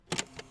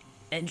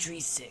Entry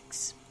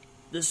 6.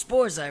 The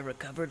spores I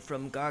recovered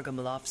from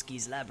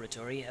Gargamelovsky's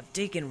laboratory have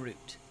taken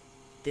root.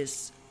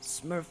 This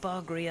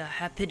Smurfogria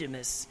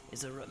hapidimus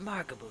is a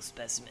remarkable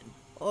specimen,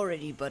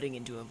 already budding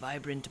into a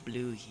vibrant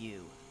blue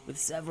hue, with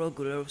several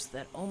growths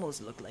that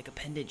almost look like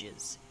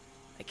appendages.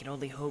 I can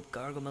only hope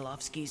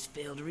Gargamelovsky's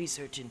failed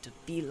research into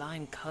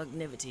feline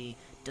cognivity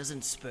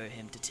doesn't spur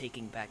him to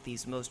taking back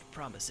these most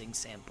promising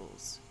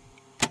samples.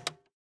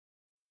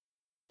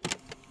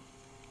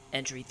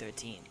 Entry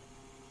 13.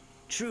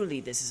 Truly,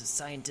 this is a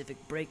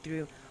scientific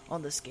breakthrough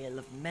on the scale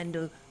of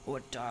Mendel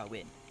or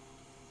Darwin.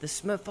 The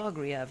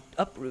Smurfogria have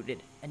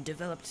uprooted and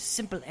developed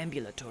simple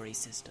ambulatory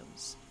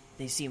systems.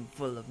 They seem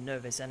full of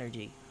nervous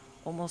energy,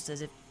 almost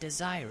as if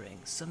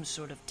desiring some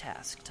sort of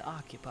task to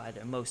occupy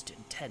their most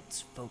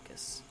intense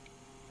focus.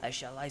 I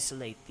shall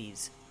isolate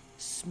these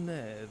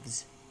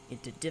Smurfs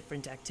into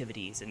different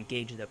activities and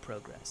gauge their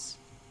progress.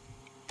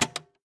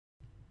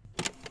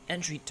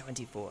 Entry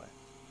 24.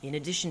 In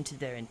addition to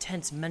their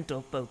intense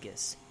mental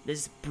focus,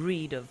 this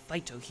breed of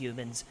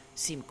phytohumans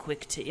seem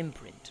quick to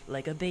imprint,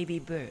 like a baby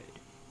bird.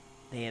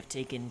 They have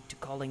taken to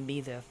calling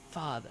me their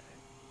father,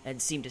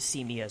 and seem to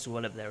see me as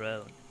one of their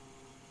own.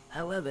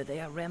 However, they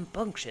are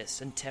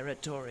rambunctious and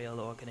territorial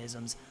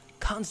organisms,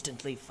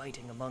 constantly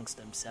fighting amongst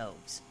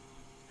themselves.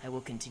 I will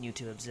continue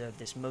to observe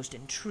this most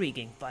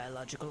intriguing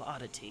biological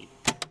oddity.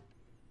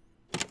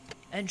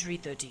 Entry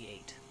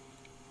 38.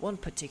 One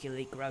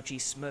particularly grouchy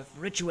Smurf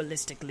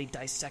ritualistically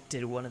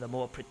dissected one of the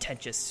more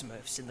pretentious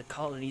Smurfs in the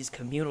colony's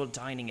communal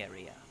dining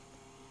area.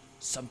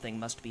 Something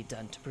must be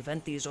done to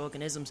prevent these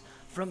organisms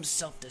from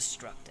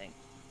self-destructing.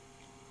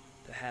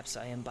 Perhaps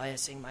I am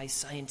biasing my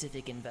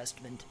scientific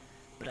investment,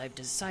 but I've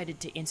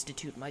decided to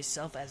institute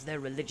myself as their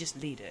religious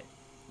leader,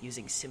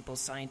 using simple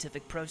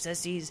scientific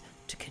processes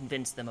to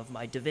convince them of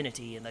my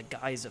divinity in the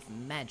guise of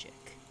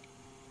magic.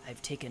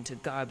 I've taken to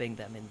garbing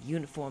them in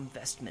uniform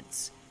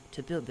vestments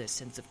to build their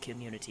sense of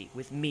community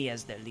with me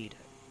as their leader.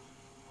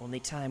 Only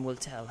time will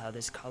tell how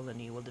this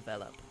colony will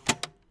develop.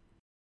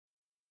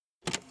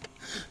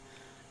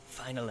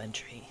 Final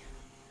entry.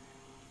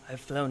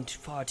 I've flown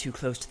far too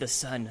close to the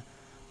sun,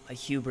 my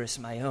hubris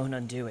my own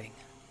undoing.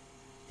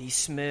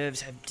 These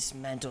Smurfs have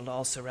dismantled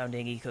all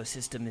surrounding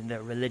ecosystem in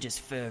their religious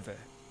fervor.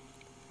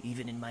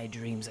 Even in my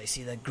dreams I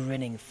see their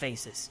grinning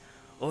faces,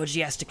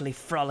 orgiastically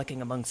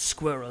frolicking among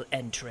squirrel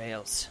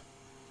entrails.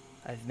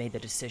 I've made the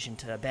decision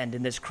to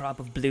abandon this crop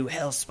of blue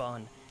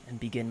hellspawn and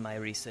begin my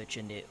research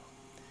anew.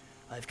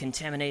 I've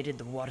contaminated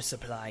the water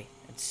supply,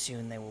 and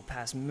soon they will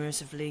pass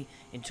mercifully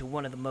into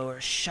one of the more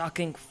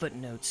shocking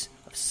footnotes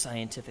of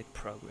scientific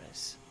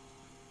progress.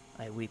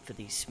 I weep for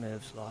these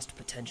Smurfs' lost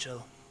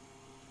potential.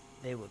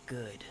 They were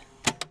good.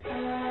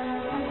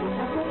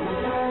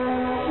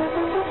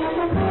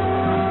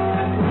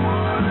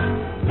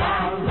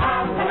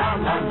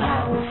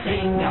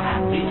 Sing a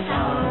happy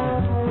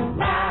song.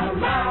 La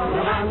la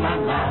la la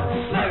la,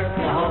 Smurf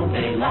the whole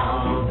day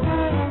long.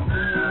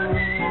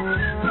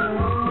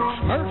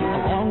 Smurf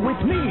along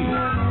with me.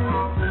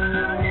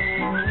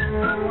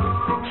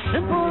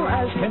 Simple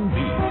as can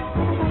be.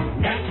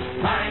 Next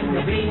time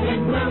the green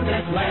and blue,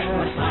 that's when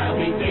the smile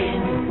begin.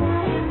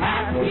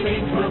 Happy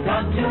things will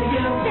come to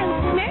you. So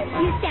Smurf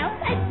yourself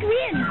a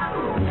grin.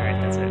 Alright,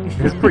 that's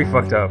it. It's pretty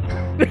fucked up.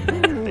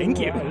 Thank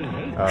you.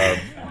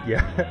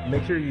 Yeah,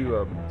 make sure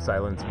you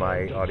silence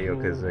my audio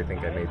because I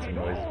think I made some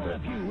noise.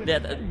 But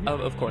Yeah,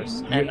 of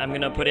course. And I'm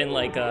gonna put in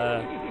like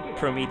a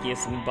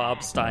Prometheus and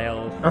Bob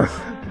style,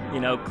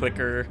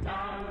 clicker.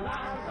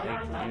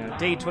 Like,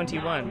 day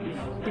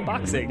 21,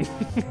 boxing.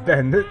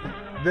 Ben,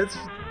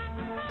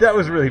 that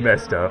was really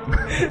messed up.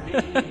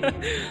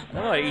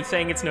 Oh, are you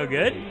saying it's no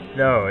good?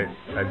 No,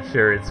 I'm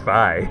sure it's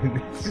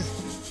fine.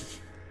 It's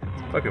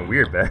fucking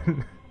weird,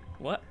 Ben.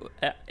 What?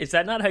 Is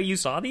that not how you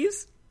saw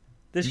these?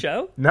 This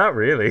show? Not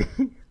really.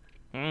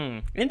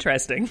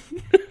 Interesting.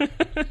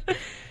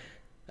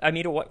 I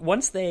mean,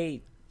 once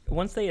they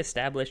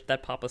established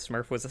that Papa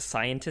Smurf was a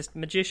scientist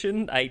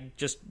magician, I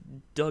just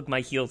dug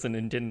my heels in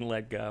and didn't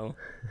let go.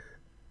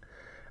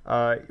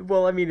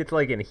 Well, I mean, it's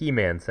like in a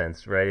He-Man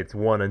sense, right? It's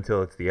one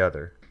until it's the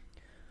other.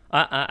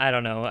 I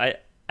don't know.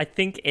 I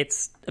think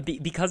it's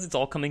because it's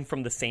all coming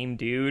from the same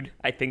dude.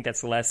 I think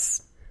that's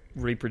less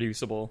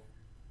reproducible.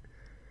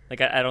 Like,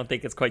 I don't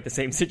think it's quite the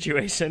same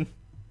situation.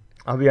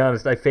 I'll be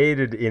honest, I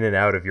faded in and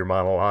out of your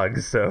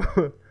monologues,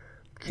 so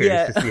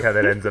curious to see how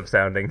that ends up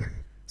sounding.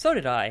 So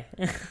did I.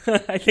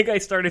 I think I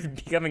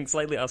started becoming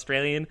slightly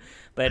Australian,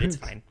 but it's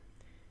fine.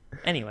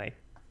 Anyway.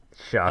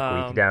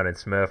 Shock week down in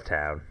Smurf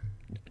Town.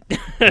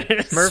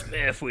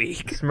 Smurf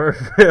week.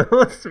 Smurfville.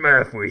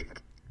 Smurf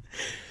week.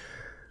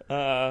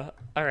 All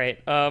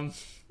right.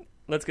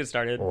 Let's get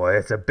started. Boy,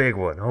 it's a big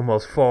one.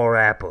 Almost 4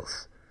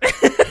 apples.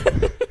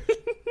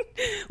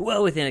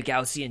 Well within a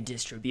Gaussian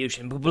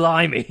distribution, but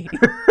blimey.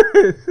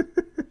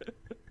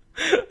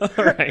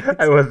 All right.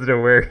 I wasn't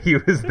aware he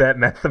was that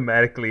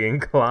mathematically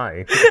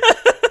inclined.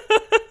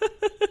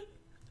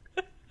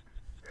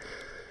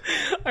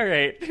 All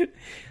right.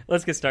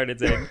 Let's get started,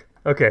 Zane.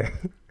 Okay.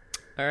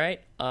 All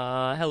right.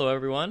 Hello,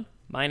 everyone.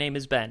 My name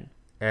is Ben.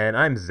 And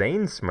I'm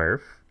Zane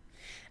Smurf.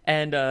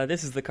 And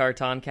this is the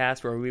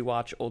Cartoncast, where we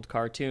watch old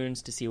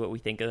cartoons to see what we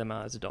think of them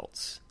as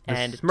adults.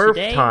 And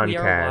today we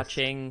are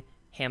watching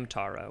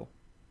Hamtaro.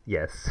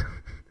 Yes.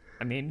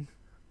 I mean,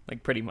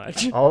 like, pretty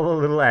much. All the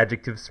little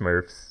adjective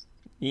Smurfs.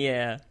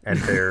 Yeah. And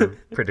their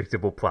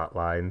predictable plot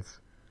lines.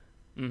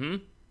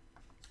 Mm-hmm.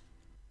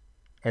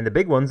 And the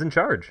big one's in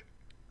charge.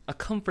 A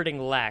comforting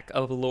lack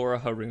of Laura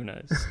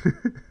Harunas.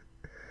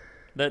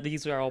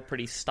 These are all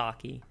pretty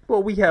stocky.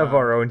 Well, we have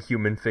our own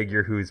human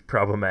figure who's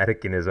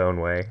problematic in his own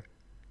way.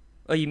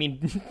 Oh, you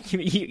mean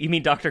you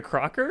mean Dr.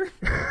 Crocker?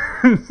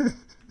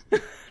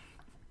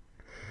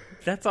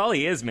 That's all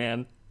he is,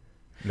 man.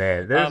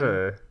 Man,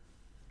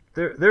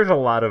 there's a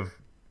lot of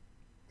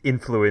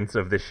influence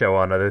of this show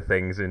on other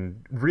things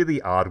in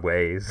really odd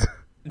ways.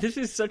 This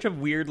is such a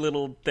weird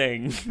little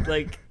thing.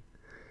 Like,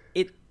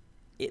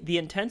 the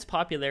intense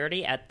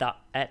popularity at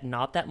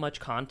not that much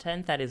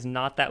content that is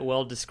not that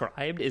well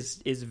described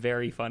is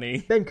very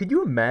funny. Ben, could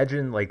you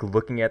imagine, like,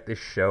 looking at this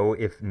show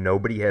if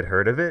nobody had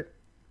heard of it?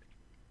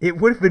 It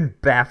would have been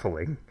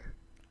baffling.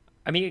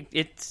 I mean,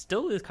 it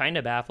still is kind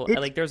of baffling.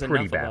 Like, there's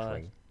pretty enough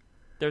baffling.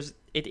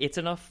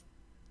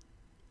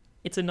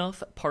 It's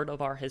enough part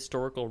of our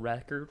historical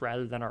record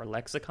rather than our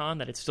lexicon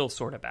that it's still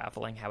sort of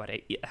baffling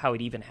how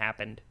it even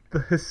happened.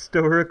 The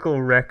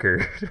historical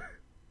record.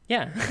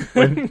 Yeah.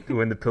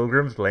 when the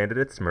Pilgrims landed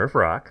at Smurf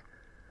Rock.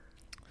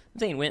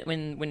 Zane,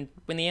 when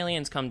the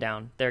aliens come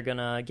down, they're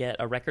gonna get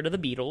a record of the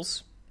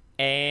Beatles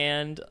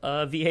and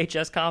a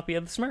VHS copy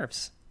of the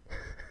Smurfs.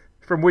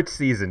 From which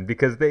season?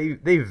 Because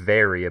they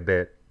vary a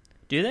bit.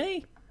 Do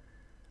they?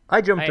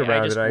 I jumped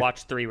around. I just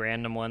watched 3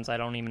 random ones. I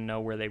don't even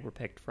know where they were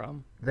picked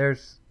from.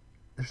 There's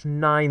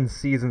 9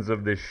 seasons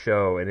of this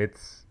show, and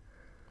it's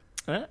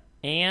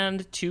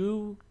and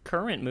 2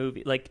 current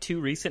movies, like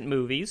 2 recent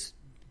movies.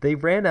 They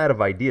ran out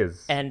of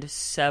ideas. And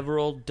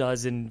several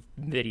dozen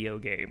video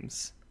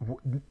games.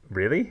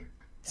 Really?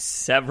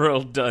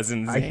 Several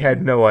dozen. Zane. I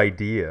had no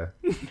idea.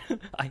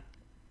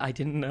 I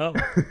didn't know.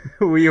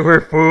 We were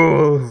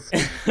fools.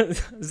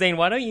 Zane,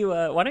 why don't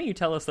you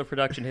tell us the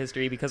production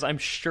history, because I'm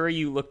sure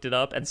you looked it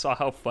up and saw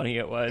how funny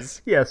it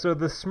was. Yeah, so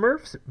the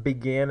Smurfs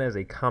began as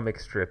a comic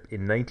strip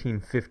in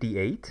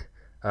 1958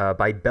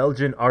 by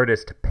Belgian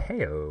artist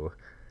Peo.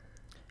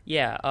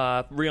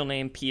 Yeah, real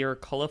name Pierre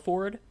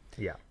Culliford.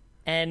 Yeah.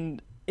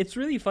 And it's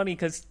really funny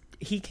because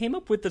he came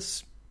up with the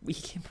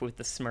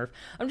Smurf.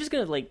 I'm just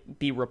gonna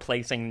be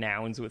replacing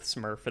nouns with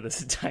Smurf for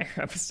this entire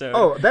episode.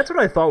 Oh, that's what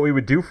I thought we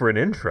would do for an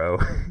intro.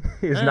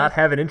 Is not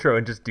have an intro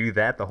and just do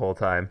that the whole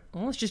time.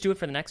 Well, let's just do it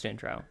for the next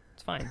intro.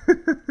 It's fine.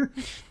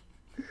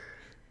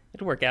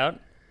 It'll work out.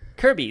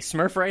 Kirby,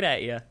 Smurf right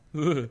at you.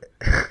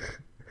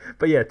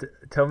 But yeah,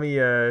 tell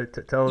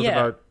us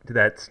about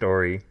that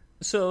story.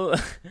 So,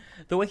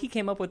 the way he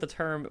came up with the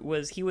term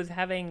was he was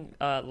having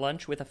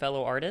lunch with a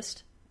fellow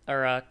artist,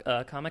 or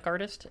a comic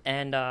artist,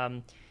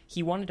 and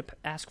he wanted to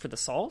ask for the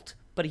salt,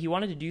 but he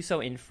wanted to do so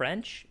in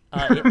French,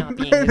 it not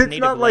being his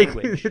native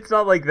language. It's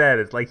not like that.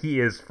 It's like he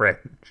is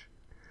French.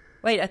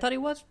 Wait, I thought he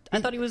was.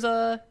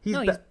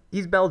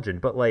 He's Belgian,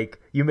 but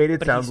you made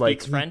it sound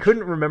like he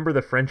couldn't remember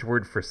the French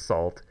word for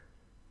salt.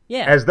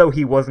 Yeah, as though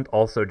he wasn't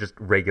also just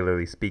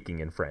regularly speaking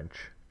in French.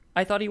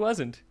 I thought he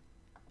wasn't.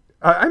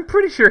 I'm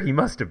pretty sure he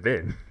must have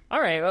been.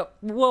 All right,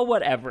 well,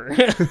 whatever.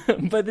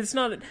 But it's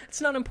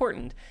not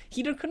important.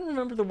 He couldn't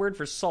remember the word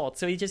for salt,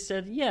 so he just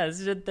said, "Yeah, this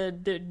is the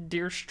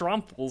deer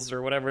Strompels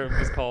or whatever it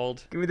was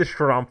called." Give me the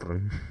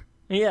Strompeln.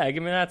 Yeah,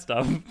 give me that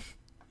stuff.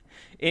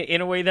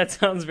 In a way that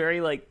sounds very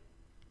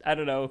I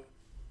don't know,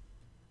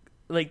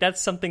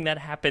 that's something that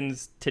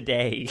happens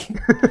today.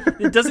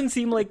 It doesn't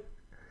seem like,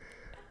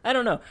 I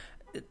don't know.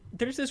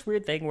 There's this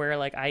weird thing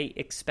where I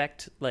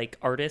expect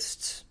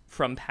artists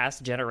from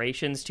past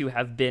generations to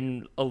have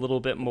been a little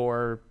bit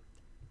more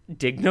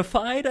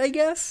dignified, I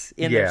guess,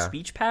 in their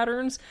speech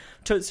patterns.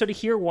 So to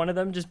hear one of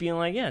them just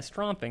being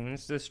stromping,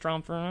 it's just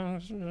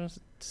something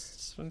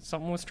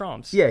with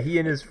stromps. Yeah, he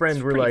and his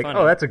friend were like, funny.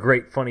 "Oh, that's a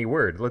great funny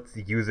word. Let's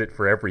use it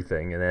for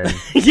everything." And then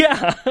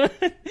yeah,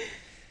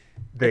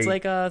 it's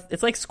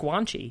like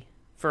squanchy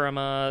from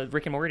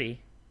Rick and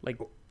Morty.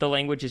 The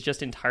language is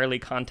just entirely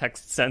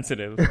context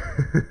sensitive.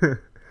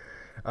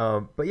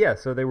 But yeah,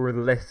 so they were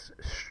less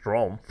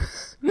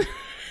stromps.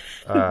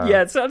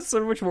 Yeah, it sounds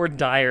so much more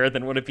dire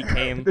than what it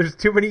became. There's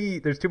too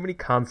many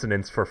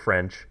consonants for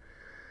French.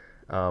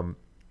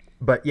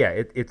 But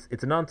yeah,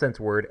 it's a nonsense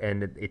word,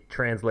 and it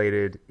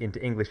translated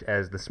into English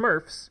as the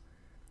Smurfs.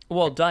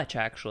 Well, Dutch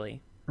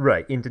actually.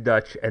 Right, into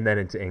Dutch and then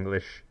into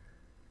English.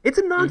 It's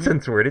a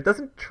nonsense word. It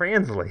doesn't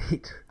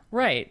translate.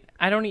 Right.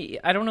 I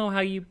don't know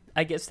how you.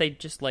 I guess they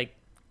just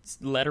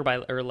letter by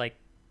or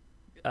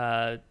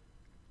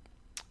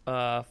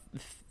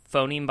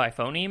phoneme by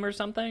phoneme or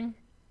something.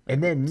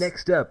 And then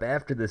next up,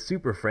 after the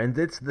Super Friends,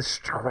 it's the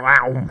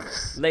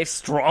Stromfs. Les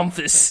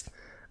Stromfs.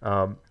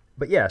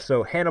 But yeah,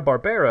 so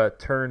Hanna-Barbera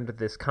turned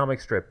this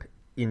comic strip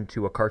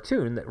into a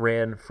cartoon that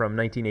ran from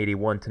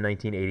 1981 to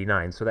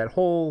 1989. So that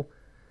whole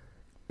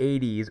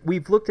 80s...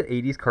 We've looked at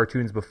 80s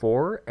cartoons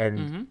before,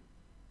 and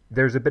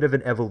there's a bit of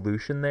an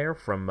evolution there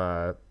from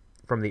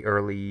the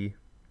early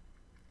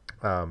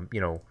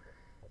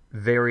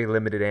very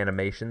limited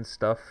animation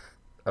stuff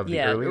of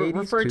the early 80s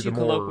referred to to the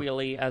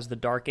colloquially as the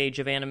dark age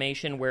of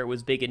animation, where it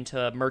was big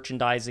into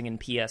merchandising and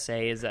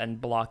PSAs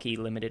and blocky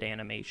limited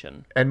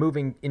animation. And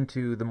moving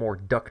into the more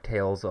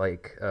DuckTales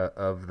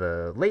of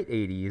the late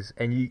 80s,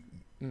 and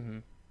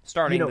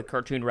Starting the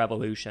cartoon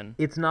revolution.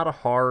 It's not a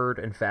hard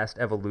and fast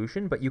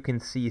evolution, but you can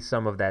see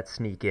some of that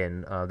sneak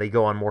in. They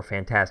go on more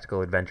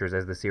fantastical adventures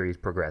as the series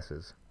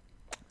progresses.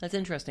 That's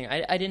interesting.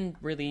 I didn't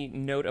really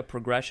note a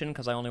progression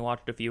because I only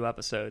watched a few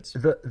episodes.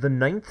 The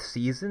ninth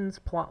season's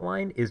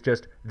plotline is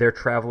just they're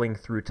traveling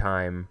through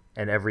time,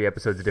 and every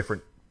episode's a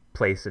different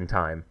place and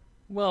time.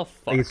 Well,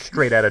 fuck. It's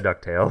straight out of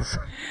DuckTales.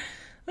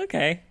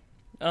 Okay.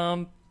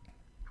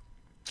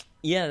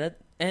 Yeah,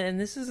 and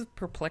this is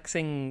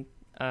perplexing.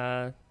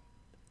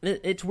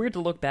 It's weird to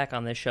look back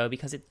on this show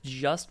because it's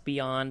just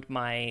beyond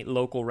my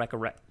local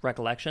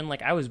recollection.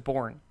 Like, I was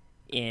born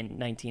in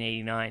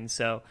 1989,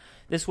 so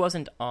this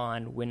wasn't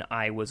on when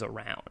I was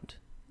around,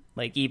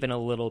 like, even a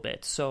little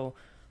bit. So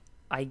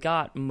I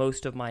got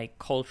most of my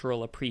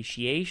cultural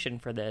appreciation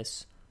for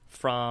this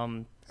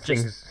from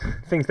things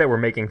that were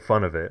making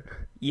fun of it.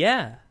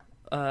 Yeah.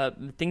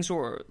 Things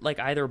were,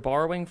 like, either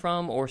borrowing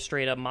from or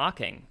straight up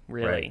mocking,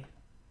 really.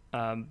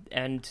 Right.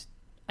 And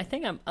I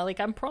think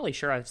I'm probably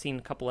sure I've seen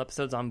a couple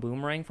episodes on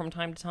Boomerang from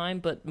time to time,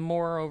 but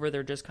moreover,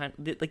 they're just kind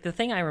of, like, the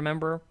thing I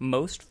remember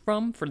most for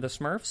the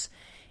Smurfs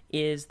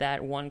is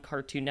that one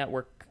Cartoon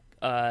Network,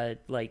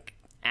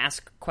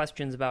 ask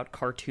questions about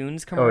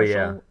cartoons commercial.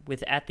 Oh, yeah.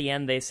 With, at the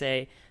end, they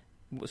say,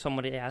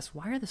 somebody asks,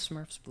 why are the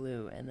Smurfs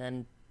blue? And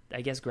then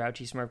I guess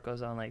Grouchy Smurf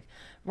goes on like,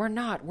 we're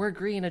not, we're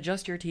green,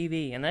 adjust your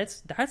TV. And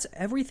that's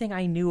everything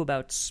I knew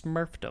about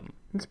Smurfdom.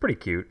 It's pretty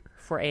cute.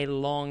 For a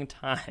long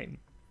time.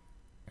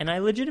 And I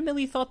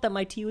legitimately thought that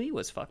my TV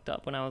was fucked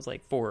up when I was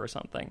like 4 or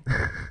something.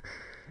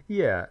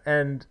 Yeah,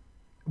 and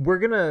we're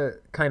going to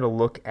kind of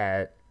look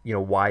at,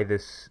 why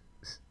this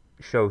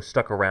show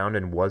stuck around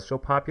and was so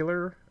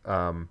popular,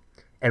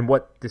 and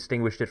what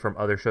distinguished it from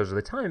other shows of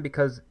the time,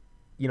 because,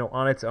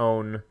 on its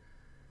own,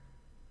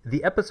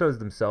 the episodes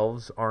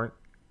themselves aren't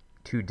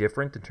too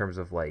different in terms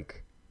of,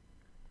 like,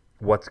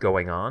 what's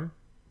going on.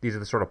 These are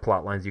the sort of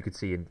plot lines you could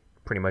see in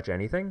pretty much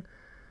anything.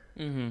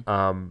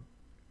 Mm-hmm.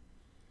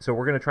 So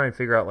we're going to try and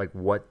figure out, like,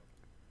 what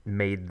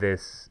made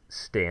this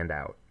stand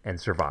out and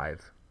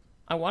survive.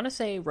 I want to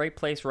say right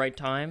place, right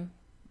time,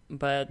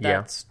 but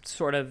that's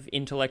sort of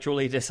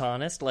intellectually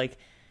dishonest. Like,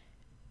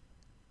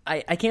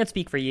 I can't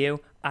speak for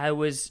you. I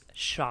was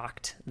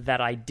shocked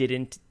that I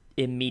didn't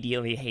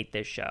immediately hate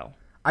this show.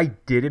 I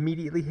did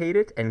immediately hate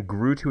it and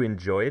grew to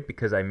enjoy it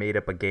because I made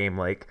up a game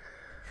like,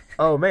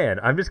 oh man,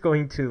 I'm just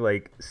going to,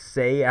 like,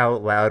 say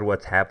out loud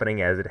what's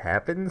happening as it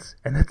happens,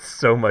 and that's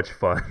so much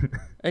fun.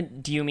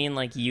 Do you mean,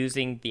 like,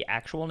 using the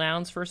actual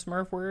nouns for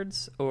Smurf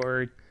words,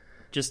 or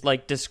just,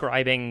 like,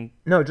 describing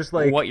just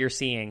like what you're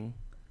seeing?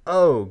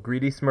 Oh,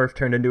 Greedy Smurf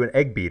turned into an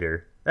egg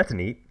beater. That's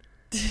neat.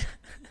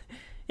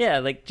 Yeah,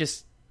 like,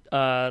 just,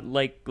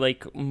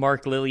 like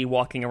Mark Lilly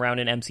walking around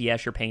in MC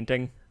Escher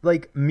painting.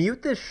 Like,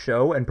 mute this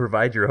show and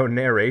provide your own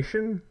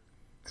narration?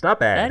 It's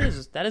not bad.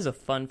 That is a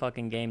fun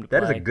fucking game to play.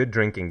 That is a good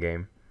drinking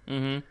game.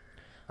 Mm-hmm.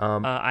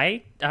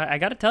 I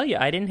gotta tell you,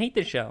 I didn't hate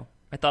this show.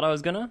 I thought I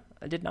was gonna.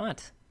 I did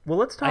not. Well,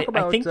 let's talk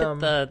about... I think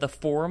that the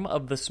form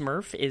of the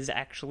Smurf is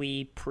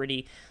actually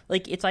pretty...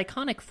 Like, it's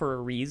iconic for a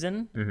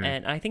reason,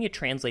 and I think it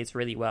translates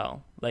really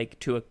well, like,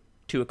 to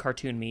a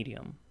cartoon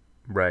medium.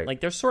 Right.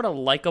 Like, they're sort of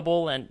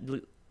likable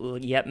and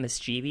yet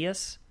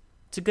mischievous.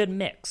 It's a good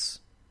mix.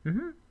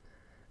 Mm-hmm.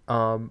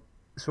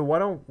 So why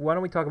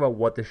don't we talk about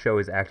what the show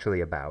is actually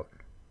about?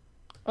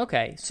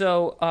 Okay,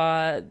 so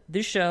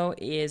this show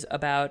is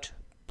about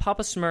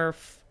Papa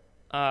Smurf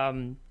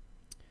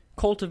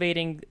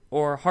cultivating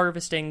or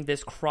harvesting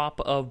this crop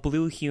of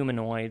blue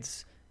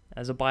humanoids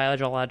as a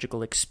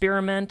biological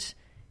experiment.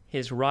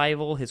 His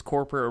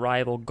corporate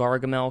rival,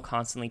 Gargamel,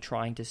 constantly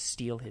trying to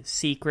steal his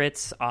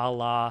secrets, a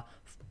la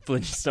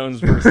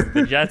Flintstones versus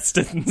the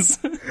Jetsons.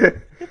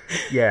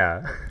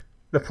 Yeah.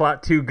 The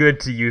plot too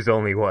good to use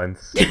only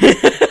once.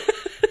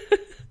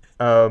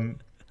 I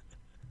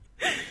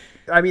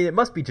mean, it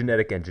must be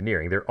genetic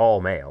engineering. They're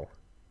all male.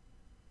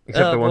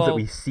 Except the ones that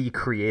we see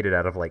created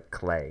out of, like,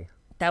 clay.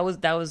 That was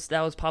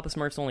Papa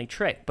Smurf's only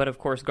trick. But, of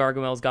course,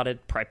 Gargamel's got a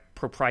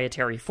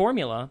proprietary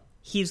formula.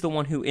 He's the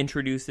one who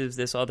introduces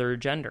this other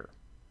gender.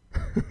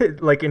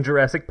 Like in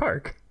Jurassic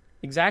Park.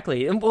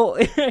 Exactly. And, well,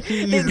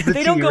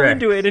 they don't go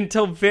into it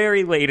until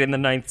very late in the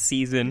 9th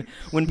season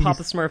when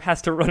Papa Smurf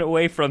has to run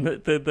away from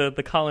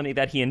the colony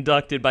that he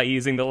inducted by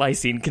using the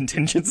lysine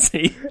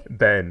contingency.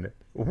 Ben,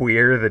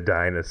 we're the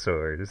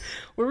dinosaurs.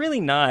 We're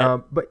really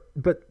not.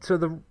 But so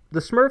the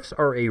Smurfs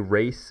are a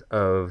race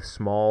of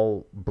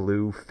small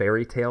blue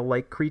fairy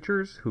tale-like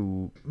creatures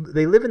who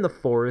they live in the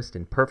forest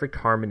in perfect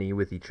harmony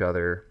with each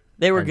other.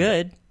 They were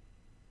good.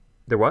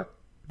 They're what?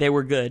 They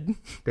were good.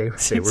 They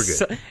were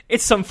good.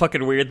 It's some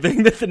fucking weird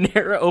thing that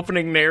the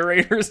opening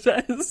narrator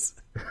says.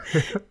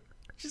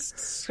 Just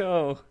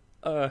so...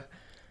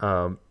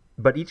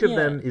 But each of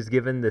them is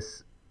given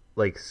this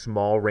like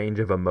small range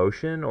of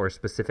emotion or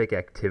specific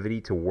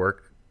activity to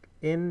work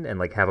in and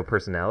like have a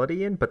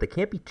personality in, but they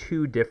can't be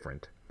too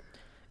different.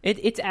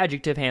 It's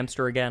adjective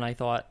hamster again, I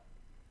thought.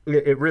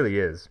 It really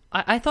is.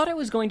 I thought it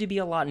was going to be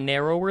a lot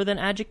narrower than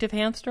adjective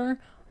hamster,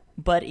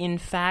 but in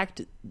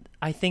fact,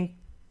 I think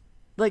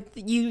like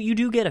you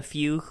do get a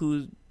few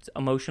whose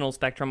emotional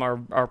spectrum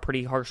are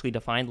pretty harshly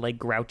defined, like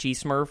grouchy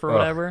Smurf or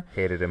whatever.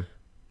 Hated him.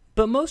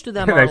 But most of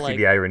them I are see like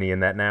the irony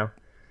in that now.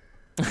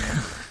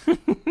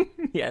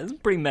 yeah, it's a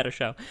pretty meta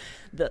show.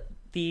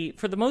 The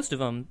for the most of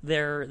them,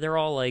 they're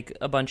all like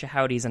a bunch of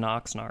howdies and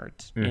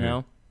oxnards, you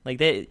know? Like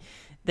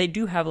they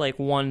do have like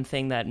one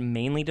thing that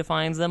mainly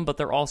defines them, but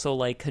they're also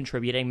like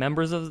contributing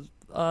members of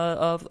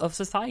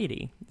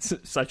society,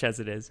 such as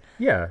it is.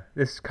 Yeah,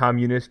 this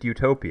communist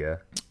utopia.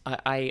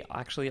 I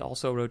actually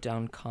also wrote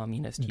down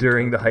communist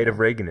during utopia. the height of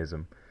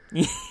Reaganism.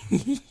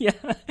 Yeah,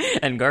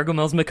 and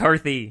Gargamel's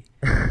McCarthy.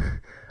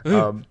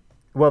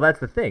 Well, that's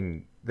the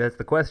thing. That's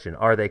the question.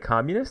 Are they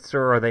communists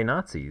or are they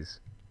Nazis?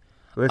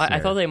 I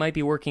thought they might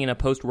be working in a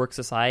post-work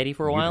society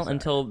for a while decide.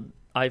 until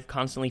I've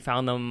constantly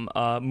found them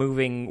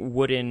moving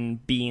wooden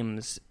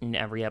beams in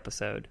every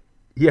episode.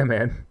 Yeah,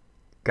 man.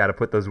 Got to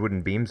put those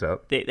wooden beams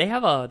up. They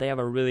have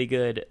a really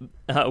good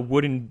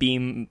wooden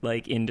beam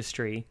like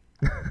industry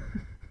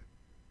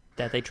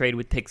that they trade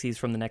with pixies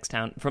from the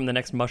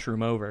next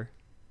mushroom over.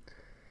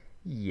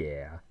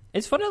 Yeah.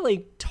 It's fun to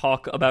like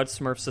talk about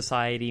Smurf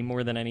society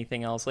more than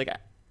anything else. Like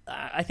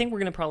I think we're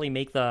gonna probably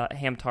make the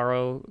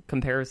Hamtaro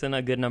comparison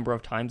a good number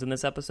of times in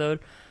this episode.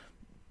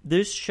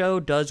 This show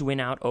does win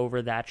out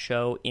over that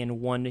show in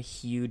one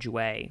huge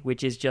way,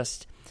 which is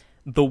just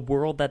the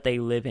world that they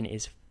live in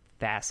is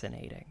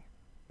fascinating.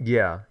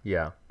 Yeah.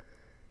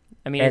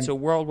 I mean, it's a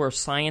world where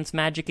science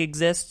magic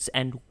exists,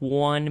 and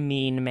one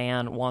mean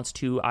man wants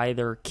to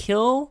either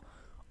kill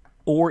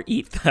or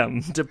eat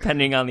them,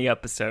 depending on the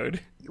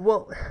episode.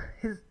 Well,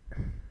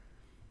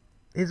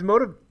 his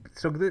motive...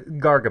 So,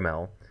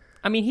 Gargamel...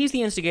 I mean, he's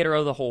the instigator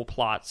of the whole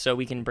plot, so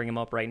we can bring him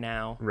up right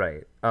now.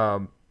 Right.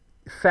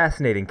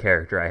 Fascinating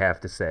character, I have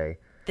to say.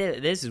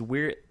 This is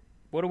weird.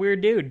 What a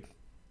weird dude.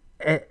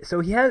 So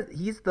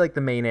he's like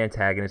the main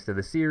antagonist of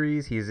the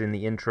series. He's in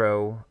the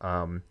intro.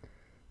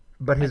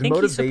 But his I think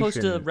motivation... he's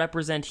supposed to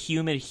represent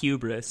human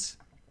hubris.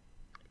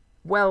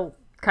 Well,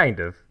 kind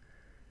of.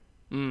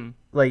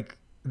 Like,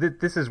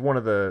 this is one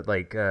of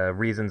the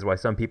reasons why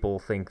some people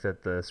think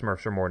that the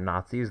Smurfs are more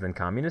Nazis than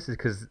communists, is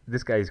because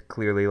this guy's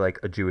clearly like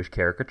a Jewish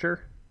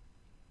caricature.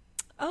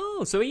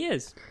 Oh, so he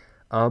is.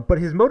 But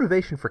his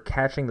motivation for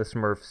catching the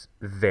Smurfs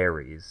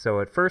varies. So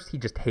at first he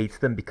just hates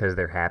them because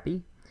they're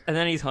happy. And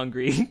then he's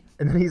hungry.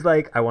 And then he's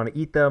like, I want to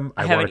eat them.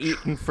 I want haven't to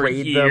eaten for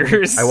trade them.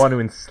 years. I want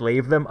to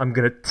enslave them. I'm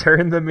going to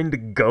turn them into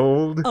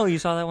gold. Oh, you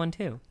saw that one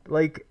too.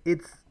 Like,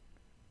 it's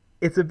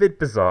a bit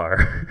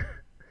bizarre.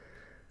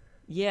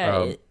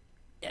 Yeah,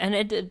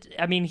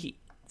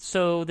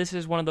 so this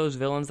is one of those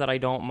villains that I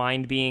don't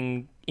mind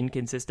being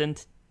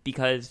inconsistent,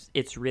 because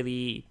he's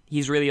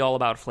really all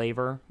about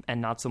flavor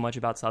and not so much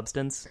about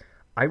substance.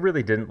 I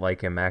really didn't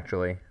like him,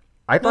 actually.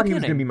 I thought he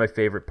was going to be my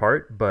favorite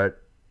part,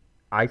 but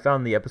I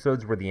found the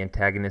episodes where the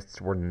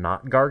antagonists were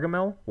not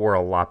Gargamel were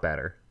a lot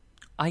better.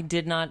 I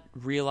did not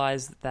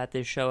realize that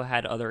this show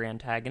had other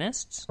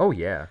antagonists. Oh,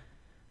 yeah.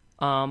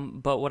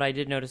 But what I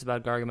did notice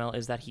about Gargamel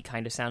is that he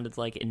kind of sounded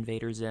like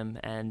Invader Zim,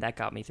 and that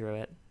got me through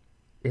it.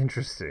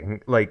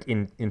 Interesting. Like,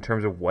 in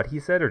terms of what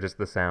he said, or just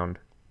the sound?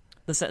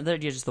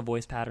 Just the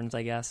voice patterns,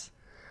 I guess.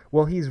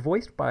 Well, he's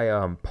voiced by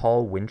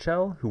Paul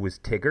Winchell, who was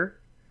Tigger,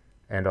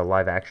 and a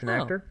live-action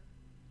actor.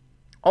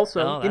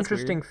 Also,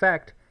 interesting weird.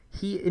 fact,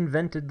 he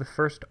invented the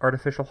first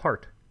artificial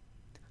heart.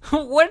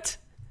 What?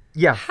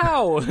 Yeah.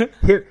 How?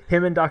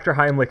 Him and Dr.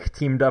 Heimlich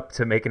teamed up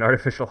to make an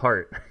artificial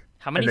heart.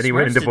 How many and then he Smurfs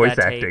went into did voice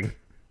that acting. take?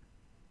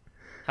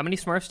 How many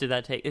Smurfs did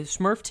that take?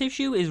 Smurf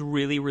tissue is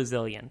really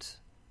resilient.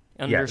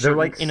 They're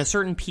like in a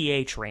certain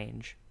pH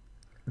range.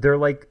 They're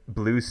like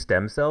blue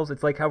stem cells.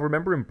 It's like how,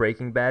 remember in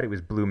Breaking Bad, it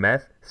was blue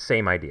meth?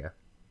 Same idea.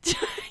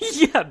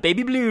 Yeah,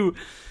 baby blue.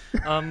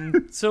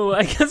 So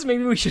I guess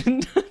maybe we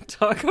shouldn't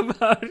talk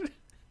about...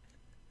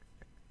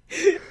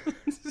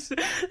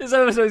 This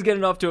episode is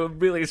getting off to a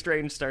really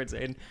strange start,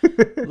 Zane.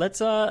 Let's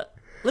go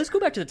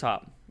back to the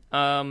top.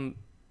 I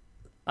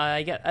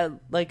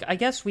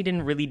guess we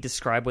didn't really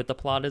describe what the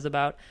plot is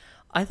about.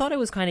 I thought it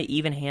was kind of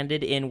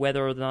even-handed in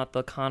whether or not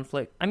the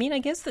conflict... I mean, I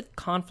guess the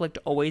conflict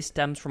always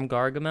stems from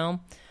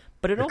Gargamel,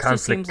 but it also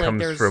seems like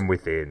there's... conflict comes from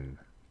within.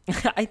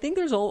 I think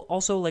there's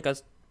also like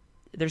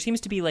there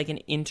seems to be like an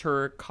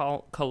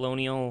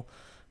intercolonial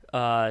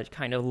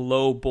kind of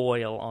low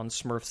boil on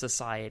Smurf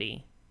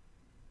society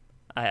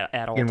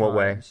at all times. In what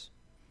way?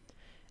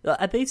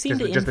 They seem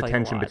to infight just the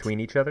tension a lot. between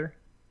each other?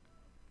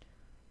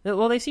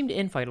 Well, they seem to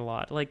infight a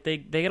lot. Like, they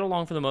get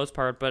along for the most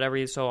part, but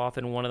every so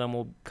often one of them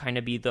will kind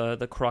of be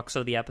the crux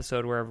of the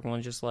episode where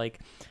everyone's just like,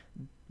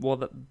 well,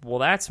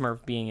 that's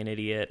Smurf being an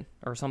idiot,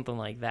 or something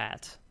like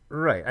that.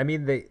 Right. I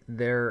mean,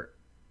 their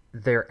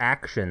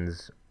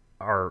actions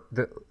are...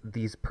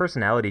 these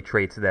personality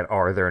traits that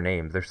are their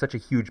names. They're such a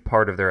huge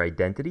part of their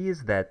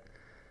identities that,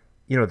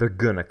 they're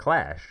gonna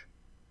clash.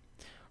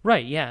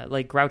 Right, yeah.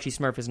 Like, Grouchy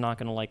Smurf is not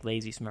going to like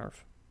Lazy Smurf.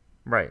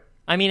 Right.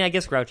 I mean, I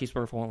guess Grouchy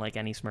Smurf won't like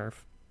any Smurf.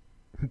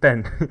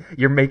 Ben,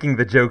 you're making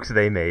the jokes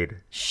they made.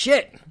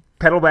 Shit!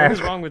 Pedal back. What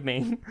is wrong with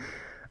me?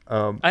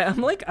 I've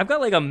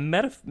got like a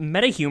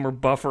meta humor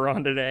buffer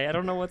on today. I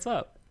don't know what's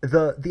up.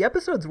 The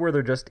episodes where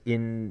they're just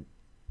in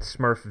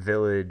Smurf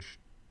Village,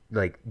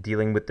 like,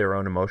 dealing with their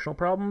own emotional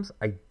problems,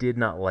 I did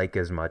not like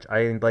as much.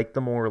 I like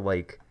the more,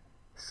 like,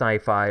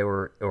 sci-fi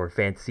or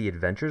fantasy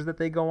adventures that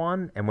they go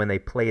on, and when they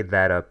played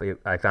that up,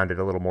 I found it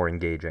a little more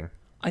engaging.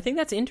 I think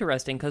that's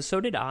interesting, because so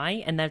did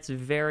I, and that's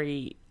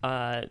very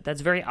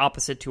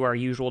opposite to our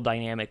usual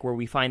dynamic, where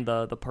we find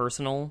the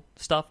personal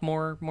stuff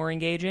more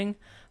engaging.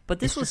 But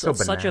this was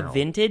such a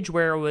vintage,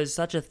 where it was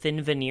such a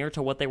thin veneer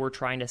to what they were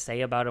trying to say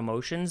about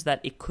emotions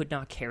that it could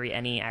not carry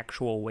any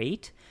actual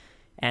weight.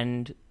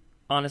 And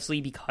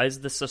honestly, because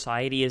the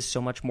society is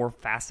so much more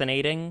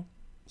fascinating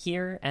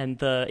here, and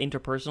the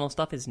interpersonal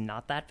stuff is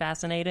not that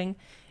fascinating,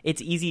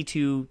 it's easy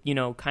to,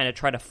 kind of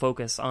try to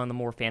focus on the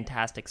more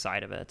fantastic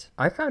side of it.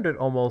 I found it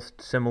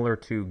almost similar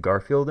to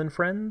Garfield and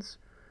Friends.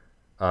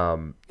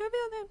 Garfield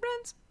and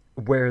Friends?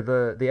 Where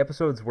the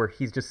episodes where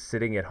he's just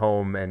sitting at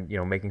home and,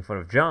 making fun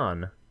of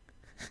John,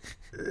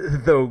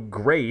 though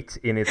great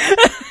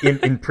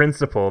in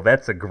principle,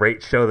 that's a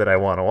great show that I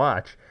want to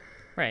watch.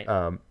 Right.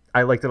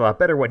 I liked it a lot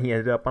better when he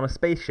ended up on a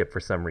spaceship for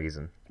some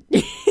reason.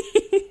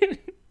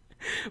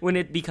 When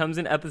it becomes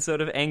an episode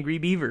of Angry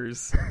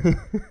Beavers.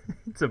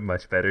 It's a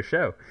much better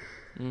show.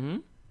 Mm-hmm.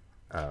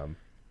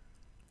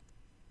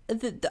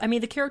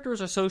 The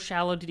characters are so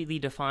shallowly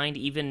defined,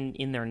 even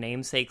in their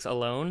namesakes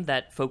alone,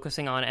 that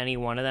focusing on any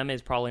one of them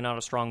is probably not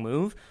a strong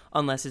move,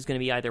 unless it's going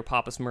to be either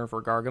Papa Smurf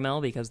or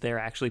Gargamel, because they're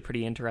actually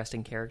pretty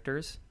interesting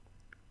characters.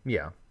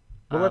 Yeah.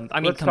 Well,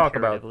 let's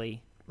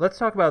comparatively. Let's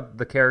talk about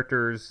the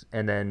characters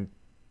and then,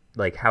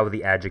 like, how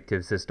the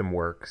adjective system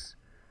works.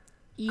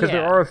 Because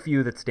there are a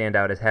few that stand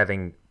out as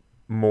having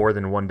more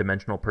than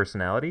one-dimensional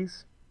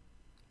personalities.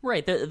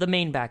 Right, the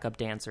main backup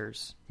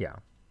dancers. Yeah.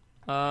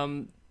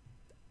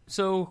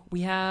 So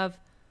we have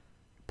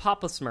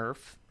Papa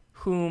Smurf,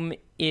 whom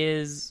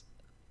is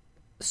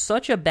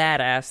such a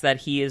badass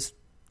that he is,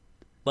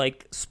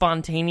 like,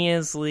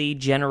 spontaneously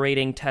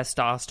generating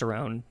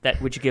testosterone,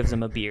 which gives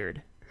him a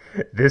beard.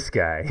 This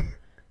guy,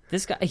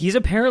 he's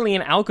apparently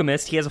an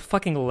alchemist. He has a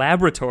fucking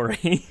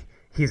laboratory.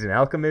 He's an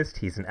alchemist.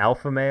 He's an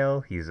alpha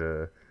male. He's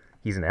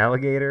an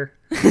alligator.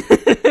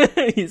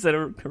 He's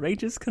a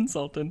courageous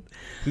consultant.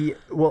 He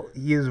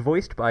is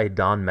voiced by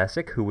Don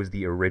Messick, who was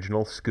the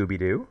original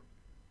Scooby-Doo.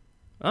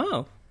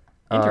 Oh,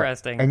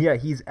 interesting. And yeah,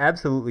 he's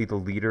absolutely the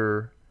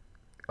leader.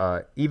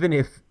 Even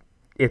if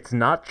it's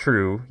not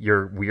true,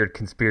 your weird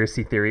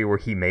conspiracy theory where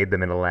he made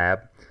them in a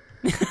lab.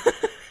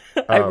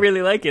 I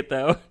really like it,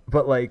 though.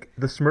 But, like,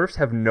 the Smurfs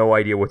have no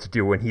idea what to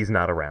do when he's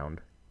not around.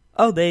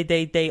 Oh,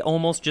 they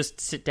almost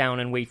just sit down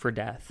and wait for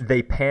death.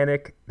 They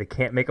panic. They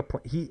can't make a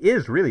plan. He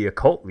is really a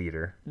cult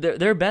leader.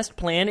 Their best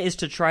plan is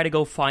to try to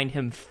go find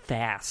him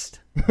fast.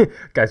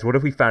 Guys, what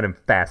if we found him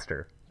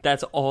faster?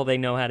 That's all they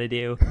know how to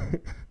do.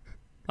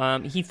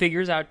 He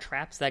figures out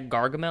traps that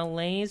Gargamel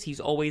lays.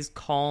 He's always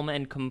calm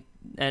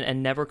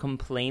and never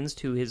complains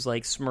to his,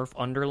 like, Smurf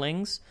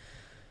underlings.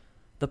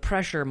 The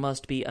pressure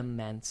must be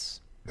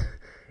immense.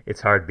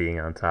 It's hard being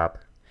on top.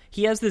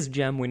 He has this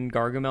gem when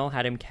Gargamel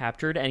had him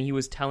captured, and he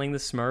was telling the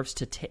Smurfs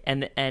to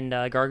and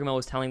Gargamel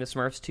was telling the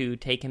Smurfs to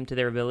take him to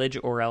their village,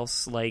 or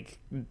else, like,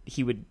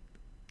 he would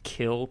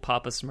kill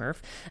Papa Smurf.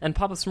 And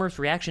Papa Smurf's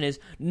reaction is,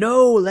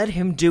 "No, let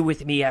him do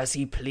with me as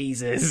he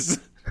pleases."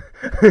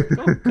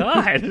 Oh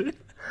God,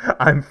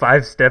 I'm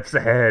 5 steps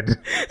ahead.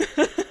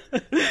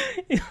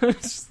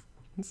 It's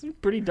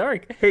pretty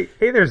dark. Hey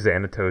there,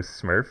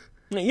 Xanatos Smurf.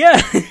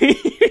 Yeah,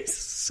 he's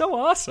so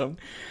awesome.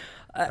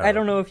 I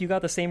don't know if you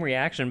got the same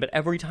reaction, but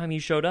every time he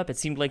showed up, it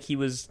seemed like he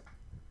was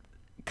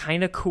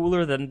kind of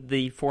cooler than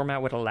the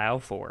format would allow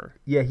for.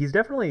 Yeah, he's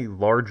definitely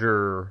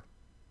larger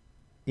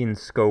in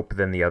scope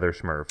than the other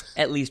Smurfs.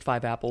 At least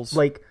 5 apples.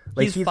 Like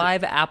he's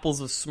 5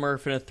 apples of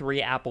Smurf in a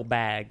 3-apple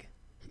bag.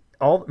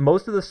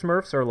 Most of the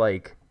Smurfs are,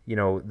 like,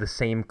 the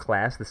same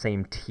class, the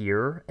same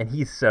tier, and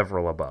he's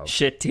several above.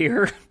 Shit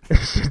tier.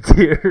 Shit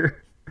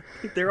tier.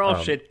 They're all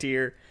shit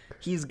tier.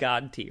 He's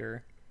God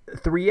tier.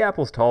 3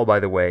 apples tall,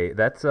 by the way,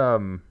 that's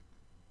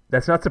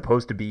not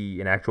supposed to be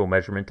an actual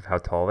measurement of how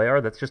tall they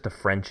are. That's just a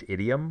French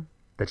idiom.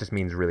 That just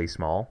means really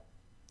small.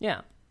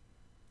 Yeah.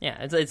 Yeah,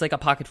 it's like a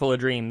pocket full of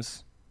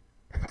dreams.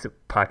 It's a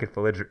pocket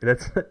full of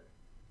dreams.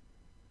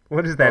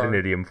 What is that an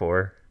idiom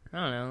for? I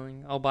don't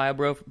know. I'll buy a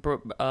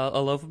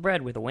loaf of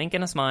bread with a wink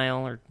and a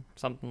smile, or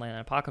something like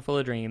that. A pocket full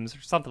of dreams,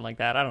 or something like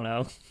that. I don't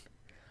know.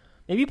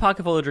 Maybe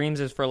pocket full of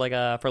dreams is for like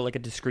a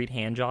discreet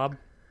hand job.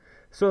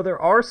 So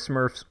there are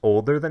Smurfs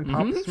older than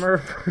Papa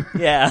Smurf?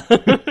 Yeah.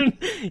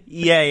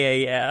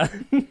 Yeah.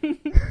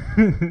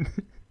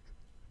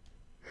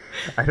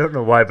 I don't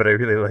know why, but I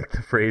really like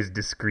the phrase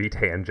discreet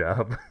hand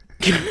job.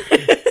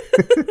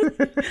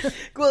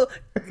 Well,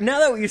 now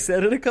that you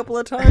said it a couple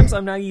of times,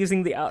 I'm now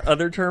using the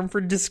other term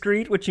for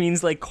discrete, which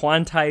means, like,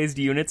 quantized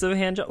units of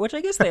hand job, which I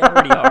guess they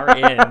already are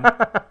in.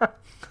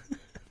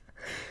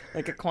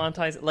 Like a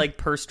quantized, like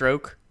per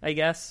stroke, I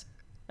guess.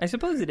 I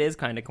suppose it is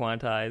kind of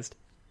quantized.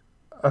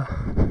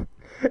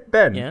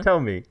 Ben, Yeah? tell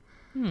me.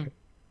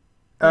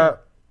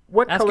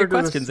 What Ask color your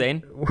question,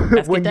 Zane.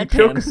 Ask when it you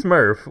choke a deadpan.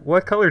 Smurf,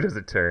 what color does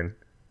it turn?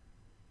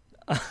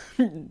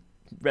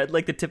 Red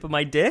like the tip of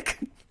my dick?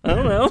 I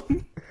don't know.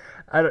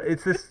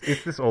 It's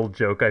this old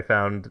joke I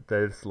found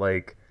that's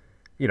like,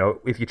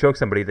 if you choke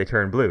somebody, they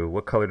turn blue.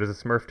 What color does a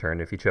Smurf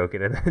turn if you choke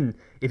it? And then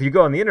if you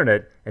go on the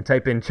internet and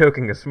type in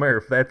choking a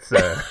Smurf, that's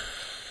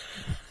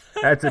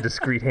a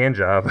discreet hand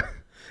job.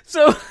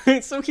 So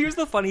here's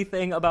the funny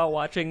thing about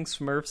watching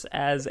Smurfs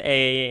as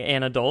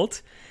an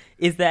adult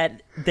is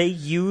that they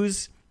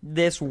use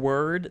this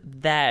word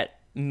that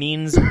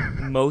means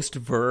most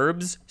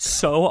verbs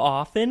so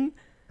often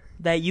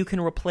that you can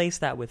replace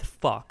that with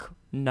fuck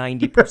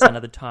 90%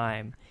 of the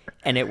time,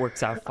 and it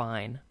works out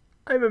fine.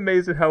 I'm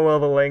amazed at how well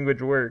the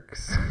language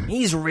works.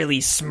 He's really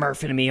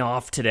smurfing me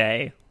off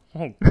today.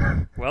 Oh,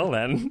 well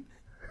then.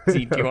 Do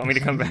you want me to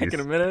come back in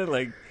a minute?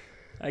 Like,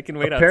 I can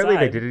wait Apparently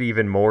outside. they did it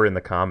even more in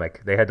the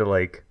comic. They had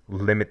to,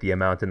 limit the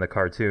amount in the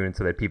cartoon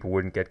so that people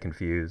wouldn't get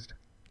confused.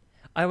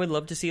 I would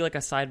love to see,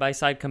 a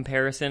side-by-side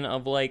comparison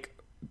of,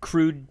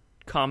 crude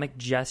comic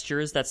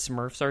gestures that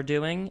Smurfs are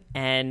doing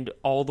and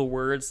all the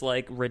words,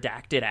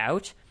 redacted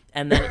out,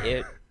 and then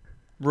it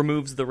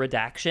removes the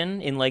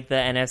redaction in, the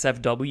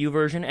NSFW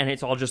version, and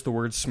it's all just the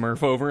word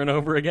Smurf over and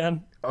over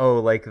again. Oh,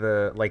 like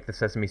the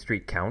Sesame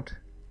Street count?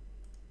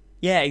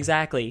 Yeah,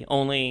 exactly.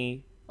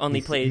 Only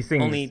He plays...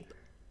 sings-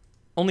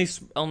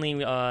 Only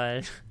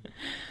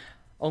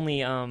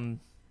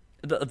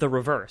the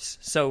reverse.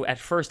 So at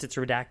first it's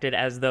redacted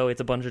as though it's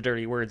a bunch of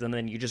dirty words, and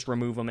then you just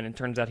remove them, and it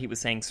turns out he was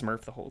saying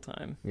Smurf the whole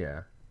time.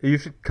 Yeah. You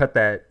should cut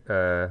that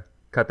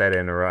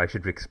in, or I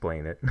should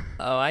explain it.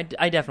 Oh, I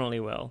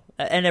definitely will,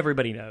 and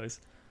everybody knows.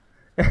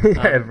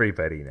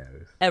 Everybody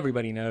knows.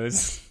 Everybody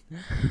knows.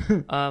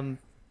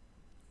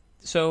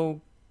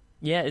 So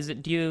yeah,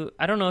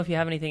 I don't know if you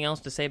have anything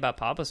else to say about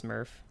Papa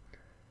Smurf,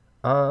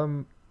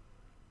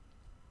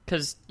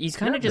 because he's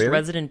kind of Not just really.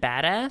 resident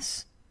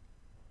badass.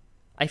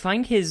 I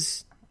find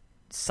his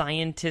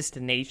scientist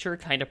nature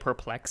kind of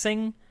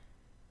perplexing.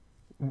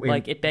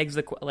 It begs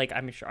the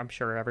I'm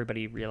sure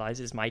everybody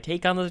realizes my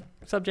take on the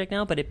subject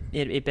now, but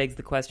it begs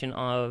the question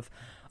of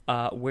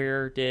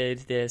where did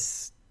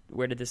this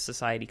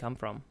society come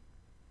from?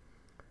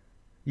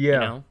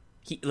 Yeah.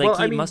 He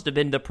Well, must have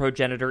been the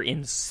progenitor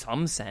in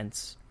some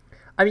sense.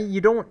 I mean,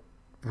 you don't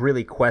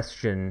really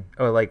question,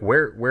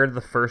 where did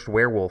the first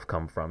werewolf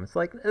come from? It's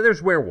like,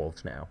 there's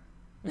werewolves now.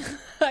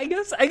 I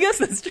guess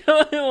that's true.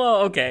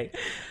 Well, okay.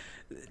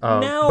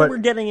 Now but we're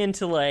getting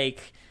into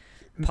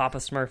Papa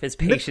Smurf is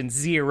patient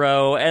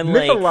zero, and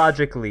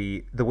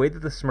mythologically, the way that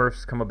the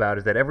Smurfs come about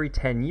is that every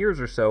 10 years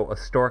or so, a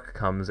stork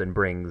comes and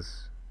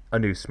brings a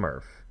new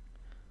Smurf.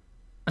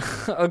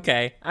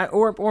 okay,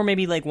 or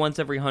maybe once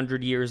every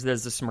 100 years,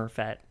 there's a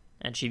Smurfette,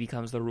 and she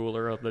becomes the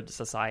ruler of the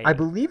society. I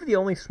believe the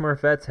only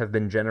Smurfettes have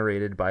been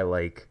generated by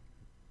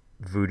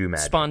voodoo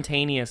magic.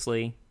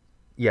 Spontaneously.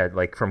 Yeah,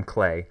 from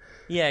clay.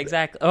 Yeah,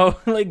 exactly. Oh,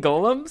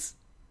 golems?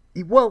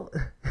 Well,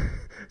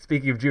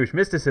 speaking of Jewish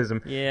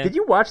mysticism, Yeah. Did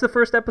you watch the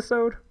first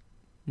episode?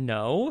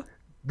 No.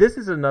 This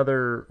is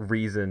another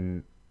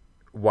reason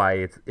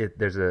why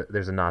there's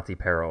a Nazi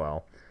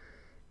parallel,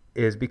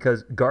 is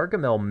because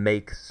Gargamel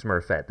makes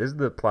Smurfette. This is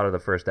the plot of the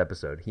first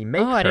episode. He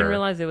makes her. Oh, I didn't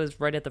realize it was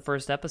right at the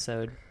first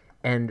episode.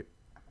 And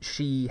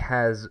she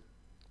has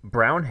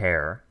brown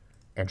hair,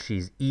 and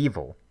she's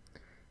evil.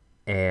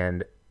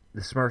 And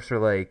the Smurfs are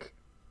like,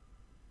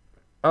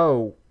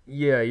 oh,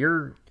 yeah,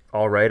 you're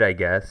all right, I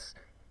guess.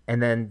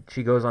 And then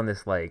she goes on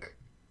this,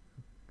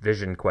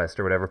 vision quest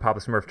or whatever. Papa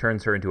Smurf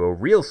turns her into a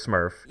real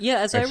Smurf. Yeah,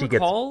 as I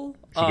recall,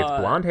 she gets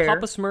blonde hair.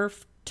 Papa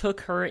Smurf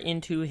took her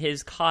into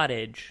his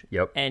cottage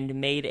Yep. and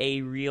made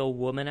a real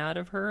woman out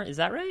of her. Is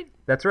that right?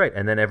 That's right.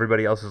 And then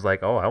everybody else is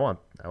like, oh, I want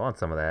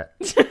some of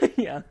that.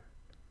 Yeah.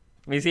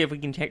 Let me see if we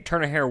can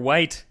turn her hair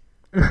white.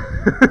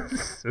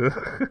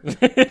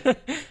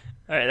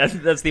 All right,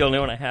 that's the only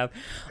one I have.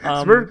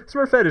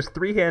 Smurfette is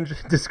 3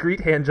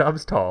 discrete hand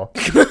jobs tall.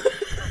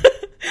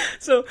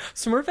 So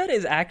Smurfette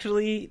is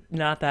actually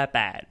not that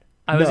bad.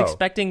 I was No.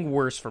 expecting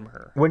worse from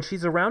her. When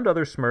she's around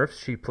other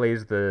Smurfs, she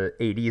plays the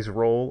 80s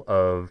role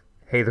of,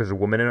 hey, there's a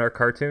woman in our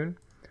cartoon.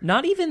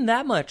 Not even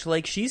that much.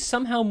 She's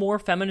somehow more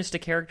feminist a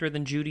character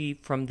than Judy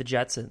from the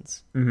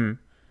Jetsons. Mm-hmm.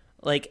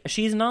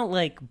 She's not,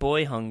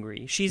 boy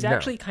hungry. She's No.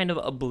 actually kind of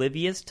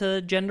oblivious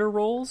to gender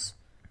roles.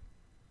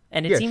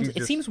 And it Yeah, seems she's it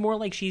just- seems more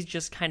like she's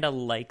just kind of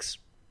likes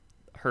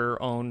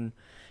her own...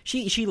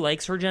 She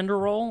likes her gender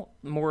role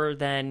more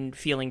than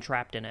feeling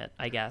trapped in it,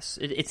 I guess.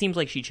 It seems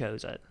like she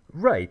chose it.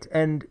 Right,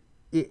 and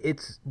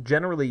it's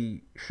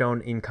generally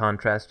shown in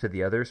contrast to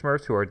the other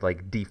Smurfs who are,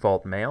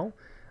 default male.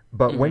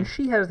 But when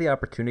she has the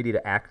opportunity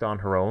to act on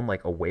her own,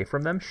 away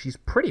from them, she's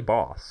pretty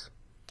boss.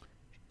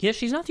 Yeah,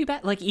 she's not too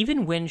bad.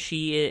 Even when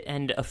she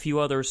and a few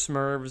other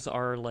Smurfs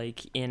are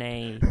in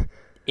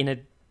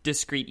a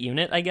discrete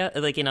unit, I guess,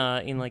 in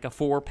a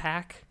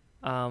 4-pack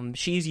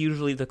She's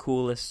usually the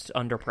coolest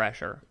under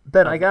pressure.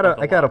 Ben, of- I of gotta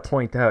the lot.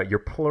 point out, you're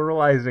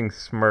pluralizing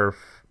Smurf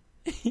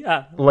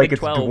Yeah, like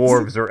it's 12s.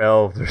 dwarves or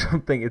elves or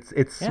something. It's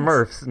Yes.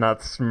 Smurfs, not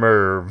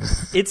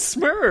Smurfs. It's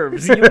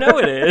Smurfs. You know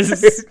it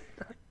is.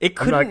 It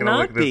I'm not couldn't gonna not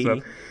look this be up.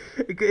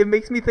 It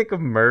makes me think of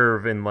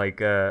Merv in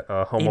like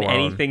a Home in Alone.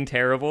 anything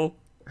terrible.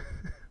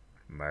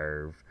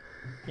 Merv.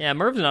 Yeah,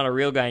 Merv's not a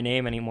real guy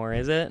name anymore,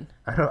 is it?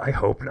 I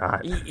hope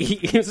not.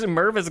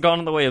 Merv has gone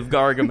in the way of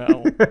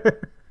Gargamel.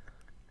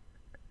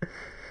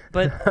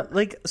 But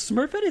like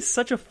Smurfette is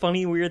such a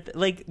funny, weird.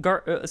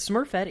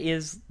 Smurfette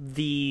is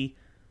the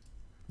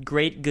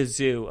great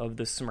gazoo of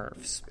the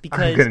Smurfs I'm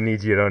because gonna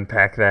need you to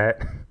unpack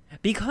that.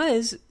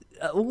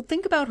 well,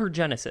 think about her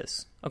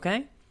genesis,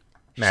 okay?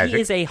 Magic.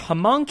 She is a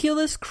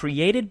homunculus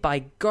created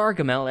by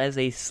Gargamel as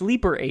a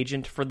sleeper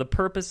agent for the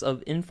purpose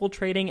of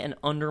infiltrating and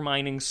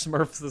undermining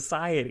Smurf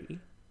society.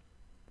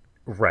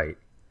 Right.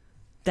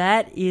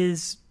 That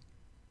is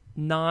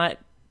not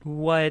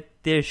what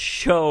this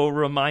show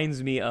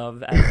reminds me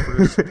of at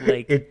first.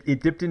 Like,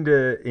 It dipped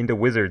into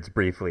wizards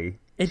briefly.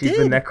 It She's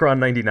did. the Necron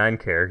 99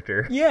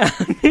 character. yeah,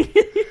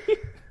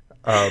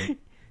 Um,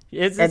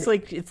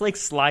 it's like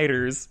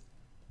Sliders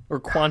or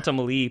Quantum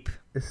Leap.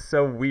 it's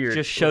so weird.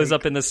 Just shows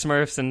Like, up in the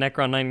Smurfs, and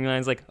Necron 99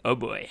 is like, oh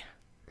boy.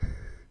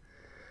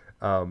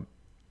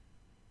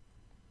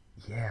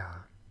 Yeah.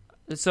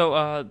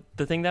 So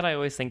the thing that I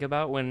always think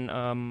about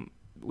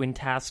when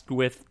tasked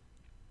with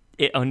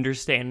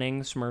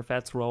understanding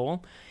Smurfette's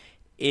role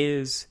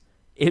is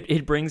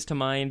it brings to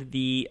mind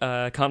the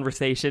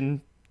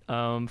conversation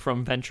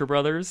from Venture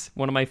Brothers,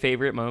 one of my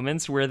favorite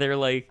moments, where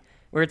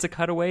it's a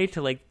cutaway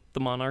to like the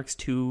Monarch's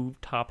two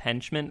top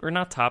henchmen, or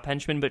not top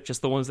henchmen, but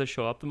just the ones that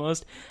show up the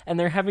most, and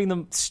they're having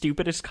the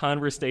stupidest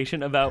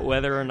conversation about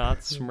whether or not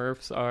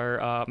Smurfs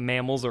are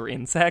mammals or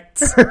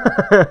insects.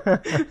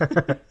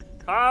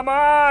 Come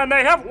on,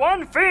 they have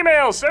one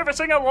female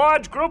servicing a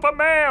large group of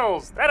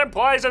males. That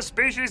implies a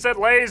species that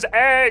lays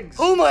eggs.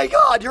 Oh my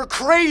god, you're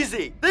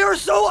crazy! They are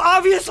so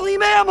obviously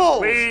mammals!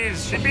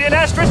 Please, she'd be an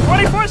estrus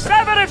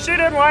 24/7 if she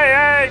didn't lay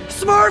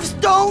eggs. Smurfs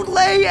don't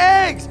lay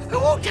eggs! I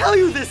won't tell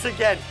you this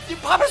again!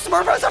 Papa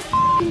Smurf has a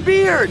f***ing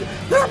beard!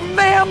 They're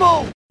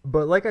mammals!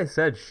 But like I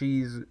said,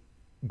 she's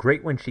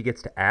great when she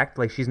gets to act.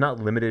 Like, she's not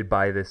limited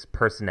by this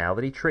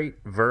personality trait,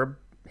 verb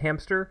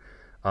hamster.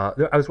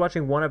 I was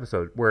watching one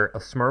episode where a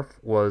Smurf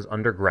was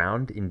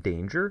underground in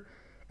danger,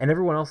 and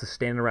everyone else is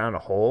standing around a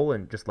hole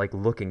and just like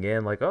looking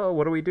in, like, oh,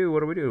 what do we do?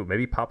 What do we do?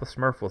 Maybe Papa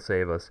Smurf will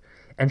save us.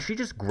 And she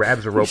just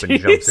grabs a rope and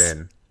jumps Jeez.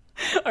 in.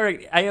 All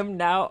right, I am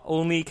now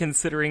only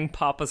considering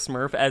Papa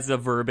Smurf as a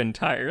verb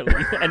entirely,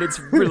 and it's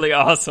really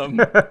awesome.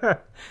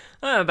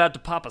 I'm about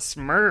to pop a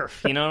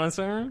Smurf, you know what I'm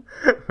saying?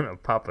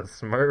 Papa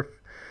Smurf.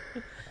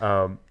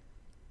 Papa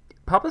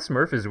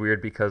Smurf is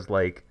weird because,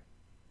 like,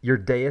 your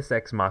Deus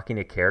Ex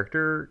Machina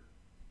character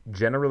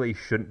generally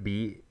shouldn't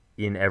be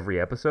in every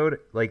episode.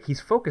 Like, he's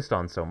focused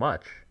on so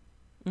much.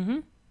 Mm-hmm.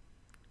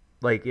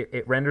 Like,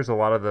 it renders a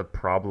lot of the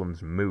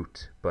problems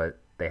moot, but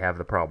they have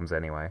the problems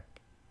anyway.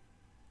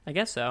 I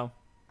guess so.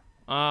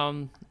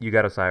 You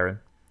got a siren?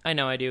 I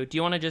know I do. Do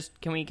you want to just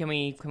can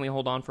we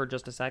hold on for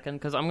just a second?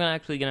 Because I'm I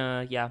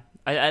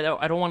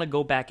don't want to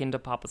go back into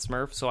Papa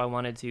Smurf, so I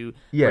wanted to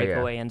break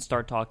away and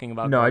start talking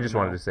about. No, I just Gargamel.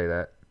 wanted to say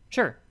that.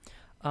 Sure.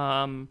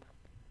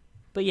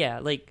 But yeah,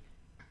 like,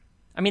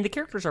 I mean, the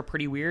characters are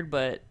pretty weird,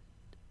 but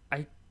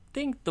I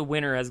think the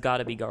winner has got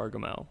to be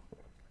Gargamel.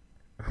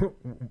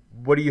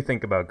 What do you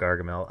think about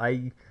Gargamel?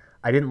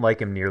 I didn't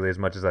like him nearly as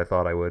much as I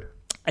thought I would.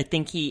 I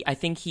think he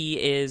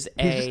is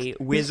He's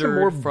wizard a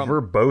more from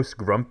verbose,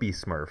 grumpy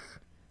Smurf.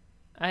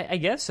 I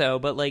guess so,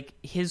 but like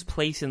his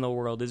place in the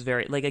world is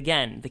very like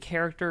again, the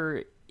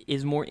character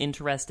is more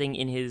interesting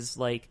in his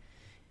like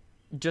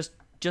just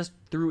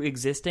through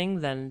existing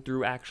than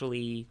through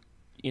actually,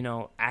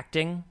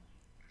 acting.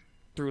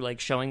 Through like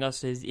showing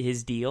us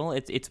his deal.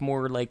 It's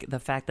more like the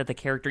fact that the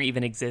character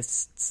even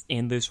exists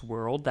in this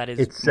world that is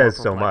It more says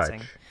so perplexing.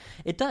 much.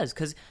 It does,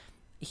 because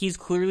he's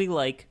clearly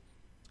like,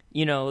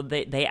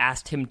 they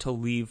asked him to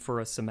leave for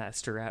a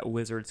semester at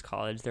Wizards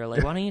College. They're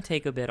like, why don't you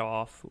take a bit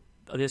off?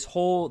 This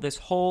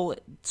whole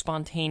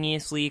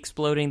spontaneously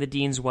exploding the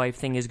dean's wife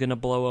thing is going to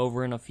blow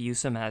over in a few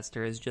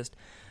semesters. Just,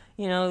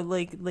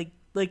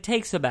 like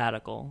take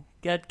sabbatical.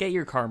 Get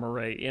your karma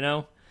right,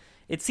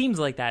 It seems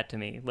like that to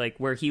me, like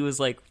where he was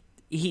like,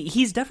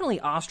 he's definitely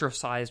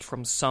ostracized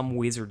from some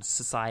wizard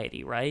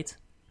society, right?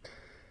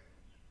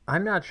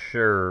 I'm not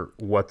sure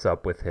what's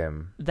up with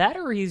him. That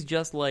or he's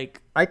just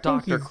like I think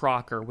Dr. he's-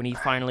 Crocker when he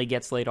finally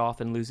gets laid off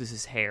and loses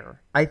his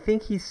hair. I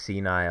think he's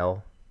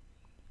senile.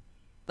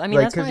 I mean,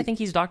 Like, that's why 'cause I think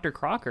he's Dr.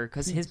 Crocker,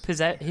 because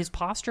his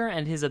posture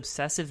and his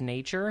obsessive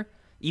nature,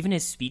 even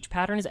his speech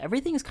patterns,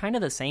 everything is kind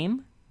of the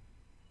same.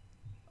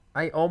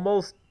 I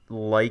almost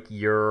like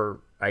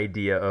your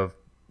idea of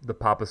the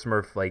Papa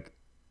Smurf, like,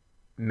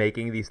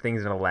 making these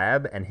things in a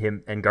lab and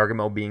him and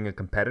Gargamel being a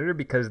competitor,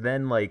 because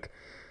then, like,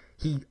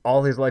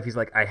 all his life he's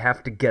like, I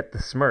have to get the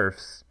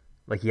Smurfs.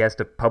 Like, he has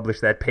to publish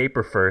that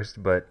paper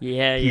first, but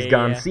he's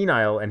gone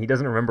senile and he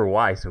doesn't remember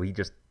why, so he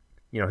just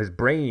his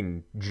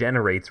brain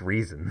generates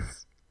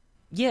reasons.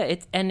 Yeah,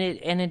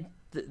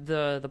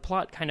 the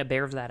plot kind of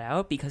bears that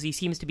out because he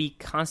seems to be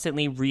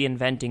constantly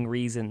reinventing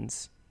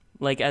reasons,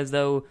 like as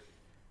though,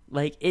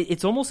 like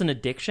it's almost an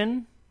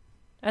addiction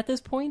at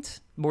this point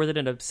more than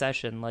an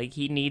obsession. Like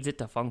he needs it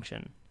to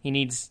function. He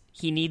needs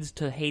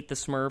to hate the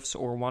Smurfs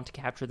or want to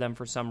capture them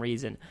for some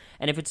reason.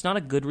 And if it's not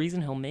a good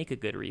reason, he'll make a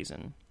good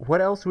reason.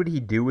 What else would he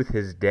do with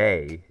his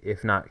day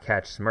if not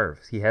catch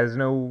Smurfs? He has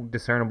no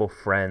discernible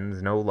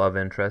friends, no love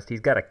interest.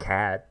 He's got a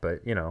cat,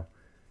 but,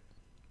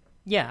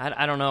 Yeah,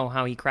 I don't know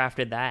how he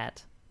crafted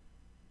that.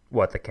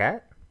 What, the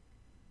cat?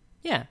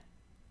 Yeah.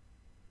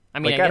 I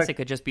mean, I guess it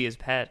could just be his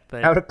pet,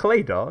 but... Out of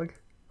clay, dog.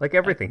 Like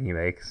everything he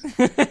makes.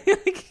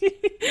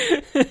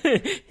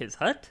 His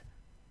hut?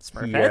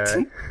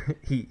 Smurfette?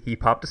 He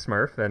popped a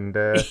Smurf and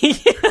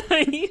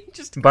he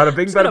just bada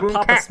bing, bada boom,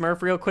 pop cat. a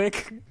Smurf real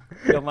quick.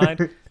 You don't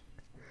mind?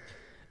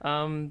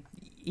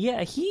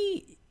 Yeah,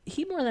 he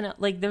more than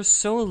like. There's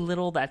so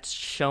little that's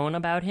shown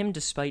about him,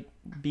 despite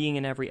being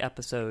in every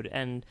episode,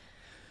 and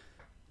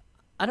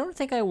I don't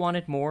think I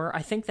wanted more.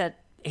 I think that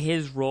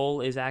his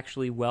role is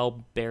actually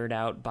well bared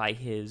out by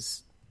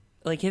his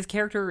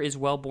character is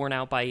well borne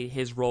out by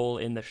his role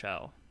in the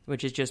show,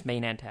 which is just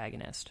main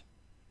antagonist.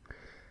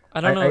 I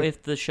don't know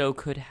if the show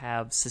could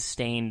have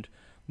sustained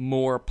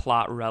more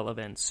plot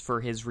relevance for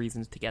his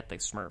reasons to get the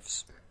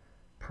Smurfs.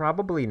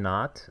 Probably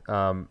not.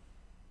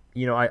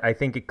 I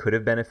think it could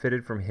have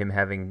benefited from him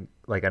having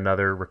like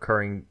another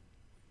recurring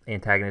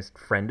antagonist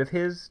friend of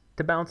his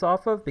to bounce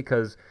off of,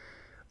 because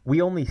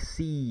we only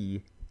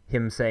see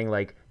him saying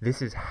like,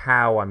 this is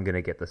how I'm going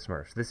to get the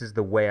Smurfs. This is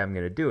the way I'm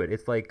going to do it.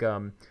 It's like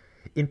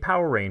in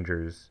Power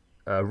Rangers,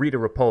 Rita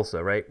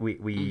Repulsa, right?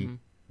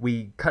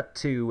 We cut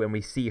to and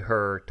we see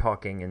her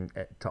talking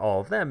to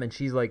all of them, and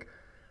she's like,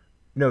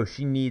 no,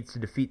 she needs to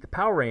defeat the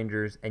Power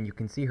Rangers, and you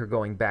can see her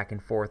going back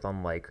and forth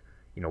on like,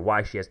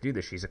 why she has to do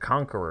this. She's a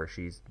conqueror.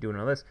 She's doing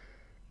all this.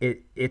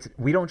 It's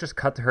we don't just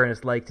cut to her and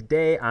it's like,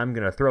 today I'm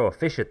gonna throw a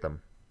fish at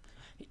them.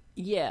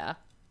 Yeah.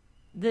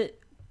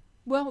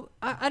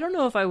 I don't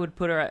know if I would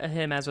put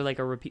him as like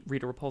a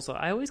Rita Repulsa.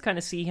 I always kind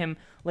of see him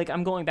like,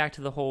 I'm going back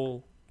to the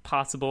whole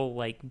possible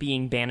like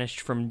being banished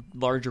from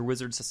larger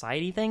wizard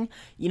society thing.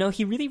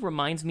 He really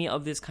reminds me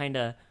of this kind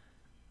of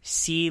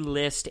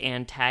C-list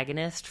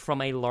antagonist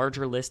from a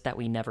larger list that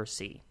we never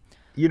see.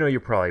 You're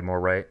probably more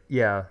right.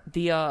 Yeah.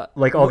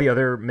 All the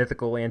other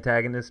mythical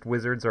antagonist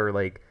wizards are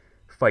like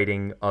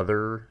fighting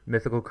other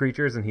mythical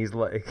creatures, and he's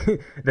like,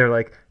 they're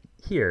like,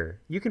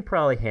 here, you can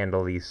probably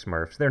handle these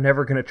Smurfs. They're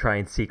never going to try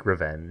and seek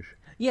revenge.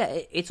 Yeah,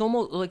 it's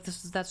almost like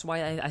that's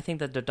why I think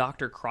that the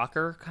Dr.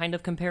 Crocker kind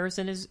of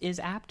comparison is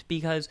apt,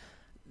 because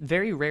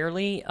very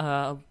rarely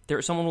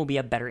someone will be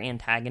a better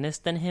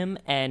antagonist than him,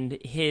 and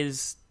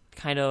his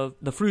kind of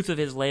the fruits of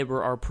his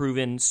labor are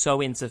proven so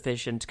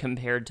insufficient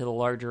compared to the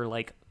larger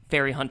like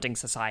fairy hunting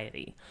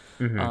society.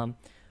 Mm-hmm.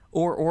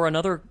 Or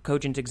another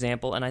cogent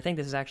example, and I think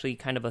this is actually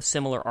kind of a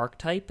similar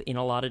archetype in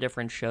a lot of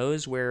different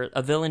shows, where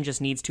a villain just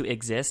needs to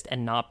exist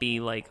and not be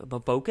like the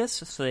focus,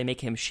 so they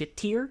make him shit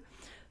tier.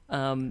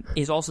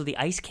 Is also the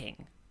Ice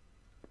King.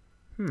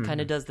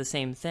 Kind of does the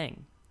same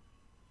thing.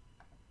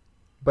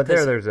 But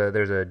there's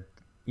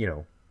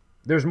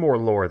more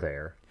lore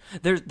there.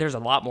 There's a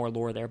lot more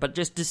lore there, but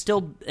just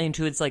distilled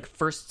into its like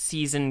first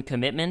season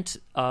commitment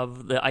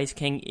of the Ice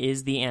King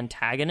is the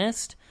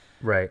antagonist.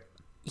 Right.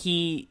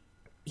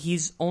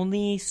 He's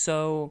only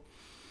so...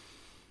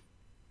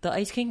 The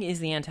Ice King is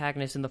the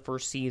antagonist in the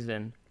first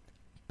season,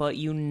 but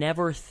you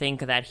never think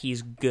that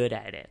he's good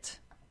at it.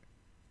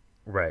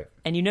 Right.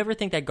 And you never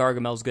think that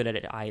Gargamel's good at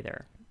it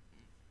either.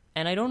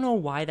 And I don't know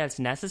why that's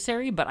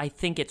necessary, but I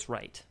think it's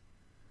right.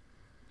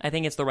 I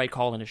think it's the right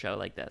call in a show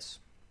like this.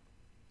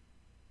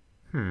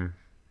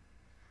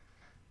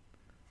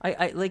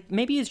 I like,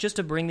 maybe it's just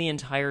to bring the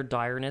entire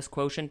direness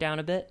quotient down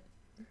a bit.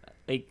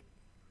 Like,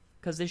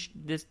 because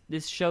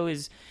this show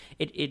is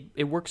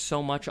it works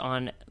so much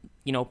on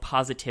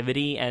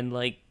positivity and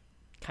like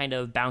kind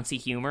of bouncy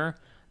humor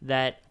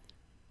that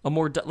a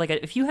more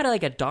if you had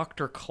like a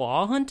Dr.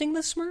 Claw hunting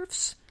the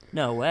Smurfs,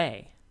 no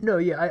way. No,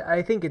 yeah,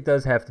 I think it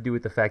does have to do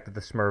with the fact that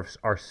the Smurfs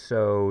are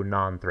so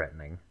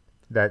non-threatening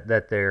that they're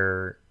that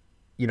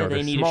they're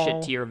they need small. a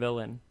shit tier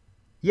villain.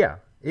 Yeah,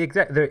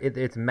 exactly.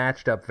 It's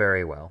matched up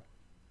very well.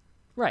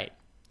 Right,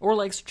 or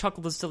like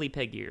Chuckle the Silly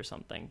Piggy or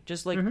something.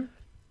 Just like. Mm-hmm.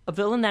 A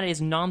villain that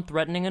is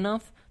non-threatening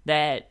enough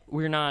that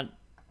we're not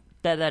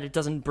that it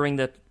doesn't bring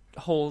the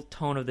whole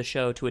tone of the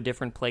show to a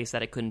different place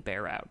that it couldn't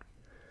bear out.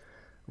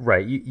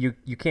 Right.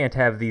 You can't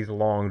have these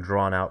long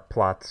drawn out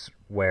plots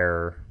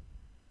where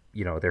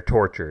they're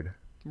tortured.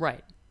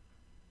 Right.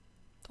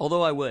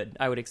 Although I would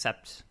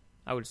accept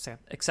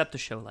a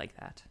show like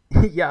that.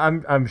 Yeah,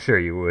 I'm sure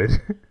you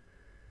would.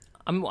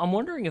 I'm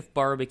wondering if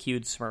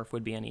barbecued Smurf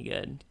would be any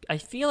good. I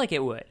feel like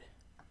it would.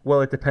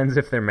 Well, it depends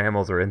if they're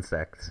mammals or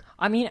insects.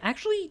 I mean,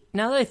 actually,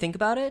 now that I think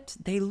about it,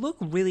 they look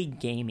really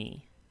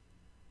gamey.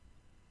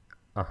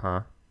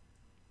 Uh-huh.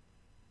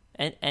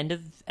 End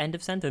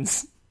of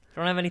sentence. I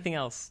don't have anything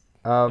else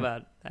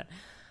about that.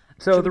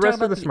 So Should the we rest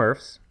talk of the about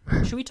Smurfs,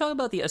 Should we talk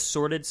about the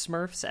assorted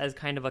Smurfs as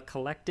kind of a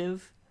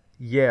collective?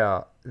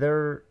 yeah,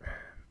 there's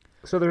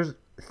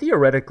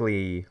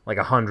theoretically like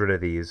 100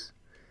 of these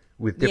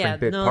with different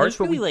bit parts. There's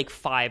but really we, like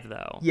 5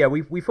 though. yeah,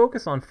 we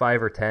focus on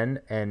 5 or 10,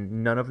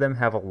 and none of them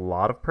have a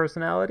lot of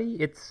personality.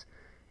 It's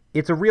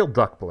a real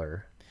duck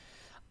blur.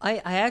 I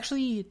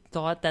actually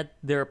thought that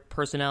their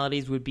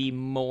personalities would be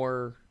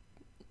more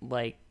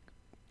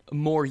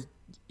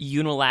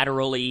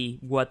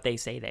unilaterally what they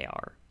say they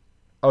are.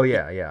 Oh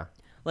yeah.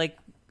 Like,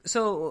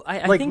 so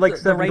I Like think like the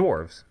Seven right,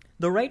 Dwarves.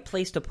 the right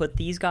place to put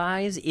these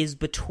guys is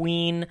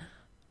between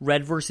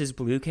red versus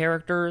blue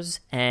characters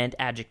and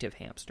adjective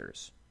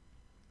hamsters.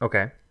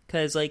 Okay.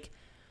 Because, like,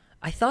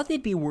 I thought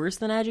they'd be worse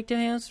than adjective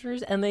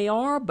hamsters, and they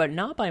are, but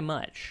not by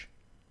much.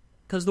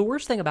 Because the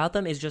worst thing about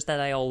them is just that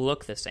they all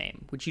look the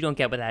same, which you don't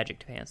get with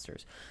adjective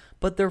hamsters.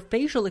 But their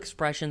facial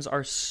expressions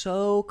are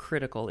so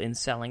critical in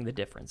selling the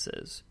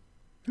differences.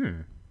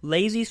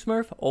 Lazy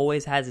Smurf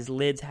always has his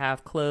lids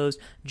half closed.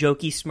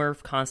 Jokey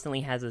Smurf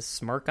constantly has a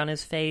smirk on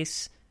his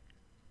face.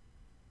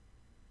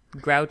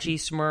 Grouchy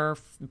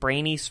Smurf,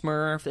 Brainy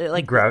Smurf,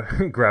 like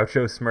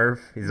Groucho Smurf.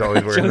 He's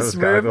always wearing those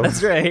Smurf,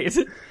 goggles. that's right.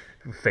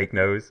 Fake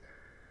nose.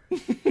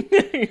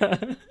 Yeah.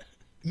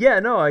 Yeah,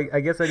 no, I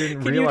guess I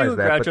didn't Can you realize do a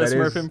that. Groucho But that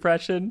Smurf is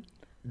impression?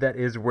 that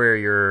is where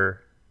your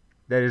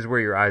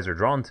eyes are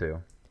drawn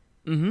to.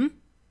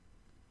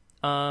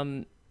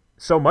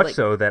 So much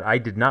so that I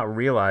did not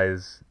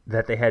realize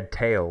that they had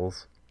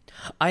tails.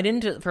 I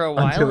didn't for a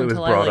while Until it was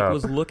until I brought like up.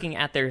 was looking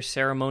at their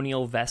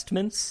ceremonial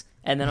vestments,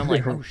 and then I'm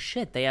like, oh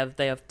shit, they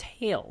have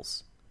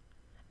tails.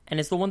 And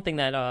it's the one thing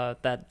that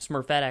that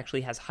Smurfette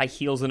actually has high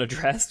heels and a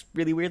dress,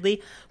 really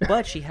weirdly,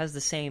 but she has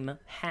the same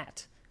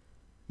hat,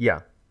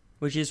 Yeah.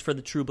 which is for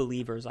the true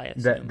believers, I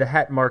assume. The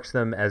hat marks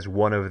them as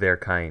one of their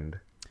kind.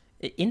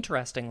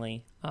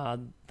 Interestingly,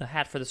 the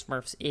hat for the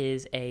Smurfs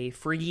is a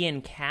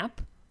Phrygian cap,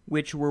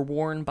 which were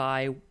worn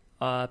by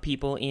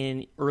people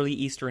in early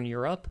Eastern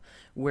Europe,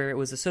 where it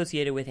was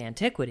associated with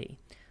antiquity,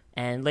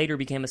 and later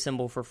became a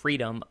symbol for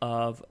freedom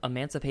of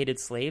emancipated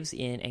slaves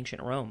in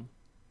ancient Rome.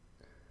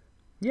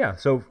 Yeah,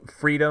 so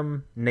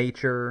freedom,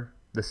 nature,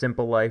 the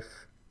simple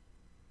life.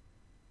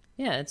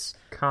 Yeah, it's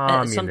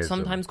Communism.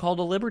 sometimes called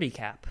a liberty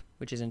cap,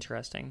 which is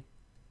interesting.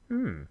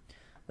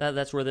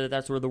 That's where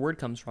the word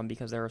comes from,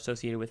 because they're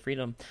associated with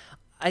freedom.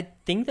 I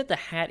think that the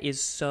hat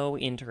is so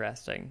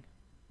interesting.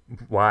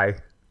 Why?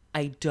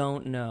 I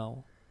don't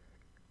know.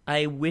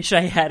 I wish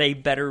I had a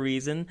better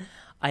reason.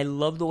 I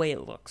love the way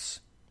it looks.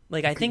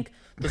 Like, I think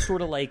the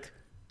sort of like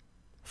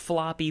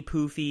floppy,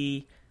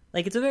 poofy,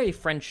 like it's a very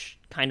French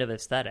kind of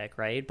aesthetic,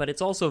 right? But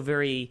it's also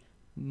very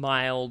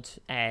mild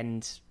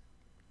and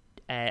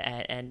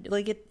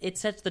like it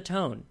sets the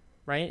tone,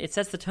 right? It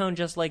sets the tone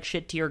just like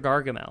shit tier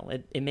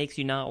Gargamel. It makes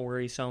you not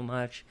worry so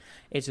much.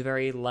 It's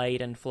very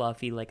light and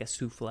fluffy, like a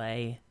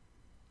souffle.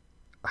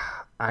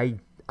 I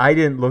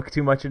didn't look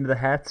too much into the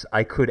hats.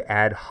 I could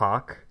ad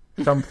hoc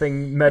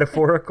something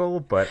metaphorical,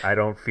 but I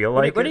don't feel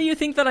like What it. do you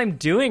think that I'm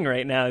doing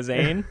right now,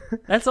 Zane?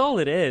 That's all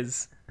it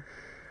is.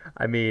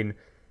 I mean,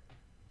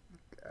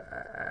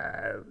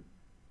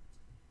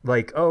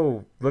 like,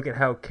 oh, look at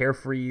how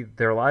carefree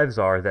their lives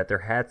are, that their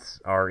hats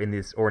are in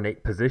this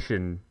ornate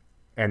position,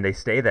 and they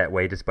stay that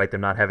way despite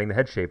them not having the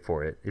head shape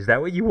for it. Is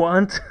that what you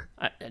want?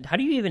 How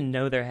do you even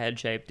know their head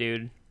shape,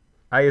 dude?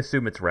 I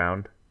assume it's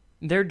round.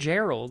 They're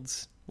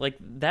Geralds. Like,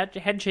 that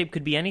head shape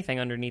could be anything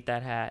underneath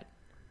that hat.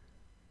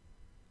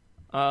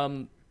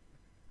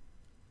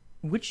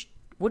 Which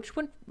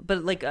one?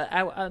 But like,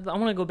 I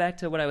want to go back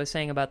to what I was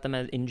saying about them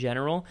in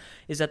general.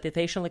 Is that the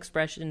facial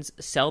expressions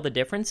sell the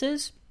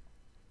differences,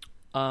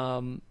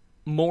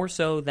 more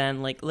so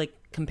than like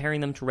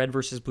comparing them to red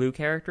versus blue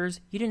characters.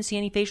 You didn't see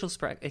any facial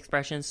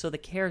expressions, so the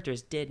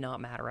characters did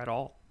not matter at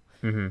all.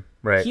 Mm-hmm.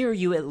 Right. Here,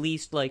 you at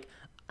least like.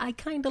 I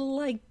kind of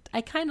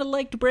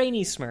liked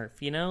Brainy Smurf.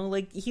 You know,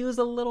 like he was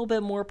a little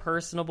bit more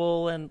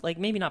personable, and like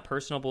maybe not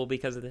personable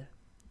because of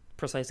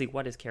precisely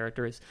what his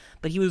character is,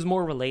 but he was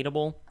more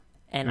relatable,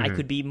 and I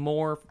could be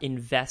more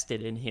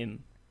invested in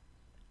him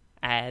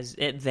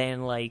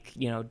than like,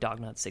 you know,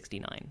 Dognut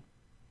 69,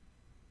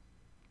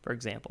 for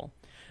example.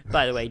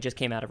 By the way, he just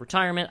came out of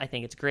retirement. I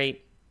think it's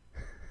great.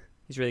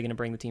 He's really going to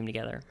bring the team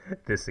together.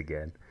 This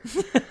again.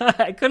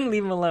 I couldn't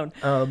leave him alone.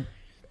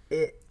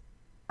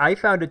 I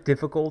found it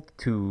difficult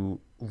to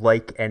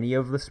like any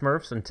of the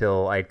Smurfs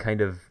until I'd kind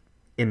of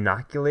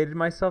inoculated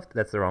myself.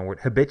 That's the wrong word.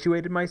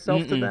 Habituated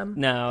myself to them.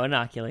 No,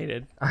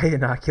 inoculated. I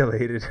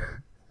inoculated.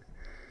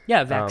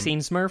 Yeah, vaccine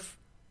Smurf.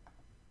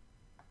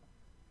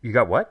 You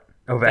got what?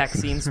 Oh,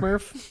 Vaccine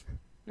Smurf.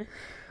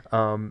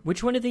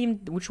 Which one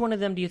of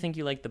them do you think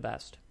you like the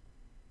best?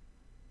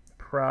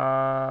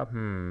 I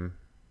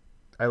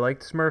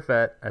liked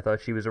Smurfette. I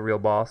thought she was a real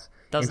boss.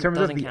 In terms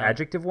of the count.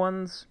 adjective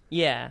ones,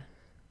 Yeah.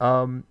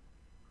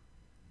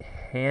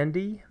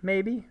 handy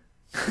maybe.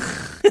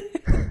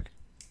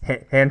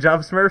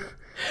 Handjob Smurf.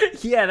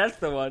 Yeah, that's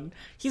the one.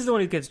 He's the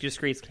one who gives just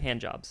great hand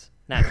jobs,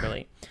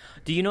 naturally.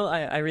 Do you know,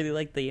 I really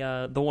like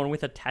the one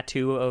with a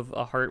tattoo of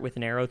a heart with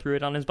an arrow through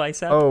it on his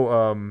bicep?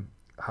 Oh,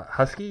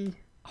 Husky?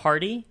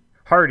 Hardy?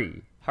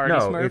 Hardy. Hardy no,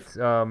 Smurf? it's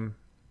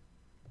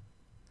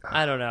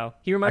I don't know.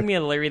 He reminded me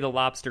of Larry the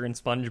Lobster in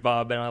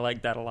SpongeBob, and I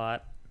like that a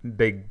lot.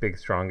 big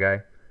strong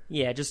guy.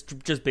 Yeah,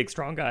 just big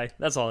strong guy.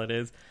 That's all it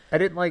is. I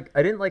didn't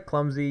like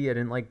clumsy. I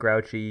didn't like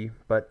grouchy,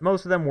 but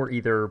most of them were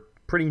either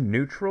pretty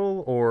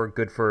neutral or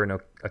good for an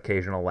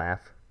occasional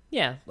laugh.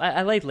 Yeah,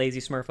 I like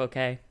Lazy Smurf.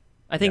 Okay,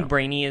 I think Yeah.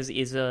 Brainy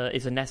is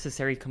a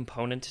necessary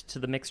component to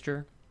the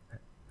mixture.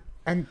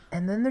 And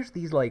then there's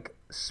these like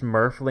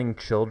Smurfling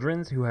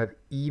childrens who have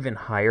even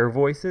higher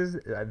voices.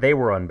 They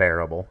were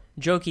unbearable.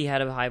 Jokey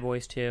had a high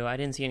voice too. I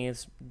didn't see any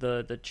of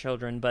the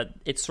children, but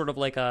it's sort of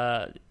like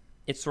a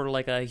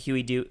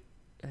Huey,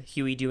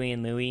 Dewey,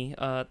 and Louie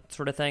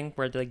sort of thing,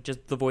 where like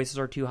just the voices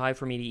are too high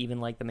for me to even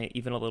like them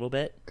even a little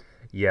bit.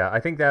 Yeah, I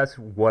think that's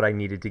what I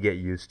needed to get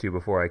used to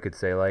before I could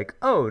say like,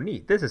 oh,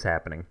 neat, this is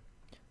happening.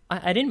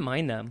 I didn't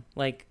mind them,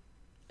 like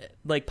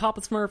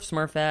Papa Smurf,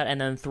 Smurfette,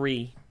 and then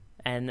 3,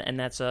 and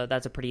that's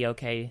a pretty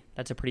okay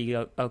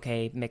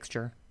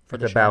mixture for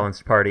the It's a show.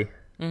 balanced party.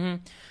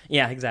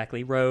 Yeah,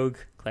 exactly. Rogue,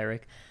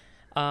 cleric.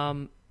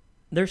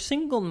 Their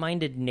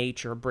single-minded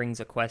nature brings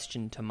a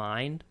question to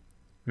mind,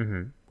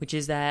 which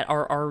is that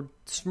are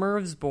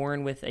Smurfs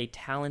born with a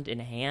talent in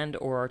hand,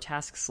 or are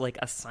tasks like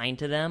assigned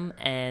to them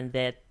and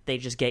that they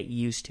just get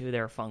used to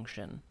their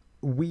function?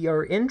 We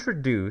are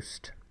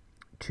introduced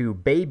to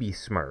Baby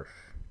Smurf,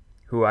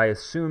 who I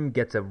assume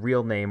gets a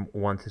real name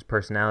once his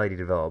personality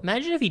develops.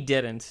 Imagine if he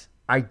didn't.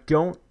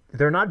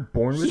 They're not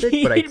born with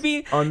it, but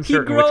He'd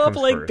uncertain grow which up comes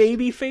like first.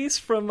 Babyface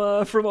from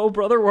Oh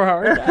Brother Where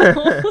Art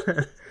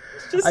Thou?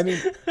 Just I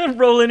mean,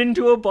 rolling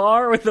into a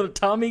bar with a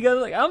Tommy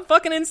gun, like, I'm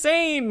fucking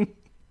insane.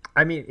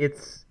 I mean,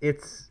 it's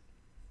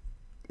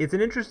an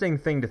interesting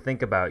thing to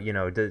think about. You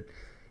know,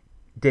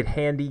 did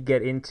Handy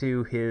get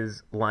into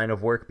his line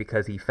of work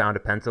because he found a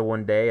pencil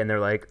one day and they're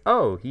like,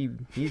 oh,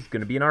 he's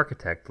going to be an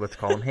architect. Let's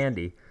call him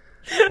Handy.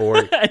 Or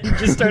And you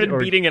just started or-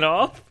 beating it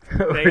off.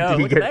 or Like, oh,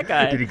 look at that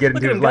guy. Did he get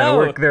Look into at his him line of go.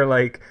 work? They're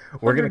like,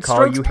 we're going 100 to call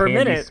strokes you per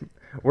Handy. minute.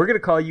 We're going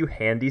to call you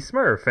Handy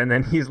Smurf. And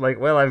then he's like,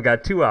 well, I've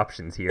got 2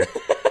 options here.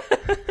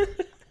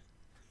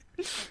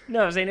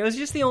 No, Zane, it was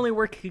just the only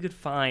work he could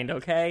find,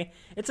 okay?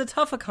 It's a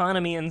tough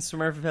economy in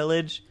Smurf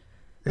Village.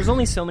 There's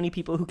only so many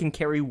people who can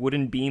carry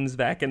wooden beams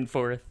back and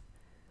forth.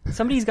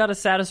 Somebody's got to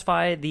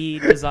satisfy the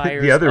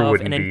desires The other of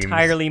wooden an beams.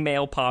 entirely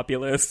male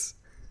populace.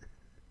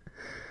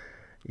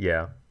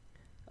 Yeah.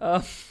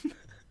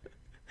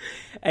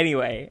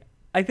 Anyway,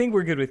 I think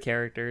we're good with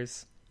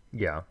characters.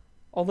 Yeah.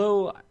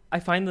 Although I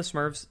find the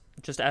Smurfs,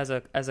 just as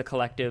a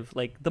collective,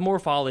 like, the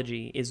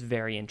morphology is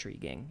very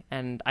intriguing,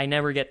 and I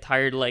never get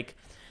tired, like,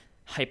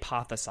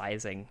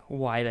 hypothesizing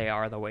why they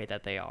are the way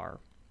that they are.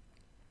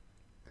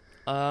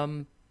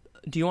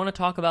 Do you want to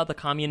talk about the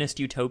communist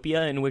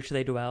utopia in which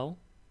they dwell?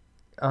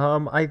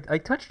 I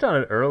touched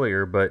on it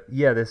earlier, but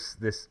yeah,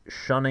 this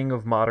shunning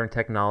of modern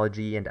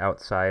technology and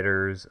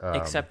outsiders.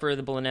 Except for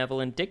the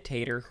benevolent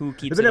dictator who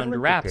keeps The it under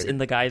benevolent wraps dictator. in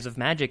the guise of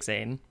magic,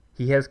 Zane.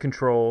 He has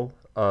control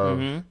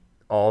of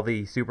all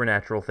the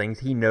supernatural things.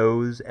 He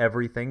knows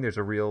everything. There's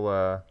a real,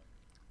 a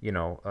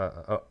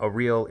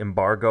real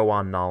embargo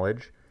on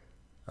knowledge.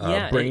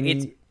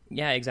 Brainy,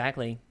 yeah,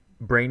 exactly.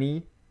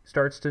 Brainy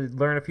starts to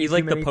learn a few He's too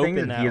like the many Pope things,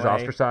 in and that he is way.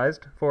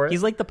 ostracized for it.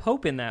 He's like the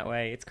Pope in that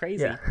way. It's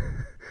crazy.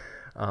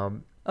 yeah.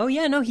 Oh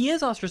yeah, no, he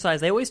is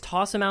ostracized. They always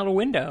toss him out a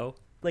window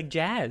like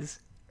Jazz.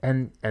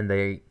 and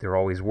they're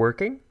always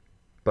working,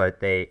 but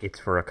it's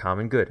for a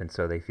common good, and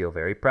so they feel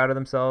very proud of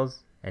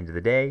themselves. End of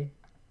the day,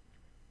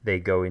 they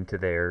go into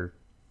their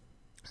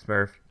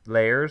Smurf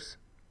lairs,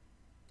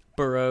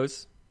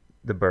 Burrows.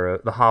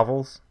 the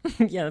hovels.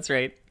 Yeah, that's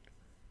right.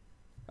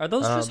 Are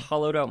those just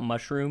hollowed out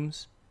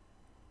mushrooms?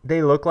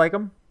 They look like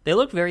them. They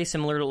look very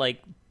similar to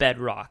like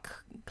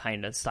bedrock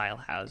kind of style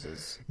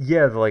houses.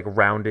 Yeah, the like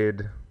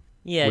rounded.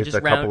 Yeah, With just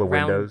a couple of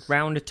windows.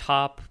 round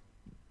top,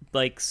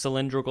 like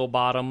cylindrical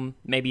bottom,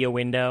 maybe a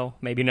window,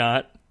 maybe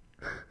not.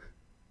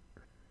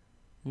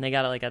 And they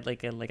got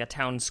like a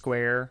town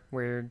square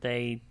where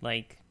they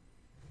like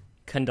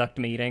conduct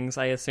meetings,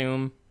 I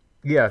assume.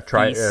 Yeah,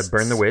 Feasts.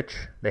 burn the witch.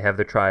 They have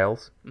their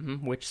trials.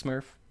 Witch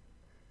Smurf,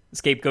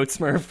 scapegoat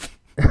Smurf.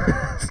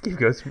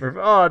 Scapegoat Smurf.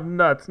 Oh,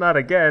 nuts! Not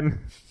again.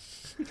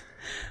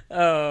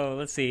 Oh,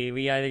 let's see.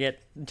 We either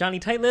get Johnny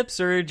Tightlips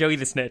or Joey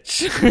the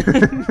Snitch.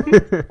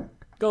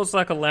 Go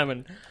suck a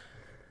lemon.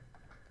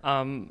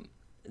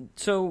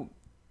 So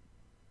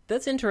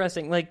that's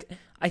interesting. Like,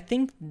 I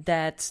think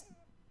that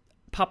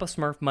Papa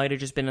Smurf might have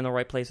just been in the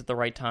right place at the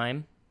right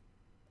time.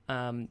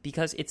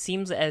 Because it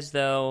seems as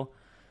though,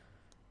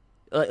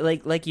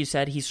 like you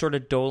said, he's sort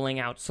of doling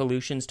out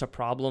solutions to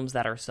problems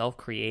that are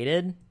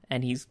self-created,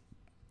 and he's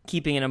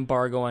keeping an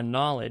embargo on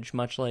knowledge,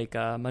 much like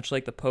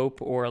the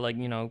Pope or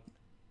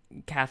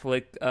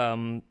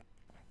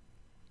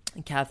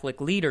Catholic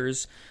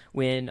leaders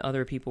when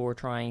other people were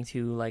trying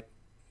to like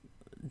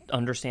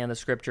understand the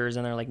scriptures,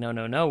 and they're like,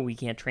 no, we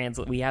can't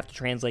translate. We have to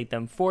translate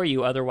them for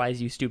you,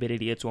 otherwise you stupid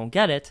idiots won't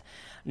get it.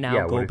 Now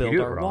Yeah, go what if you build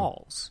do it our wrong?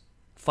 walls,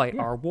 fight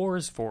our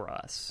wars for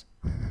us.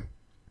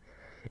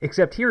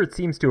 Except here, it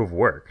seems to have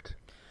worked.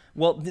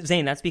 Well,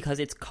 Zane, that's because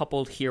it's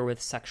coupled here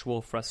with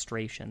sexual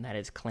frustration that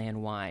is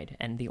clan-wide,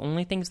 and the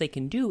only things they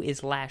can do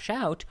is lash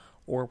out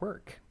or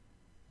work.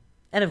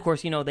 And of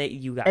course, you got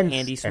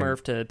Handy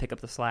Smurf to pick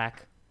up the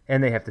slack.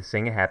 And they have to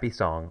sing a happy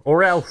song,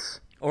 or else.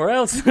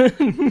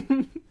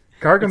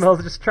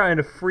 Gargamel's just trying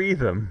to free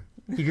them.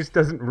 He just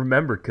doesn't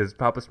remember because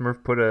Papa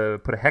Smurf put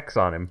a hex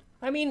on him.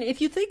 I mean, if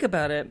you think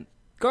about it,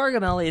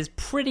 Gargamel is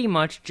pretty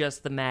much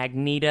just the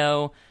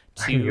Magneto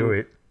I knew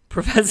it.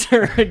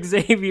 Professor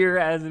Xavier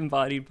as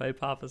embodied by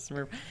Papa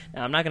Smurf.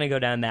 Now, I'm not going to go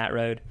down that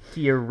road.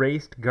 He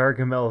erased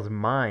Gargamel's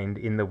mind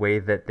in the way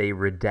that they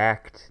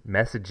redact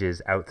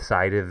messages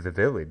outside of the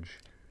village.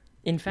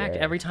 In fact,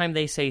 every time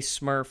they say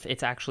Smurf,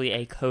 it's actually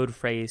a code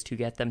phrase to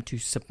get them to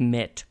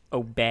submit,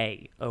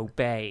 obey.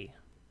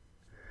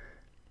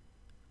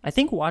 I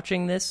think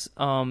watching this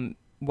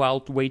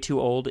while way too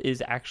old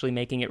is actually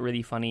making it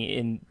really funny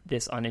in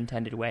this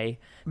unintended way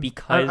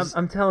because...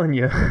 I'm telling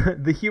you,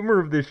 the humor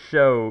of this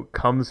show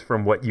comes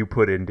from what you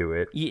put into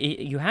it.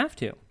 You have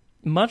to.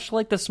 Much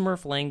like the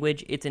Smurf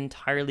language, it's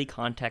entirely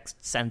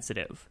context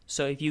sensitive.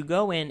 So if you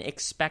go in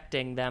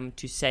expecting them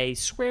to say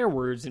swear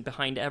words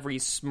behind every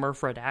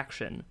Smurf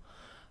redaction,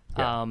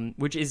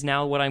 which is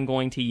now what I'm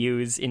going to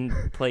use in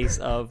place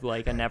of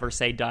like a never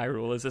say die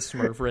rule as a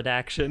Smurf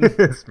redaction.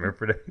 Smurf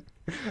redaction.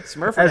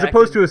 As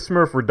opposed to a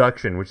Smurf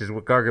reduction, which is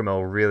what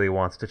Gargamel really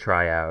wants to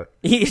try out.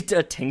 Eat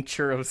a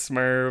tincture of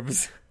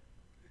Smurfs.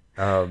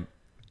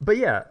 But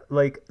yeah,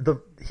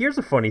 here's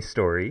a funny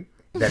story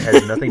that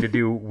has nothing to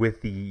do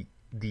with the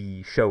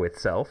show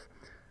itself.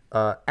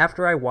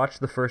 After I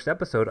watched the first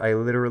episode, I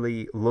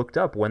literally looked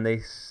up when they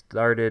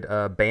started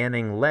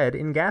banning lead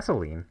in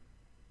gasoline.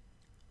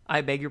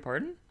 I beg your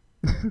pardon?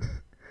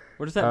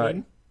 What does that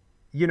mean?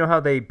 You know how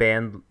they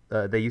banned,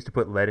 they used to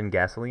put lead in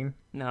gasoline?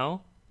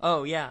 No.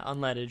 Oh, yeah,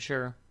 unleaded,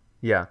 sure.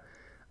 Yeah.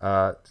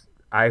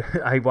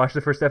 I watched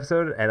the first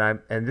episode,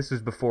 and this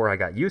was before I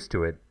got used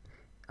to it.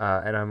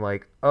 And I'm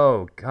like,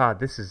 oh, God,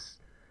 this is...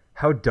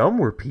 How dumb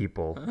were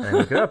people? And I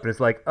look it up, and it's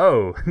like,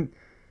 oh,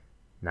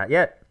 not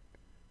yet.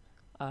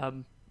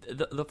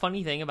 The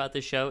funny thing about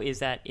this show is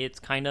that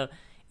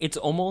it's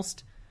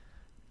almost...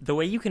 The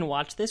way you can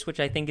watch this, which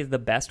I think is the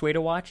best way to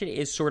watch it,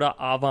 is sort of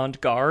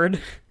avant-garde.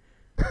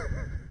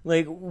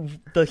 Like,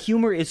 the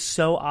humor is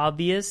so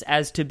obvious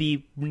as to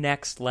be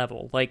next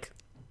level. Like,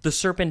 the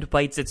serpent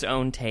bites its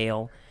own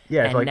tail.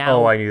 Yeah, it's like,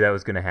 oh, I knew that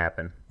was going to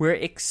happen. We're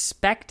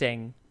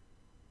expecting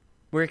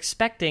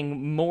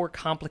more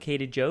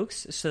complicated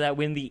jokes so that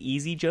when the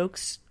easy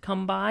jokes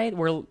come by,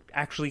 we're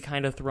actually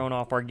kind of thrown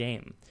off our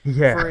game.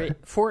 Yeah.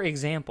 For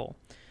example,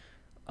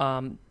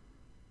 the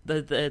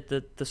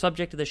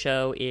subject of the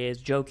show is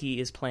Jokey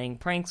is playing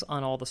pranks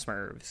on all the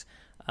Smurfs.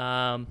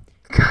 God,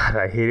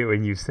 I hate it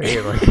when you say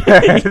it like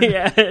that.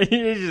 Yeah,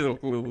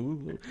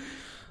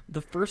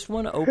 the first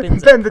one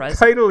opens. Then the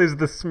title is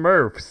the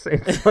Smurfs.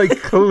 It's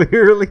like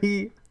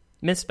clearly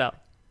misspelled.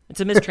 It's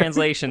a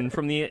mistranslation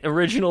from the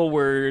original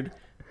word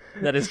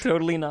that is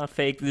totally not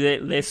fake.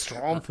 Les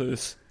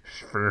Stromfus.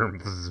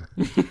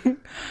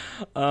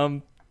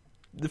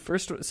 The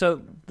first,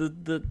 so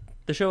the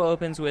show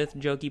opens with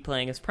Jokey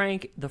playing his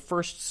prank. The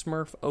first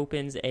Smurf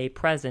opens a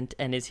present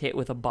and is hit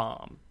with a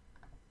bomb.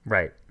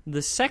 Right.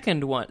 The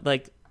second one,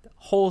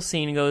 whole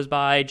scene goes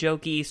by.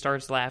 Jokey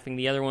starts laughing.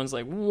 The other one's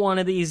like, one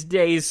of these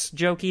days,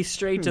 Jokey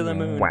straight to the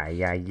moon.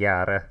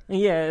 Yada.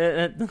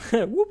 Yeah.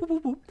 Whoop,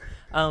 whoop, whoop.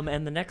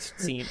 And the next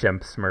scene.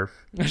 Shemp Smurf.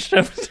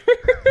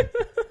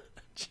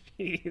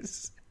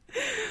 Jeez.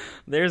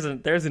 There's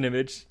an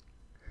image.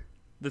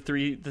 The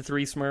three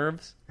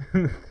Smurfs.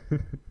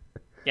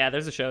 Yeah,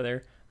 there's a show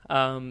there.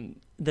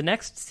 The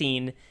next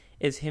scene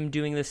is him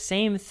doing the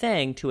same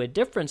thing to a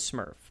different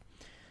Smurf.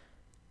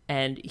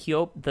 And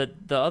the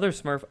other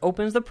Smurf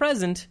opens the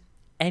present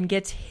and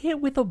gets hit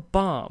with a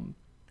bomb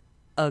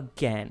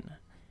again.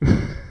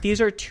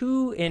 These are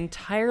two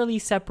entirely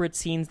separate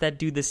scenes that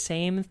do the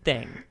same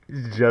thing.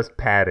 Just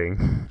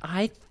padding.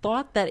 I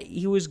thought that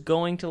he was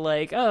going to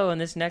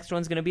and this next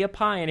one's going to be a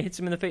pie and hits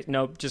him in the face.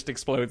 Nope, just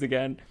explodes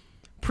again.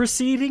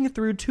 Proceeding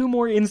through two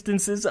more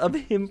instances of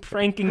him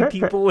pranking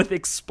people with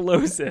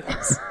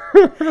explosives.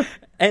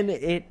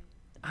 And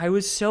I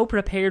was so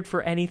prepared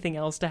for anything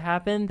else to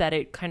happen that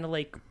it kind of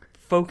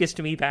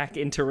focused me back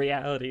into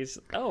realities.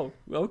 Oh,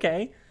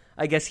 okay.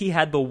 I guess he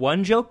had the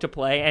one joke to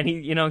play, and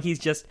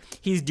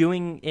he's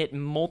doing it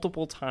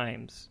multiple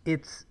times.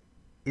 It's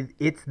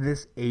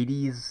this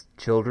 80s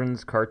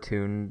children's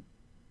cartoon,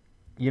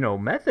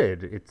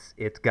 method.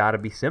 It's got to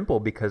be simple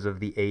because of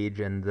the age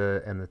and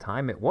the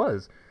time it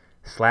was.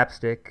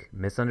 Slapstick,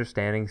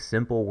 misunderstanding,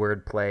 simple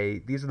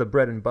wordplay. These are the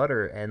bread and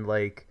butter, and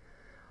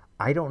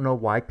I don't know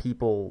why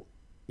people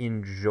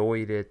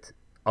enjoyed it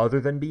other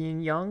than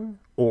being young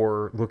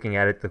or looking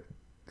at it the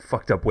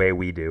fucked up way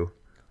we do.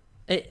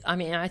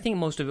 I think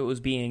most of it was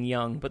being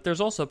young, but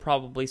there's also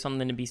probably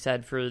something to be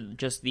said for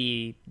just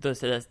the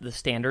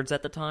standards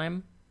at the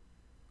time.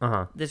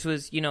 Uh-huh. This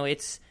was,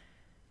 it's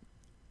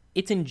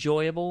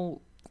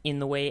enjoyable in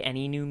the way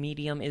any new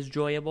medium is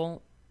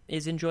enjoyable.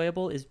 is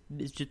enjoyable is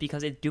just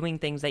because it's doing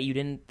things that you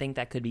didn't think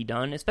that could be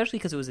done, especially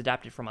because it was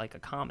adapted from like a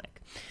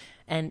comic.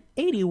 And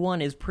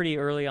 81 is pretty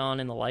early on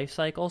in the life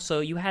cycle,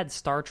 so you had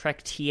Star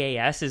Trek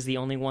TAS is the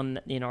only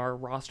one in our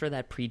roster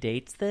that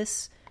predates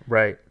this.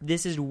 Right.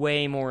 This is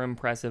way more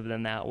impressive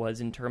than that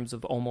was in terms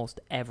of almost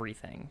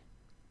everything.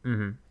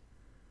 Mm-hmm.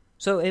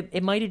 So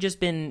it might have just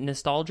been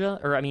nostalgia,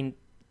 or I mean,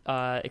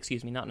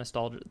 excuse me, not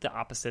nostalgia, the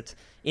opposite,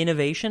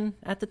 innovation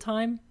at the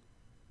time.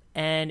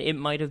 And it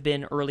might have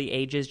been early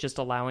ages just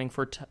allowing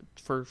for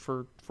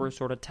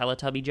sort of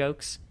Teletubby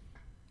jokes.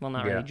 Well,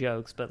 not really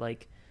jokes, but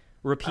like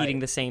repeating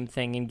the same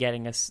thing and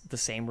getting us the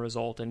same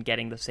result and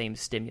getting the same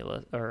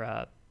stimulus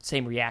or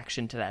same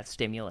reaction to that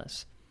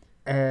stimulus.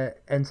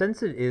 And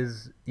since it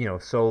is,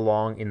 so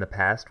long in the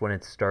past when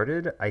it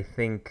started, I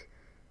think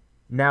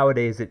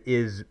nowadays it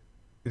is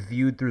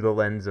viewed through the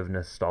lens of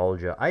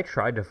nostalgia. I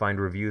tried to find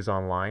reviews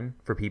online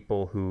for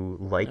people who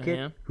like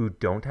it, who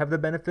don't have the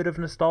benefit of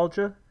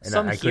nostalgia, and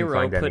Some I couldn't hero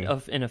find put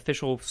any. an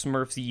official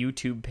Smurfs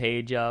YouTube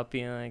page up,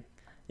 like,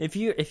 if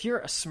you're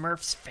a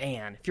Smurfs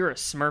fan, if you're a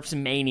Smurfs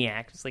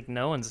maniac, it's like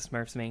no one's a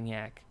Smurfs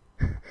maniac.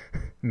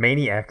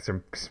 Maniacs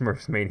are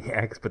Smurfs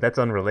maniacs, but that's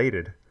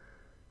unrelated.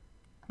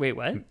 Wait,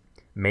 what?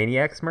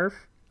 Maniac Smurf?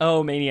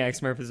 Oh, Maniac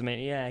Smurf is a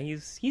maniac. Yeah,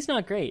 he's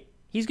not great.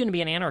 He's going to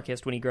be an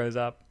anarchist when he grows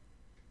up.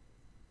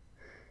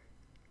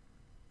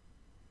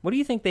 What do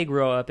you think they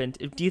grow up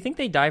into? Do you think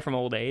they die from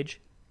old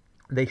age?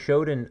 They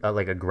showed in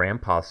like a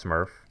grandpa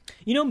Smurf.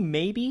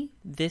 Maybe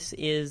this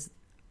is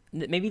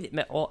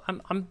well,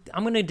 I'm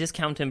going to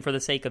discount him for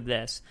the sake of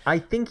this. I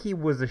think he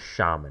was a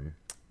shaman.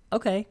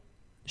 Okay,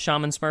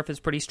 Shaman Smurf is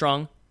pretty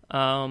strong.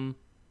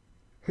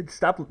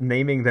 Stop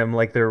naming them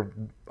like they're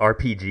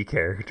RPG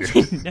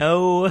characters.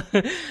 No,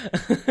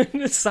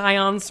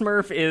 Scion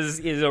Smurf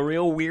is a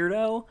real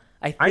weirdo.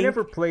 I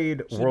never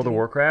played World of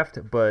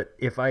Warcraft, but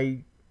if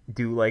I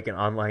do like an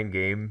online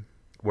game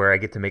where I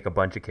get to make a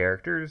bunch of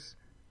characters,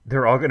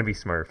 they're all going to be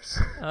Smurfs.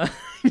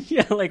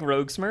 Yeah, like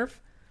Rogue Smurf.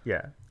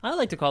 Yeah. I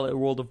like to call it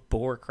World of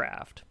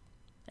Warcraft.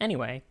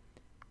 Anyway.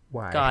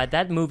 Why? God,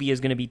 that movie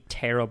is going to be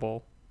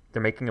terrible.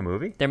 They're making a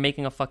movie? They're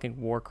making a fucking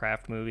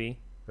Warcraft movie.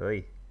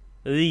 Oy.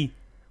 Oy.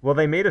 Well,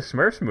 they made a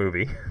Smurfs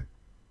movie.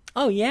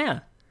 Oh, yeah.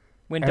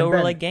 When And Doe were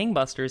then like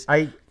gangbusters.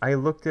 I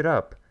looked it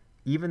up.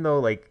 Even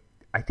though,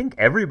 I think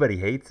everybody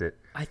hates it.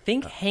 I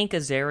think Hank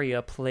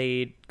Azaria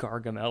played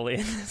Gargamel in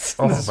this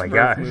my Smurf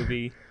gosh.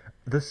 movie.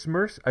 The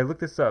Smurfs, I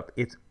looked this up.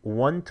 It's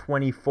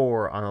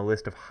 124 on a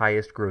list of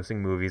highest grossing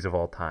movies of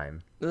all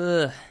time.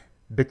 Ugh.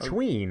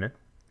 Between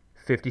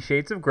 50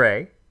 Shades of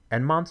Grey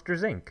and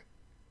Monsters, Inc.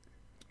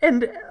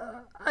 And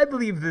I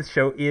believe this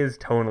show is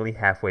tonally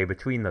halfway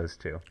between those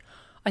two.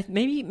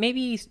 Maybe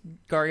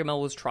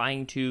Gargamel was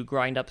trying to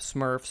grind up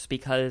Smurfs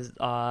because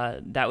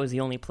that was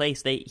the only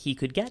place he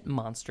could get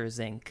Monsters,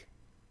 Inc.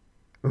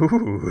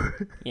 Ooh.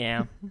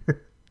 Yeah.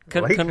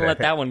 Couldn't let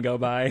that one go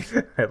by.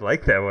 I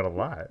like that one a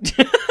lot.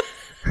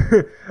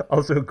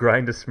 Also,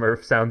 Grind a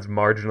Smurf sounds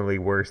marginally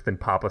worse than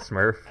Papa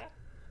Smurf.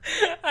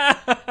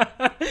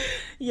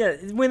 Yeah,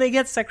 when they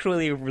get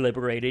sexually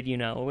liberated,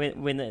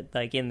 when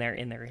like in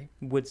their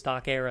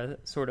Woodstock era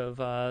sort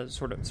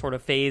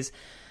of phase,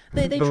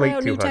 they The try late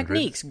out new 200s.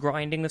 techniques: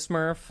 grinding a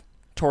Smurf,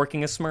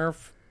 torquing a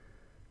Smurf,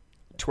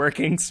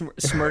 twerking,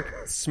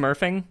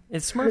 smurfing.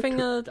 Is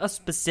smurfing a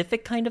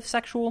specific kind of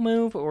sexual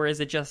move, or is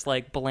it just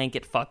like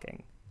blanket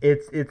fucking?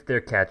 It's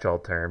their catch-all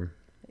term.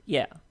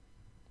 Yeah.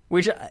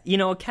 Which, a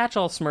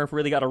catch-all Smurf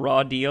really got a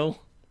raw deal.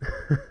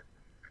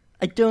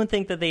 I don't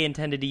think that they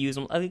intended to use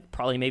them. I think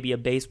probably maybe a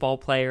baseball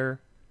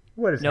player.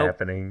 What is Nope.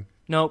 happening?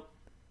 Nope.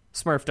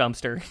 Smurf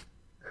dumpster.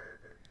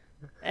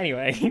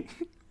 Anyway.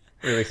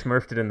 Really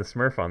smurfed it in the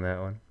Smurf on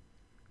that one.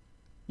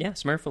 Yeah,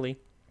 Smurfily.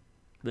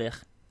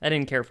 Blech. I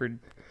didn't care for...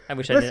 I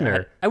wish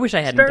Listener, I wish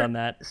I hadn't done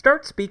that.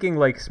 Start speaking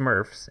like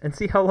Smurfs and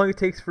see how long it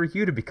takes for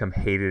you to become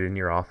hated in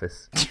your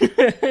office.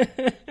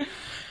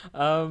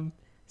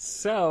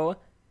 So,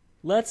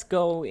 let's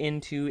go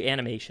into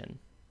animation.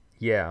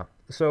 Yeah.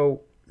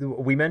 So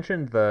we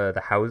mentioned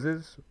the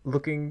houses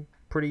looking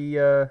pretty,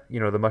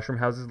 the mushroom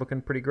houses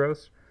looking pretty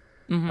gross.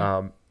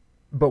 Mm-hmm.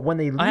 But when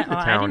they leave the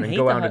town and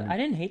go out and... I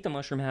didn't hate the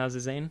mushroom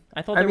houses, Zane.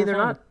 I thought I they mean, were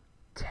they're fun. not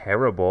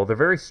terrible. They're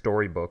very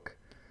storybook.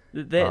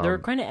 They're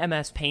kind of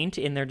MS Paint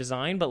in their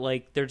design, but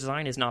like their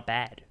design is not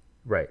bad.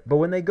 Right. But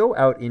when they go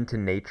out into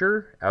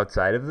nature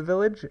outside of the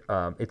village,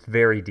 it's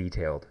very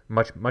detailed.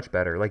 Much, much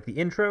better. Like the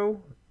intro,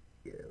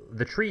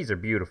 the trees are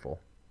beautiful.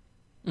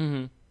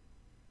 Mm-hmm.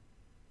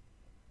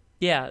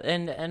 Yeah,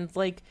 and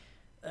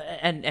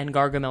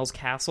Gargamel's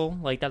castle,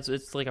 like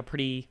it's like a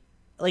pretty,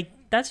 like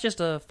that's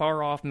just a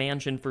far off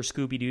mansion for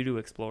Scooby-Doo to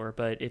explore,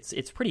 but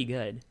it's pretty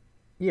good.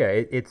 Yeah,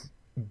 it's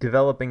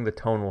developing the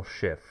tonal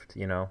shift.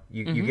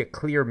 You get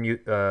clear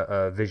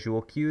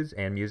visual cues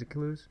and music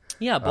clues.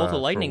 Yeah, bolt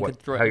of lightning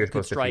how you're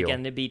could supposed to strike feel.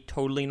 and it'd be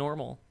totally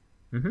normal.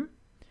 Mm-hmm.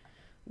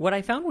 What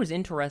I found was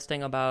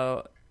interesting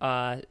about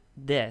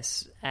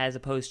this, as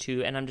opposed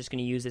to, and I'm just going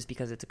to use this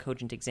because it's a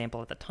cogent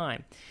example at the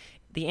time,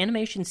 the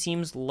animation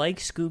seems like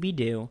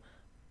Scooby-Doo,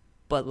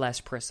 but less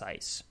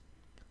precise.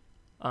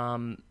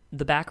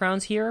 the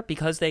backgrounds here,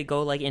 because they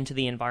go like into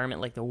the environment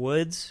like the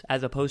woods,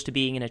 as opposed to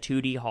being in a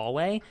 2D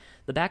hallway,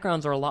 the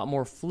backgrounds are a lot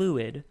more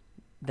fluid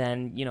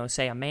than,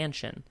 say, a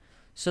mansion.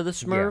 So the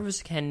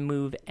Smurfs can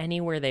move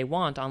anywhere they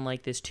want on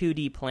like this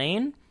 2D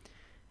plane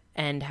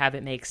and have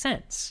it make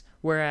sense.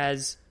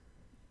 Whereas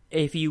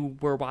if you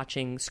were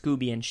watching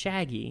Scooby and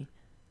Shaggy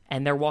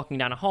and they're walking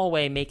down a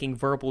hallway making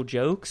verbal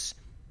jokes,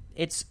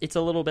 it's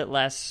a little bit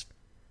less...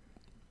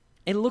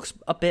 It looks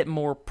a bit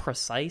more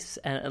precise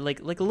and like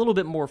a little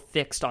bit more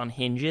fixed on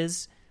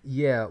hinges.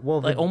 Yeah,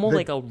 well, almost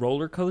like a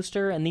roller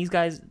coaster. And these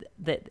guys,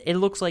 that it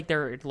looks like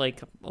they're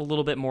like a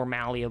little bit more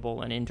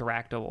malleable and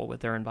interactable with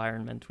their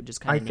environment, which is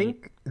kind of neat. I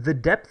think the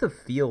depth of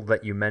field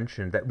that you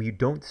mentioned that we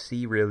don't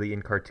see really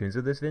in cartoons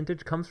of this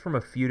vintage comes from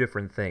a few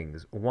different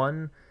things.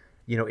 One,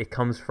 it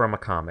comes from a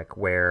comic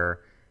where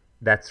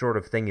that sort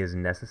of thing is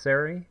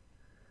necessary.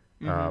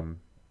 Mm-hmm.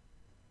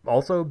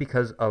 Also,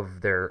 because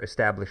of their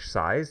established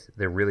size,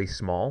 they're really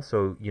small.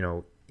 So,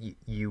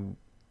 you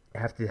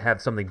have to have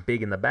something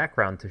big in the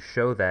background to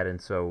show that. And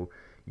so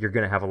you're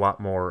going to have a lot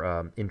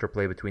more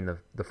interplay between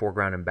the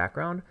foreground and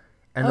background.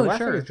 And the last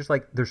thing is just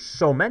like, there's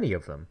so many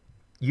of them.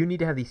 You need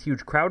to have these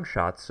huge crowd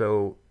shots.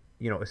 So,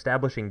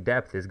 establishing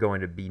depth is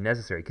going to be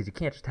necessary because you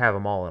can't just have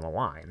them all in a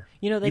line.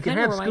 They can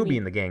have Scooby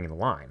and the gang in a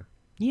line.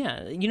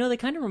 Yeah, they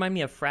kind of remind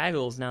me of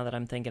Fraggles now that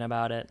I'm thinking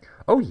about it.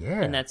 Oh,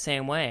 yeah. In that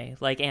same way.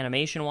 Like,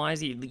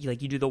 animation-wise, you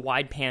do the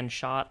wide pan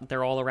shot.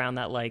 They're all around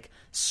that, like,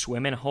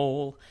 swimming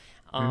hole.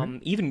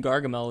 Even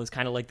Gargamel is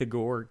kind of like the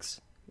Gorgs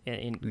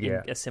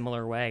in a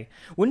similar way.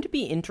 Wouldn't it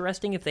be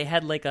interesting if they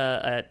had, like,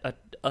 a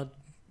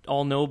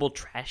all-knowable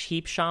trash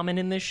heap shaman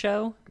in this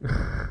show?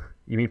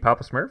 You mean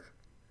Papa Smurf?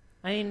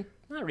 I mean,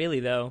 not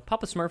really, though.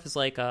 Papa Smurf is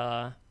like,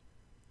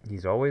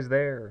 He's always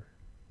there.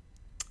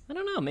 I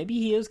don't know. Maybe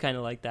he is kind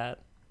of like that.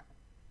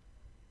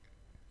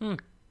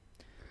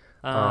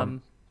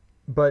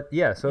 But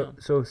yeah,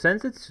 so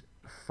since it's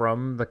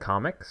from the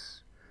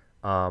comics,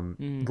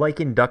 like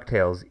in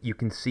DuckTales, you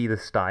can see the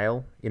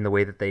style in the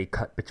way that they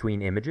cut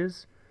between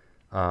images.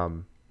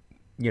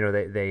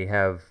 They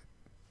have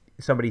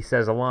somebody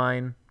says a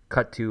line,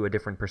 cut to a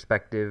different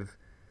perspective.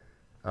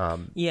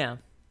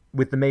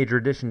 With the major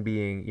addition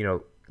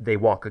being, they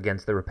walk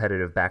against the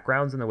repetitive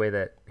backgrounds in the way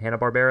that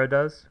Hanna-Barbera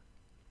does.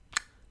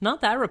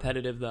 Not that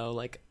repetitive, though.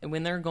 Like,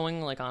 when they're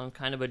going, like, on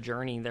kind of a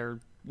journey, they're,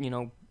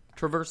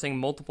 traversing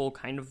multiple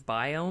kind of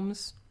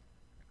biomes.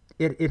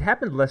 It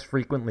happened less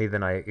frequently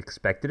than I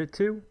expected it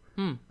to.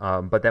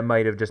 But that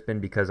might have just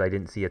been because I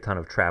didn't see a ton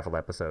of travel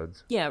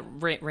episodes. Yeah,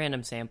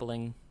 random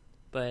sampling.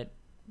 But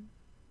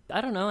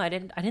I don't know. I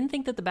didn't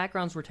think that the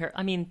backgrounds were terrible.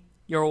 I mean,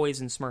 you're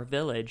always in Smurf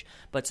Village,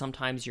 but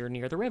sometimes you're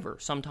near the river.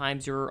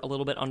 Sometimes you're a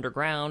little bit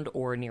underground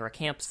or near a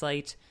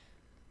campsite.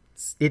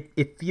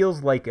 It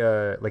feels like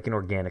an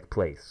organic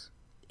place.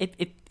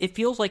 It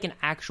feels like an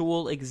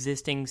actual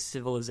existing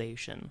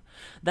civilization.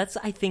 That's,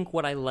 I think,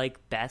 what I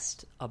like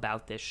best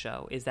about this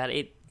show, is that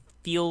it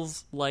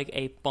feels like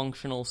a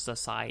functional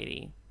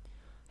society.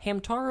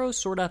 Hamtaro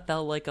sort of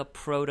felt like a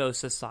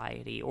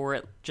proto-society,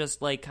 or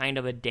just like kind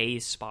of a day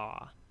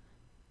spa.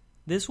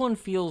 This one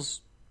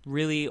feels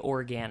really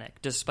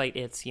organic, despite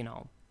its,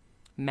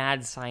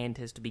 mad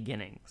scientist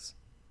beginnings.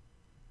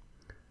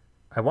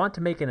 I want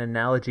to make an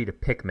analogy to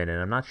Pikmin,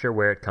 and I'm not sure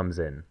where it comes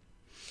in.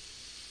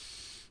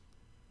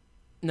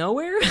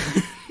 Nowhere?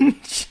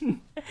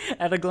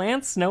 At a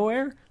glance,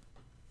 nowhere?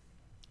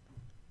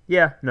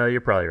 Yeah, no, you're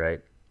probably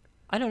right.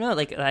 I don't know.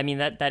 Like, I mean,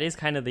 that is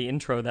kind of the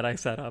intro that I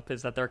set up,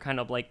 is that they're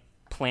kind of like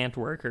plant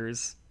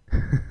workers.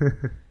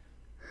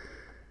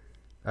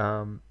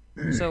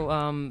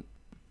 So,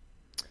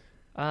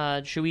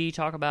 should we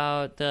talk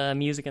about the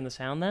music and the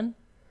sound then?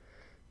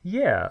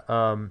 Yeah,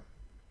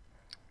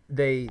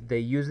 They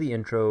use the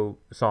intro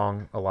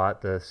song a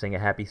lot, the Sing a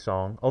Happy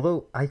Song,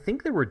 although I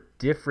think there were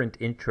different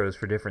intros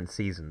for different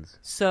seasons.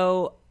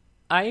 So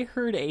I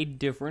heard a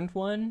different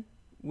one,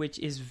 which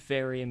is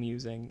very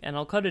amusing, and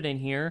I'll cut it in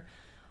here.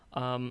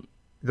 The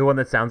one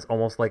that sounds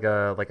almost like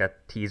a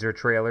teaser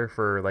trailer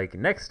for, like,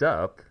 next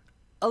up.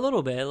 A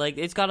little bit. Like,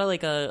 it's got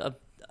a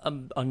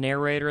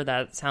narrator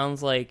that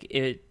sounds like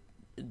it...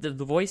 The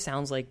voice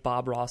sounds like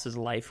Bob Ross's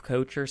life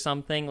coach or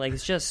something. Like,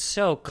 it's just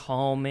so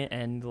calm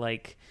and,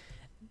 like...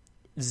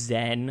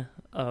 zen,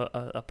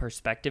 a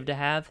perspective to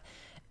have,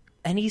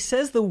 and he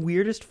says the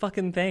weirdest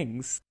fucking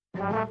things.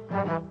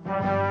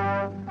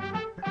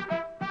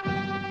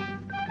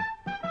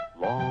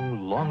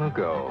 Long, long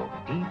ago,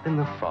 deep in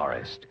the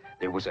forest,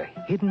 there was a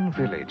hidden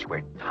village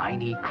where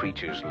tiny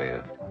creatures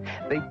lived.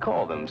 They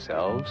called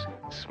themselves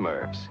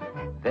Smurfs.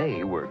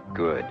 They were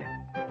good.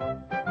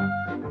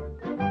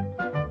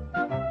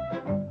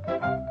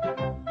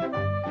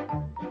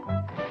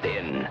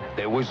 Then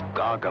there was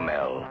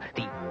Gargamel,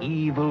 the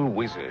evil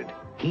wizard.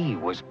 He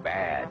was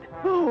bad.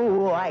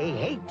 Oh, I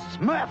hate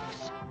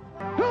Smurfs.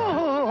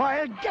 Oh,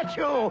 I'll get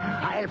you.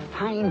 I'll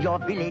find your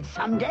village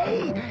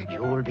someday.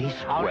 You'll be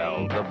sorry.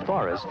 Well, the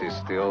forest is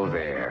still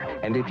there,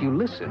 and if you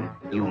listen,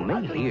 you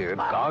may hear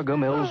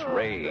Gargamel's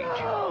rage.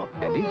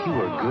 And if you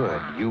are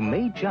good, you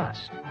may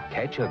just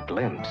catch a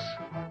glimpse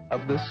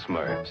of the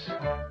Smurfs.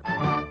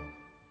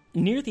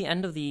 Near the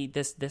end of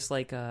this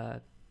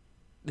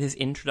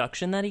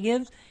introduction that he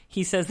gives,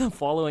 he says the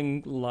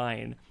following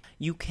line: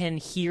 "You can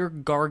hear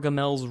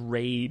Gargamel's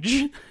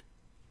rage."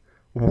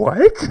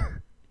 What?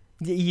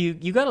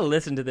 You got to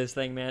listen to this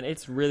thing, man.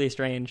 It's really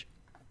strange.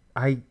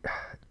 I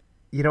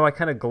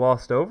kind of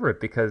glossed over it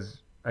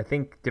because I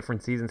think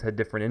different seasons had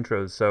different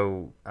intros,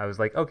 so I was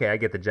like, okay, I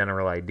get the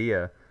general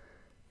idea.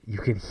 You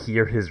can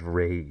hear his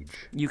rage.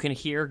 You can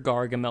hear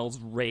Gargamel's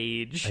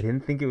rage. I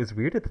didn't think it was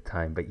weird at the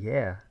time, but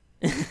yeah.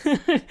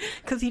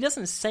 Because he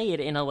doesn't say it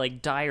in a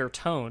dire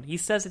tone. He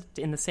says it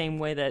in the same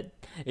way that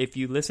if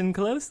you listen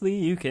closely,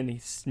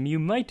 you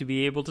might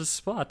be able to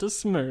spot a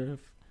Smurf.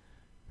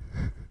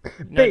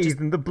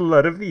 Bathed in the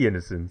blood of the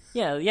innocents.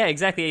 Yeah,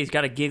 exactly. He's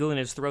got a giggle in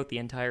his throat the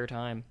entire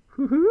time.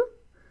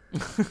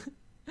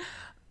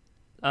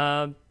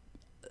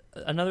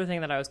 Another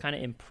thing that I was kind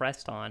of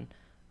impressed on,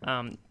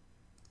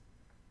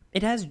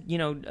 it has,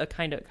 a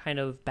kind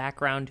of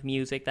background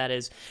music that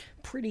is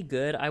pretty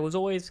good. I was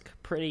always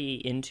pretty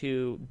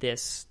into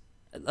this.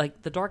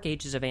 Like, the dark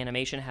ages of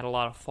animation had a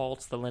lot of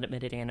faults: the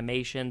limited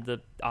animation,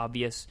 the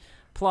obvious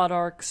plot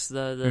arcs,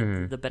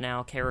 the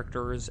banal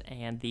characters,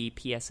 and the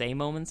PSA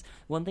moments.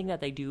 One thing that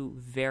they do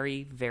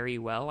very, very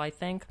well, I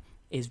think,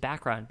 is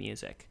background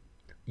music.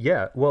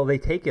 Yeah, well, they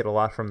take it a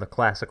lot from the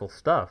classical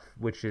stuff,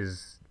 which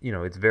is,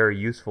 it's very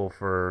useful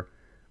for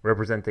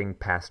representing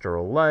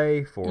pastoral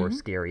life or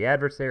scary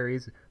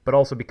adversaries, but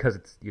also because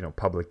it's,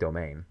 public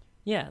domain.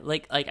 Yeah,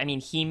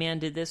 He-Man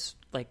did this,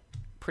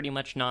 pretty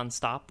much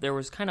nonstop. There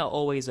was kind of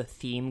always a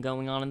theme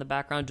going on in the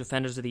background.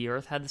 Defenders of the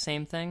Earth had the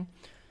same thing.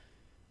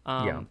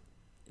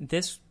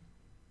 This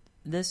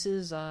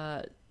is,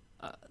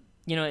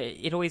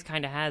 it always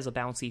kind of has a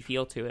bouncy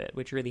feel to it,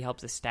 which really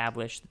helps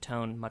establish the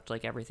tone, much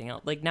like everything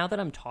else. Like, now that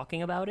I'm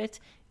talking about it,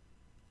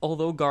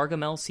 although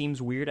Gargamel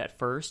seems weird at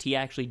first, he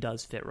actually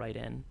does fit right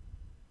in.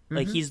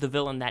 Like, he's the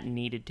villain that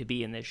needed to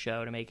be in this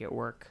show to make it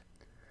work.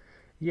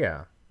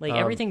 Yeah.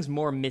 Everything's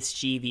more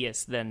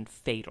mischievous than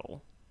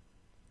fatal.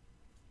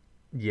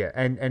 Yeah,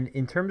 and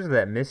in terms of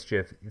that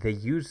mischief, they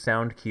use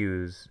sound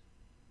cues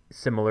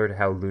similar to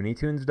how Looney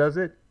Tunes does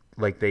it.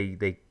 Like,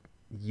 they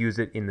use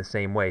it in the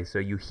same way. So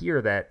you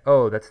hear that,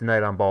 oh, that's the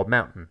Night on Bald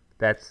Mountain.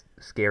 That's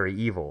Scary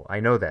Evil. I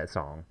know that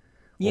song.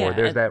 Yeah, or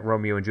there's that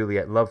Romeo and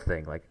Juliet love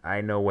thing. Like,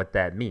 I know what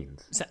that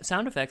means.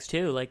 Sound effects,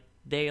 too. Like,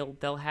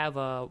 they'll have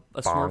a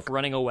Bonk. Smurf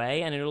running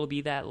away, and it'll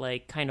be that,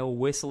 kind of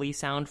whistly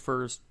sound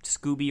for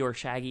Scooby or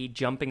Shaggy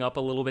jumping up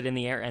a little bit in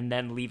the air and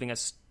then leaving a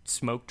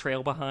smoke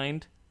trail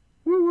behind.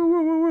 Woo, woo,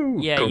 woo, woo,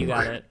 woo. Yeah, you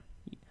got it.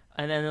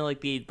 And then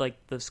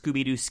the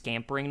Scooby-Doo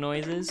scampering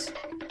noises,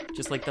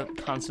 just the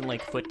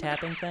constant foot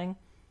tapping thing.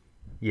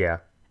 Yeah.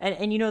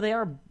 And they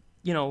are,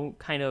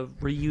 kind of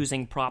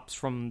reusing props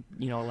from,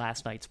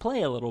 last night's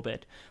play a little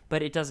bit,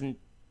 but it doesn't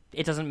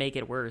make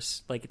it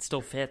worse. It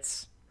still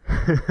fits.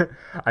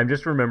 I'm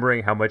just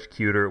remembering how much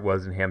cuter it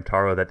was in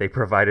Hamtaro that they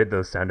provided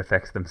those sound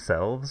effects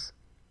themselves.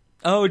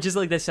 Oh, just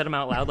they said them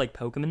out loud like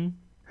Pokemon?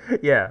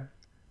 Yeah.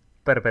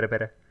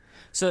 Better.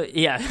 So,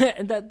 yeah,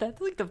 that's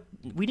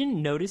we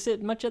didn't notice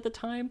it much at the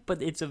time,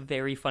 but it's a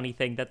very funny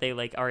thing that they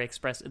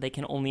they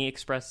can only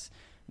express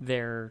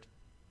their,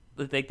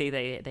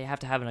 they have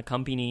to have an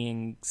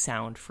accompanying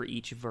sound for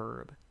each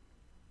verb.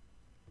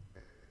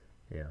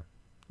 Yeah.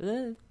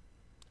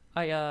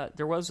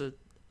 There was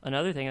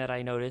another thing that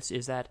I noticed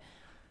is that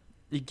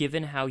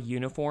given how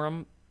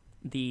uniform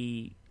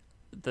the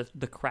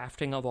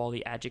crafting of all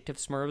the adjective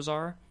Smurfs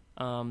are,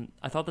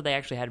 I thought that they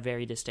actually had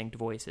very distinct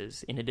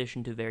voices, in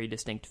addition to very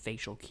distinct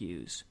facial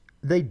cues.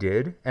 They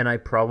did, and I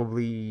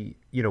probably,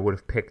 would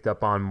have picked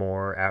up on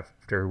more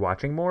after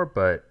watching more,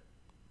 but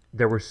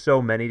there were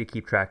so many to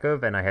keep track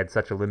of, and I had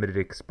such a limited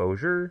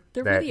exposure.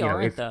 There that, really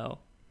aren't, though.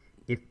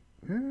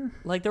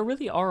 There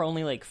really are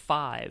only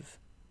 5.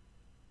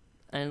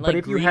 And but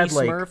if Greedy you had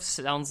Smurf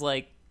sounds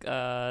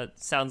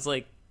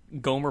like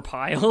Gomer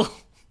Pyle.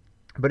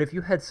 But if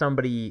you had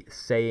somebody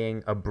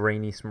saying a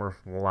Brainy Smurf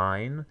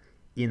line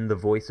in the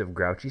voice of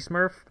Grouchy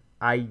Smurf,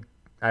 I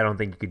don't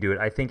think you could do it.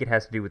 I think it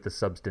has to do with the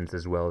substance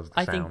as well as the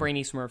sound. I think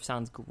Brainy Smurf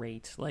sounds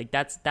great.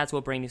 That's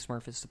what Brainy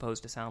Smurf is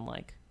supposed to sound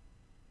like.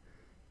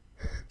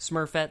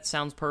 Smurfette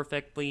sounds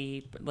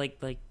perfectly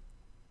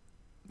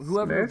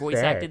whoever voice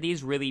acted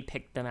these really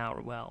picked them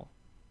out well,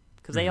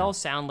 because they all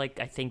sound like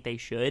I think they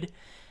should.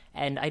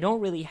 And I didn't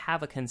really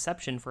have a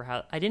conception for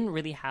how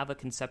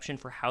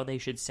they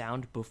should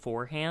sound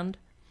beforehand.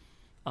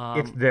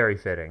 It's very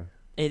fitting.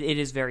 It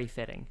is very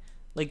fitting.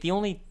 The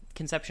only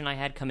conception I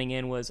had coming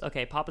in was,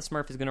 okay, Papa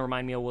Smurf is going to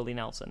remind me of Willie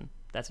Nelson.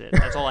 That's it.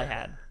 That's all I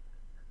had.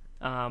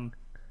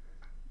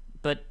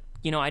 But,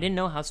 I didn't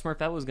know how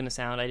Smurfette was going to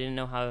sound. I didn't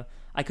know how...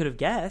 I could have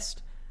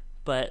guessed,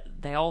 but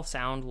they all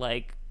sound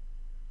like...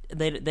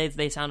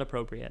 They sound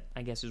appropriate,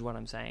 I guess is what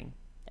I'm saying.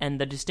 And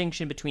the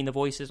distinction between the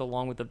voices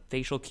along with the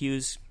facial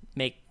cues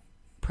make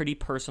pretty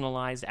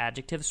personalized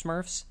adjective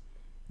Smurfs,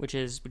 which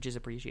is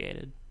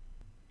appreciated.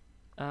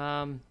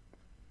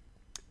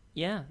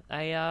 Yeah,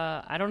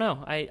 I don't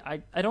know.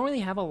 I don't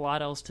really have a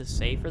lot else to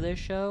say for this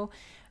show.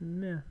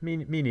 Nah, me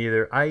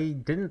neither. I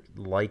didn't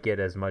like it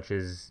as much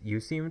as you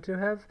seem to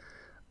have.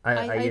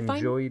 I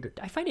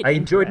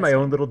enjoyed my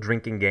own little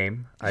drinking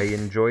game. I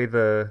enjoy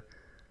the,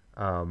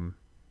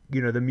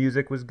 the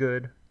music was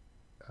good,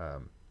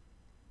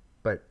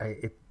 but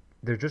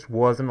there just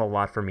wasn't a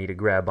lot for me to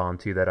grab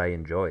onto that I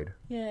enjoyed.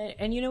 Yeah,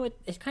 and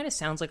it kind of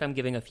sounds like I'm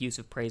giving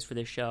effusive praise for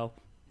this show,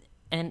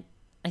 and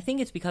I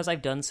think it's because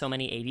I've done so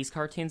many 80s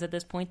cartoons at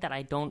this point that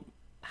I don't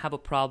have a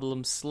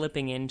problem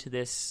slipping into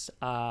this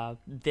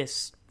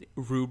this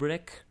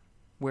rubric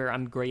where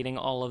I'm grading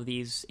all of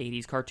these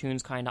 80s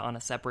cartoons kind of on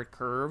a separate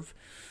curve.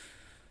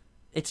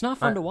 It's not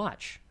fun to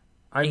watch.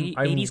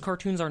 80s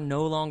cartoons are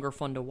no longer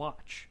fun to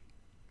watch.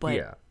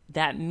 But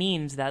that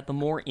means that the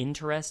more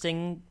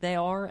interesting they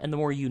are and the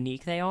more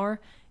unique they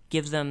are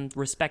gives them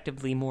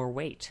respectively more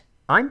weight.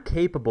 I'm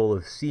capable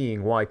of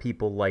seeing why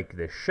people like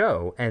this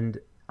show, and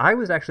I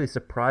was actually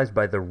surprised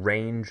by the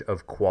range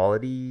of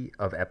quality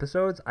of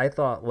episodes. I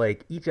thought,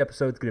 like, each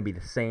episode's going to be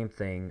the same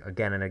thing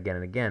again and again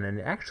and again. And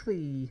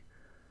actually,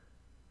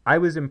 I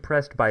was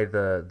impressed by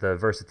the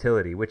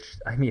versatility, which,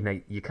 I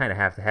mean, you kind of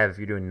have to have if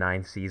you're doing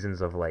 9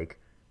 seasons of, like,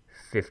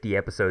 50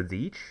 episodes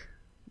each.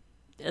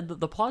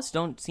 The plots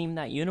don't seem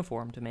that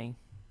uniform to me.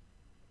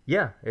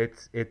 Yeah,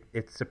 it's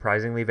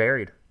surprisingly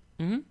varied.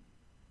 Mm-hmm.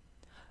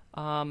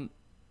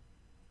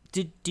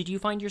 Did you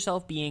find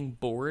yourself being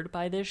bored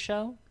by this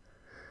show?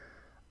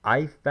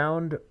 I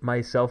found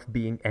myself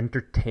being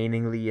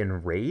entertainingly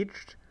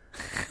enraged.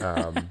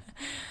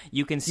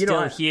 You can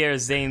still hear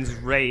Zane's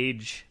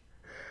rage.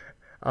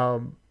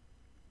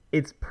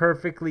 It's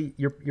perfectly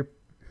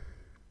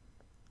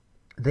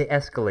they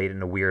escalate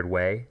in a weird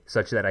way,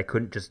 such that I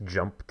couldn't just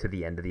jump to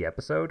the end of the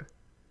episode.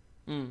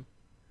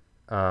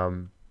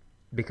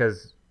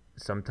 Because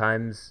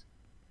sometimes,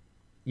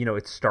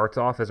 it starts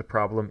off as a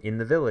problem in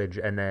the village,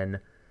 and then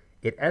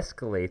it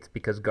escalates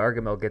because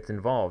Gargamel gets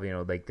involved.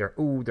 Like they're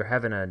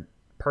having a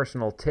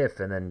personal tiff,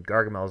 and then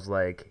Gargamel's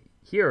like,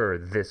 "Here,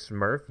 this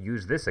Smurf,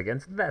 use this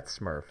against that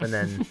Smurf," and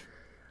then,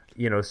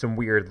 some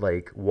weird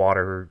like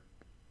water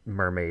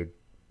mermaid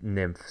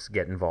nymphs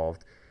get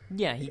involved.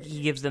 Yeah,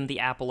 he gives them the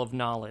apple of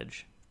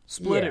knowledge.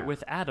 Split it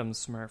with Adam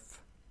Smurf.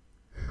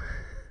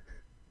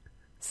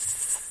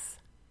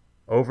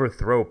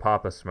 Overthrow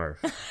Papa Smurf.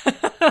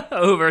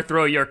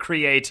 Overthrow your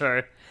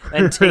creator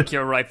and take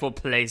your rightful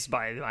place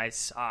by my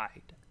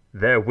side.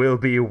 There will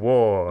be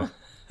war.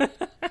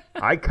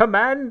 I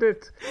command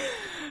it.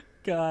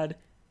 God.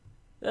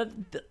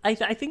 I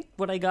think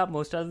what I got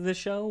most out of this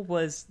show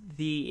was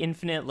the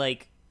infinite,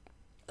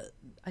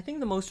 I think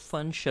the most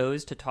fun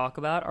shows to talk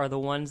about are the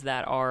ones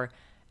that are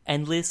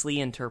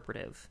endlessly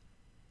interpretive.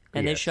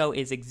 And this show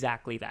is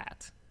exactly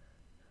that.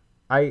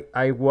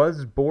 I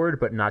was bored,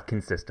 but not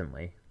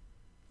consistently.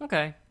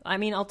 Okay. I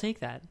mean, I'll take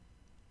that.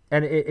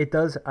 And it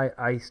does,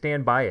 I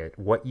stand by it.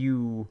 What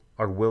you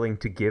are willing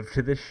to give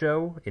to this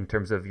show in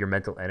terms of your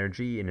mental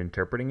energy in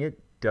interpreting it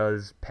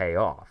does pay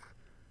off.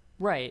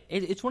 Right.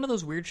 It's one of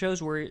those weird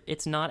shows where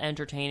it's not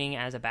entertaining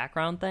as a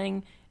background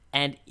thing,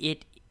 and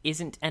it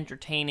isn't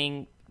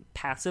entertaining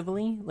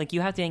passively. Like,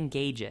 you have to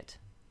engage it.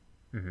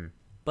 Mm-hmm.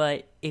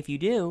 But if you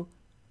do,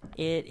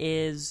 it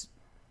is,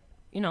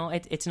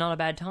 it's not a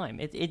bad time.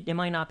 It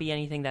might not be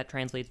anything that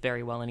translates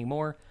very well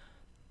anymore.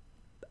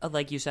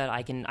 Like you said,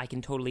 I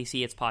can totally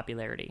see its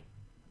popularity.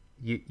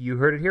 You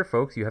heard it here,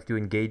 folks. You have to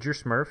engage your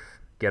Smurf,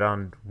 get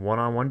on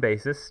one-on-one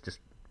basis, just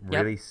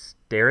really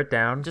stare it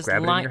down, just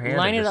grab it in your hand.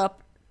 Line it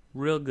up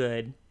real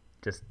good.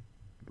 Just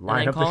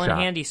line up the shot. And then call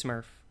in Handy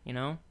Smurf,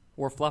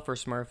 or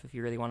Fluffer Smurf if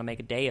you really want to make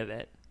a day of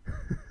it.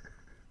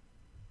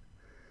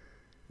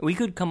 We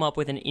could come up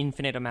with an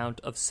infinite amount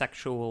of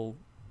sexual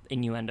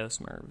innuendo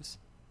Smurfs.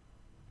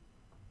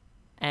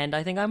 And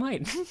I think I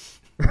might.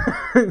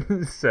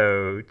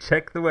 So,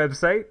 check the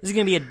website. This is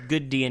going to be a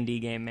good D&D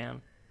game,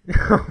 man.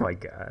 Oh my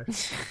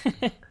gosh.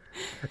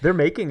 They're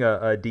making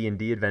a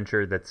D&D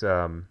adventure that's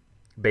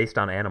based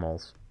on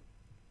animals.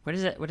 What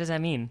does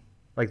that mean?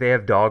 Like, they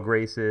have dog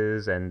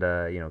races and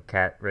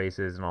cat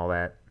races and all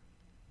that.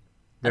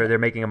 They're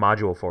making a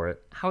module for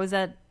it. How is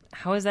that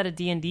a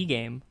D&D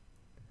game?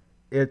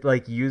 It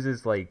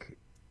uses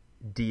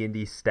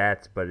D&D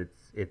stats, but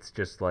it's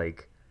just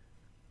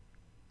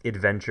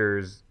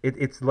adventures.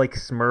 It's like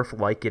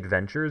Smurf-like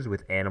adventures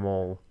with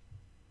animal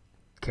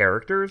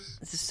characters.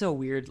 This is so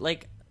weird.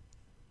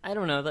 I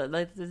don't know.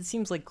 It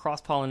seems like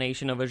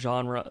cross-pollination of a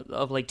genre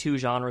of two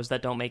genres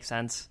that don't make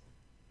sense.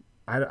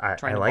 I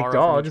Trying to like borrow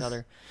dogs. From each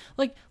other.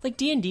 Like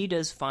D&D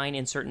does fine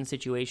in certain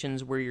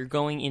situations where you're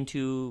going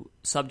into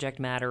subject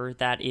matter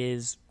that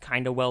is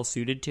kind of well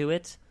suited to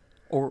it,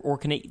 or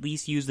can at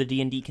least use the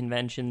D&D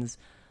conventions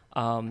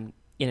in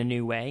a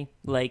new way.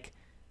 Like,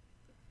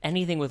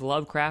 anything with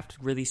Lovecraft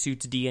really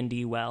suits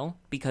D&D well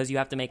because you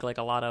have to make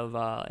a lot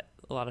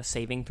of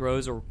saving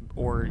throws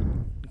or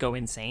go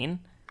insane,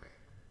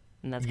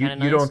 and that's kind of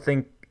nice.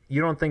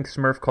 You don't think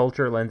Smurf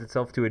culture lends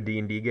itself to a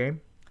D&D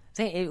game?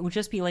 Zane, it would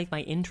just be like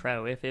my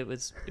intro if it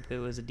was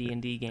a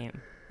D&D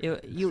game.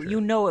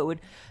 You know it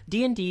would.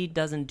 D&D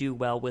doesn't do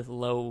well with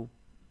low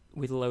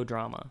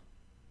drama.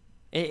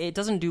 It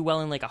doesn't do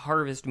well in like a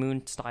Harvest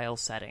Moon style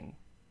setting.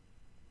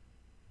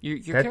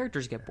 Your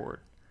characters get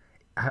bored.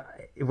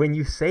 When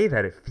you say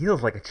that, it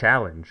feels like a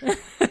challenge.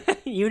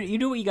 You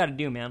do what you got to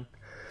do, man.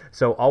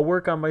 So I'll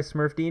work on my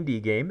Smurf D&D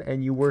game,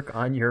 and you work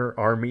on your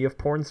army of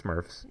porn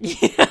Smurfs.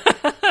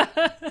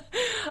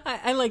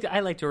 I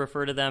like to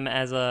refer to them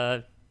as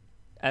a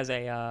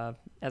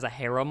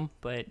harem,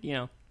 but you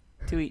know,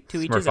 to each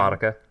his own.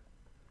 Smurfotica.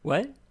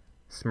 What?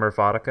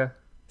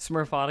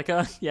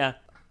 Smurfotica. Yeah.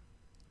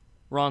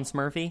 Ron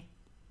Smurfy.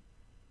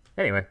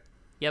 Anyway.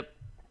 Yep.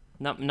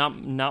 Not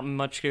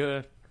much.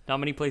 Not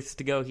many places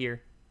to go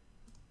here.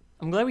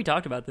 I'm glad we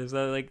talked about this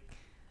though. Like,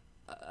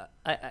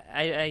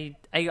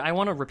 I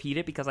want to repeat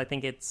it because I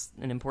think it's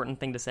an important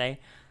thing to say.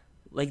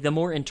 Like, the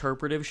more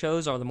interpretive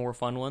shows are the more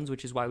fun ones,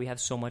 which is why we have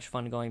so much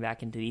fun going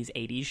back into these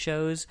 80s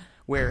shows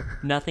where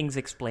nothing's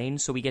explained,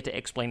 so we get to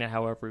explain it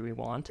however we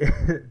want.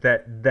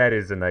 That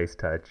is a nice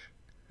touch.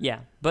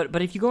 Yeah,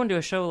 but if you go into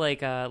a show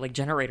like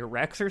Generator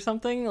Rex or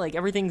something, like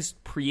everything's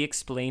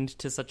pre-explained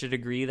to such a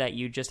degree that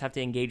you just have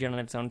to engage it on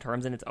its own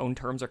terms, and its own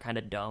terms are kind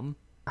of dumb.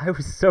 I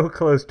was so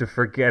close to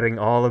forgetting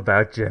all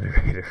about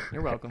Generator Rex.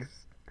 You're welcome.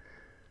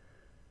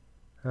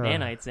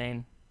 Nanites,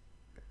 Zane.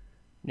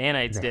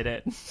 Nanites did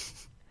it.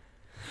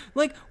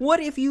 Like, what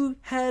if you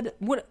had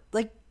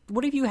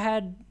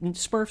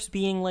Smurfs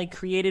being like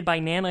created by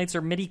nanites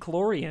or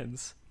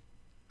midi-chlorians?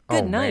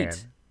 Good night. Man.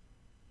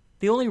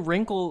 The only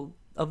wrinkle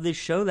of this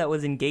show that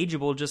was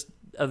engageable just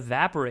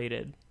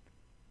evaporated.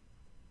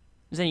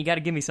 Zane, you got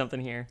to give me something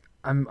here.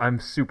 I'm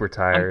super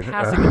tired. I'm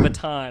passing the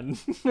baton.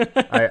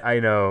 I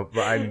know,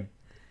 but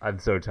I'm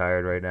so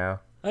tired right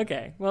now.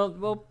 Okay,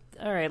 well,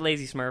 all right,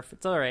 lazy Smurf,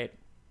 it's all right.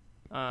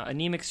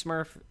 Anemic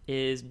Smurf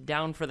is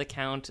down for the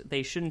count.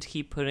 They shouldn't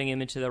keep putting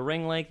him into the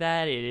ring like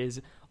that. It is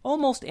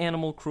almost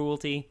animal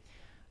cruelty.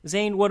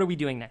 Zane, what are we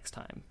doing next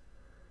time?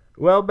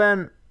 Well,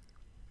 Ben,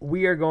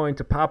 we are going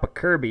to pop a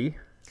Kirby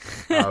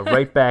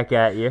right back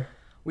at you.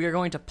 We are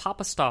going to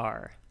pop a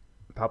star.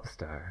 Pop a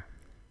star.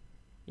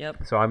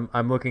 Yep. So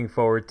I'm looking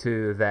forward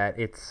to that.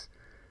 It's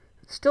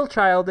still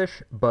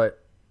childish,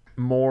 but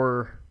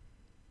more,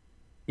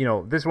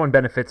 this one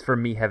benefits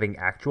from me having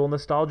actual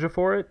nostalgia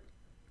for it.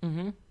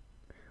 Mm-hmm.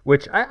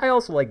 Which I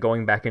also like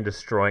going back and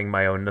destroying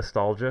my own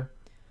nostalgia.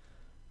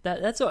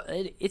 That's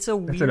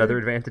weird... another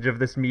advantage of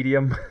this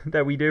medium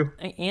that we do.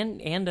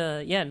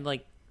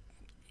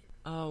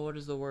 What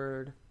is the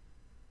word?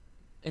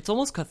 It's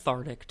almost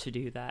cathartic to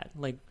do that.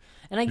 Like,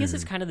 and I guess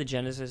it's kind of the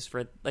genesis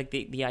for like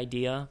the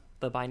idea,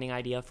 the binding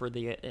idea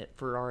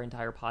for our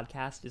entire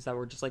podcast is that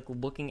we're just like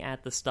looking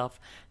at the stuff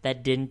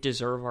that didn't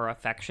deserve our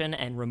affection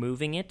and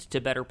removing it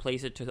to better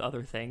place it to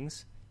other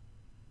things.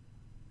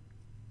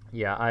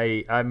 Yeah,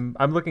 I'm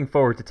looking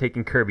forward to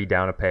taking Kirby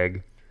down a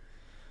peg.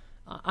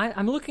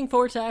 I'm looking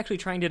forward to actually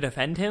trying to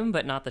defend him,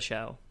 but not the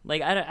show.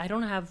 Like, I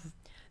don't have...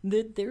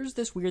 There's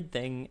this weird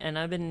thing, and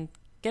I've been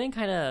getting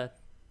kind of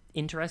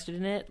interested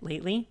in it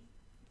lately.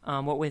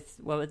 What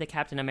with the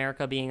Captain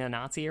America being a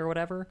Nazi or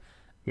whatever.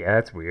 Yeah,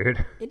 that's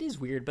weird. It is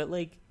weird, but,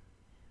 like,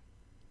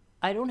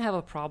 I don't have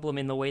a problem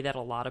in the way that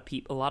a lot of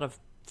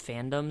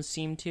fandoms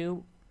seem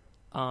to,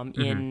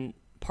 in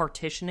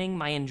partitioning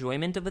my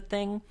enjoyment of a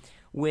thing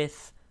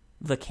with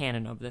the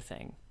canon of the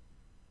thing.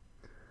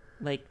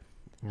 Like,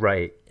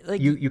 right.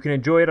 Like, you can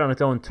enjoy it on its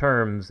own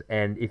terms,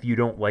 and if you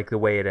don't like the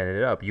way it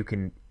ended up,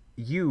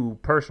 you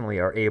personally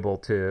are able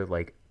to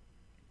like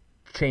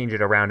change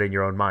it around in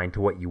your own mind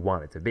to what you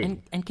want it to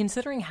be. And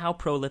considering how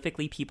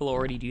prolifically people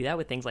already do that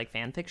with things like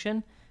fan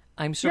fiction,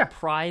 I'm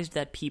surprised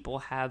that people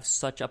have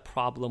such a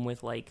problem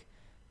with like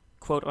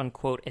quote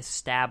unquote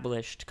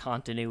established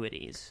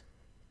continuities.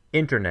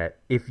 Internet,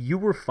 if you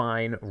were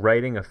fine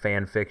writing a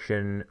fan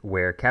fiction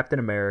where Captain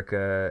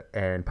America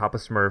and Papa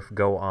Smurf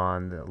go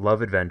on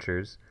love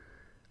adventures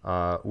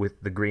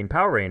with the Green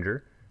Power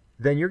Ranger,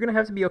 then you're going to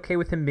have to be okay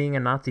with him being a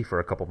Nazi for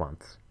a couple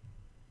months.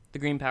 The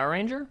Green Power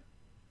Ranger?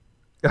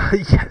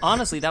 Yes.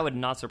 Honestly, that would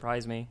not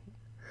surprise me.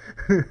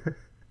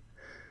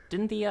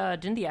 Didn't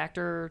the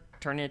actor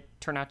turn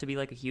out to be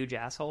like a huge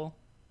asshole?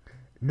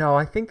 No,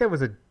 I think that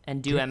was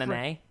and do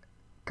MMA?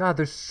 God,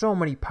 there's so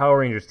many Power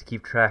Rangers to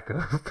keep track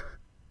of.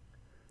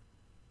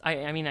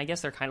 I mean, I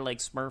guess they're kind of like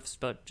Smurfs,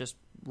 but just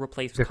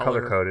replaced they're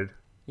color coded.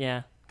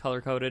 Yeah,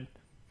 color coded.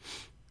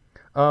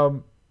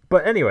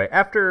 But anyway,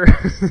 after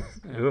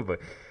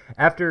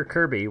after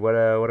Kirby, what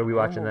are we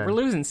watching then? We're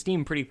losing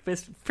steam pretty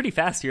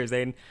fast here,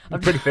 Zane.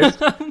 Pretty fast.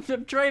 I'm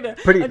trying to.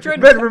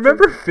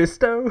 Remember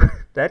Fisto,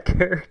 that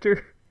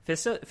character?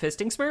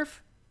 Fisting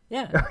Smurf?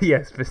 Yeah. Oh,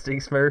 yes,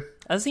 Fisting Smurf.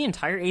 That was the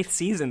entire 8th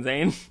season,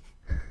 Zane.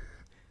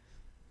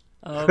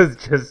 It was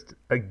just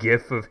a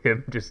gif of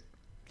him just.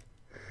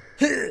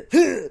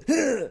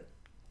 Him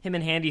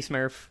and Handy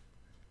Smurf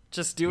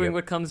just doing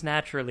what comes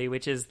naturally,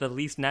 which is the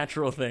least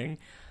natural thing.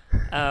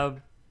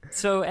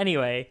 So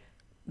anyway,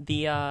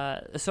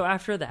 so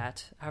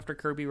after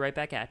Kirby right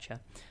back at you,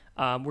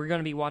 We're going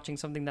to be watching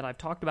something that I've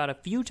talked about a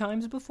few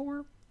times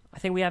before. I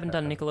think we haven't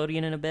done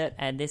Nickelodeon in a bit,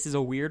 and this is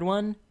a weird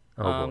one.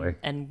 Oh, boy.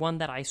 And one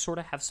that I sort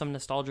of have some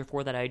nostalgia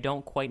for that I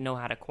don't quite know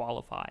how to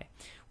qualify.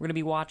 We're going to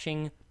be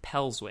watching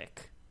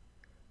Pelswick.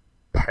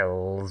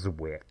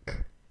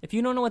 Pelswick. If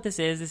you don't know what this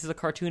is a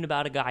cartoon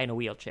about a guy in a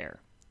wheelchair.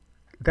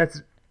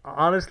 That's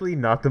honestly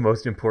not the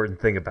most important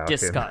thing about him.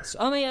 Discuss.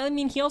 I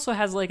mean, he also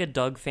has like a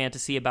Doug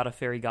fantasy about a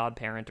fairy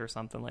godparent or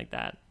something like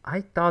that.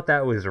 I thought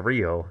that was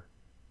real.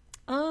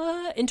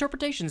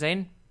 Interpretation,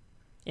 Zane.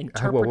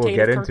 Interpretative we'll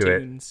get into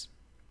cartoons.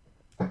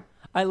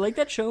 I like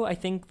that show, I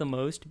think, the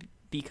most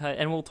because,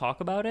 and we'll talk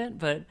about it,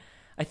 but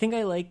I think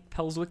I like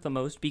Pelswick the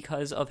most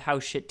because of how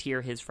shit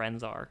tier his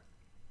friends are.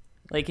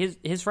 Like,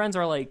 his friends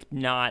are, like,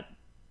 not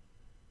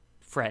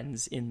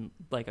friends in,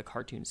 like, a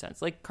cartoon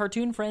sense. Like,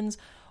 cartoon friends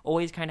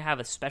always kind of have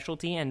a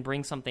specialty and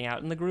bring something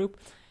out in the group.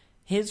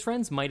 His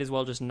friends might as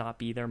well just not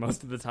be there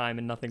most of the time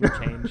and nothing will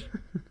change.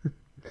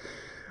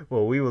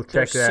 Well, we will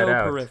check that out. They're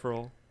so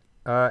peripheral.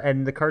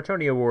 And the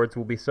Cartoony Awards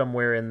will be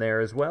somewhere in there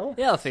as well.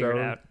 Yeah, I'll figure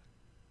it out.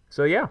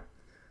 So, yeah.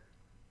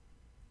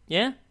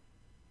 Yeah?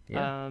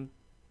 Yeah.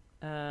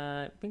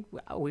 I think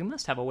we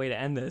must have a way to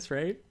end this,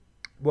 right?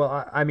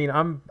 Well, I mean,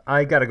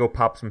 I gotta go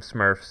pop some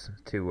Smurfs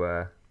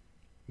to,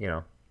 you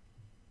know.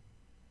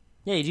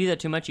 Yeah, you do that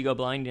too much, you go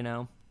blind, you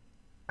know.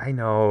 I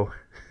know.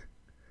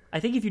 I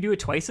think if you do it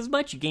twice as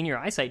much, you gain your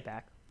eyesight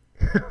back.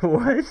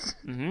 What?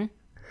 Mm-hmm.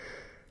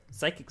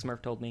 Psychic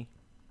Smurf told me.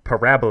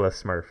 Parabola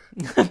Smurf.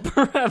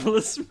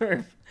 Parabola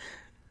Smurf.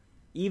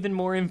 Even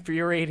more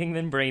infuriating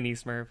than Brainy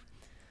Smurf.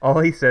 All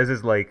he says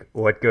is, like,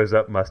 what goes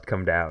up must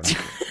come down.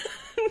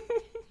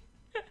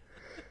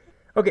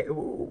 Okay,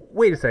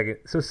 wait a second.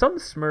 So some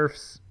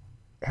Smurfs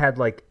had,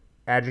 like,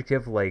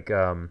 adjective, like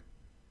a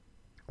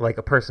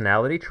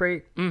personality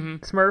trait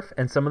Smurf,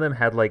 and some of them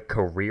had, like,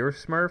 career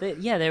Smurf?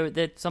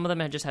 Some of them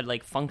had just had,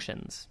 like,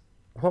 functions.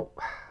 Well,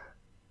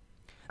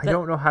 I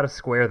don't know how to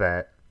square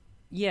that.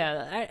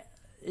 Yeah,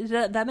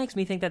 that makes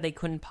me think that they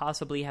couldn't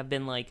possibly have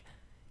been, like,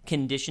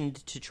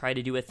 conditioned to try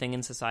to do a thing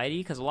in society,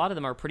 because a lot of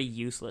them are pretty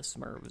useless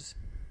Smurfs.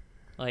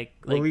 We'll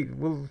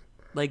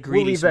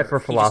leave that for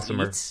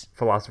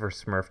Philosopher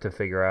Smurf to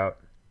figure out.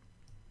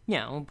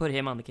 Yeah, we'll put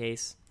him on the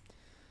case.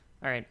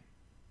 All right.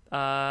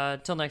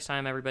 Till next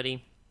time,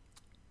 everybody.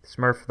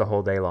 Smurf the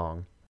whole day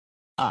long.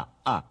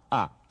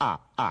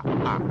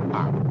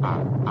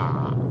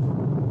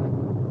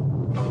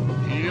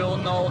 You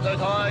know that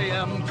I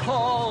am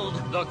called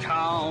the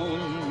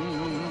Count,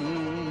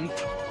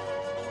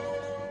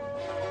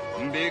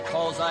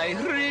 because I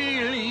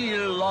really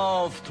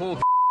love to.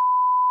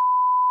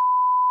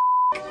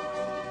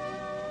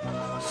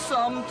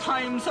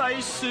 Sometimes I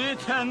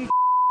sit and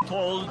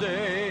all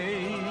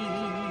day,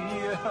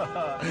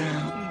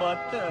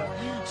 but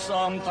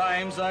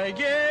sometimes I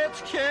get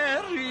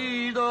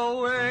carried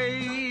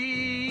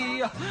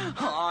away.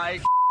 I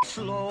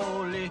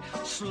slowly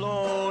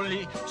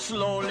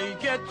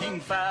getting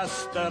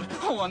faster.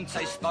 Once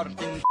I start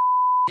in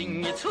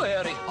it's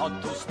very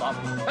hard to stop.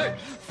 Hey,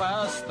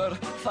 faster,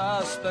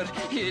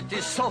 it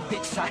is so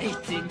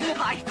exciting.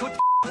 I could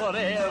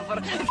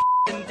forever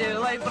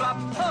until I drop.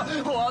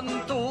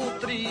 1, 2,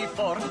 3,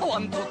 4.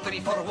 1, 2, 3,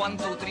 4. 1,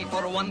 2, 3,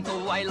 4. 1,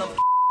 2. I love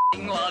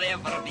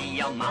whatever the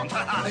amount.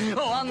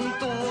 1,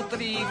 2,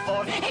 3,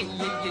 4. Hey, hey.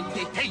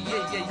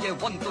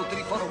 1, 2,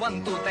 3, 4.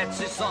 1, 2. That's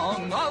the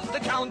song of the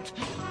Count.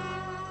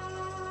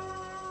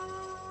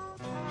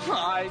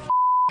 I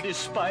the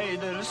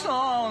spiders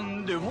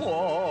on the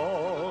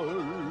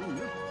wall.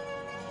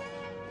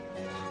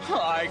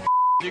 I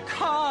the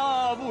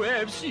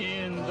cobwebs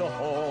in the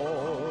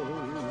hall.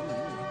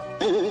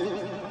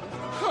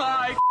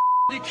 I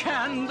the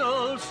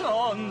candles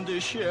on the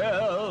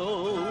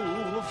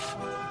shelf.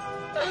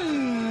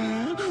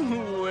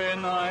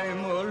 When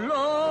I'm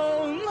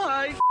alone,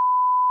 I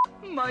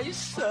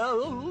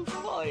myself.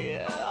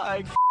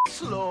 I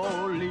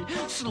slowly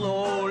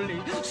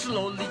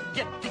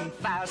getting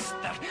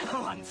faster.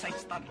 Once I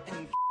start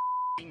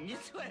thinking,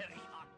 it's very hard.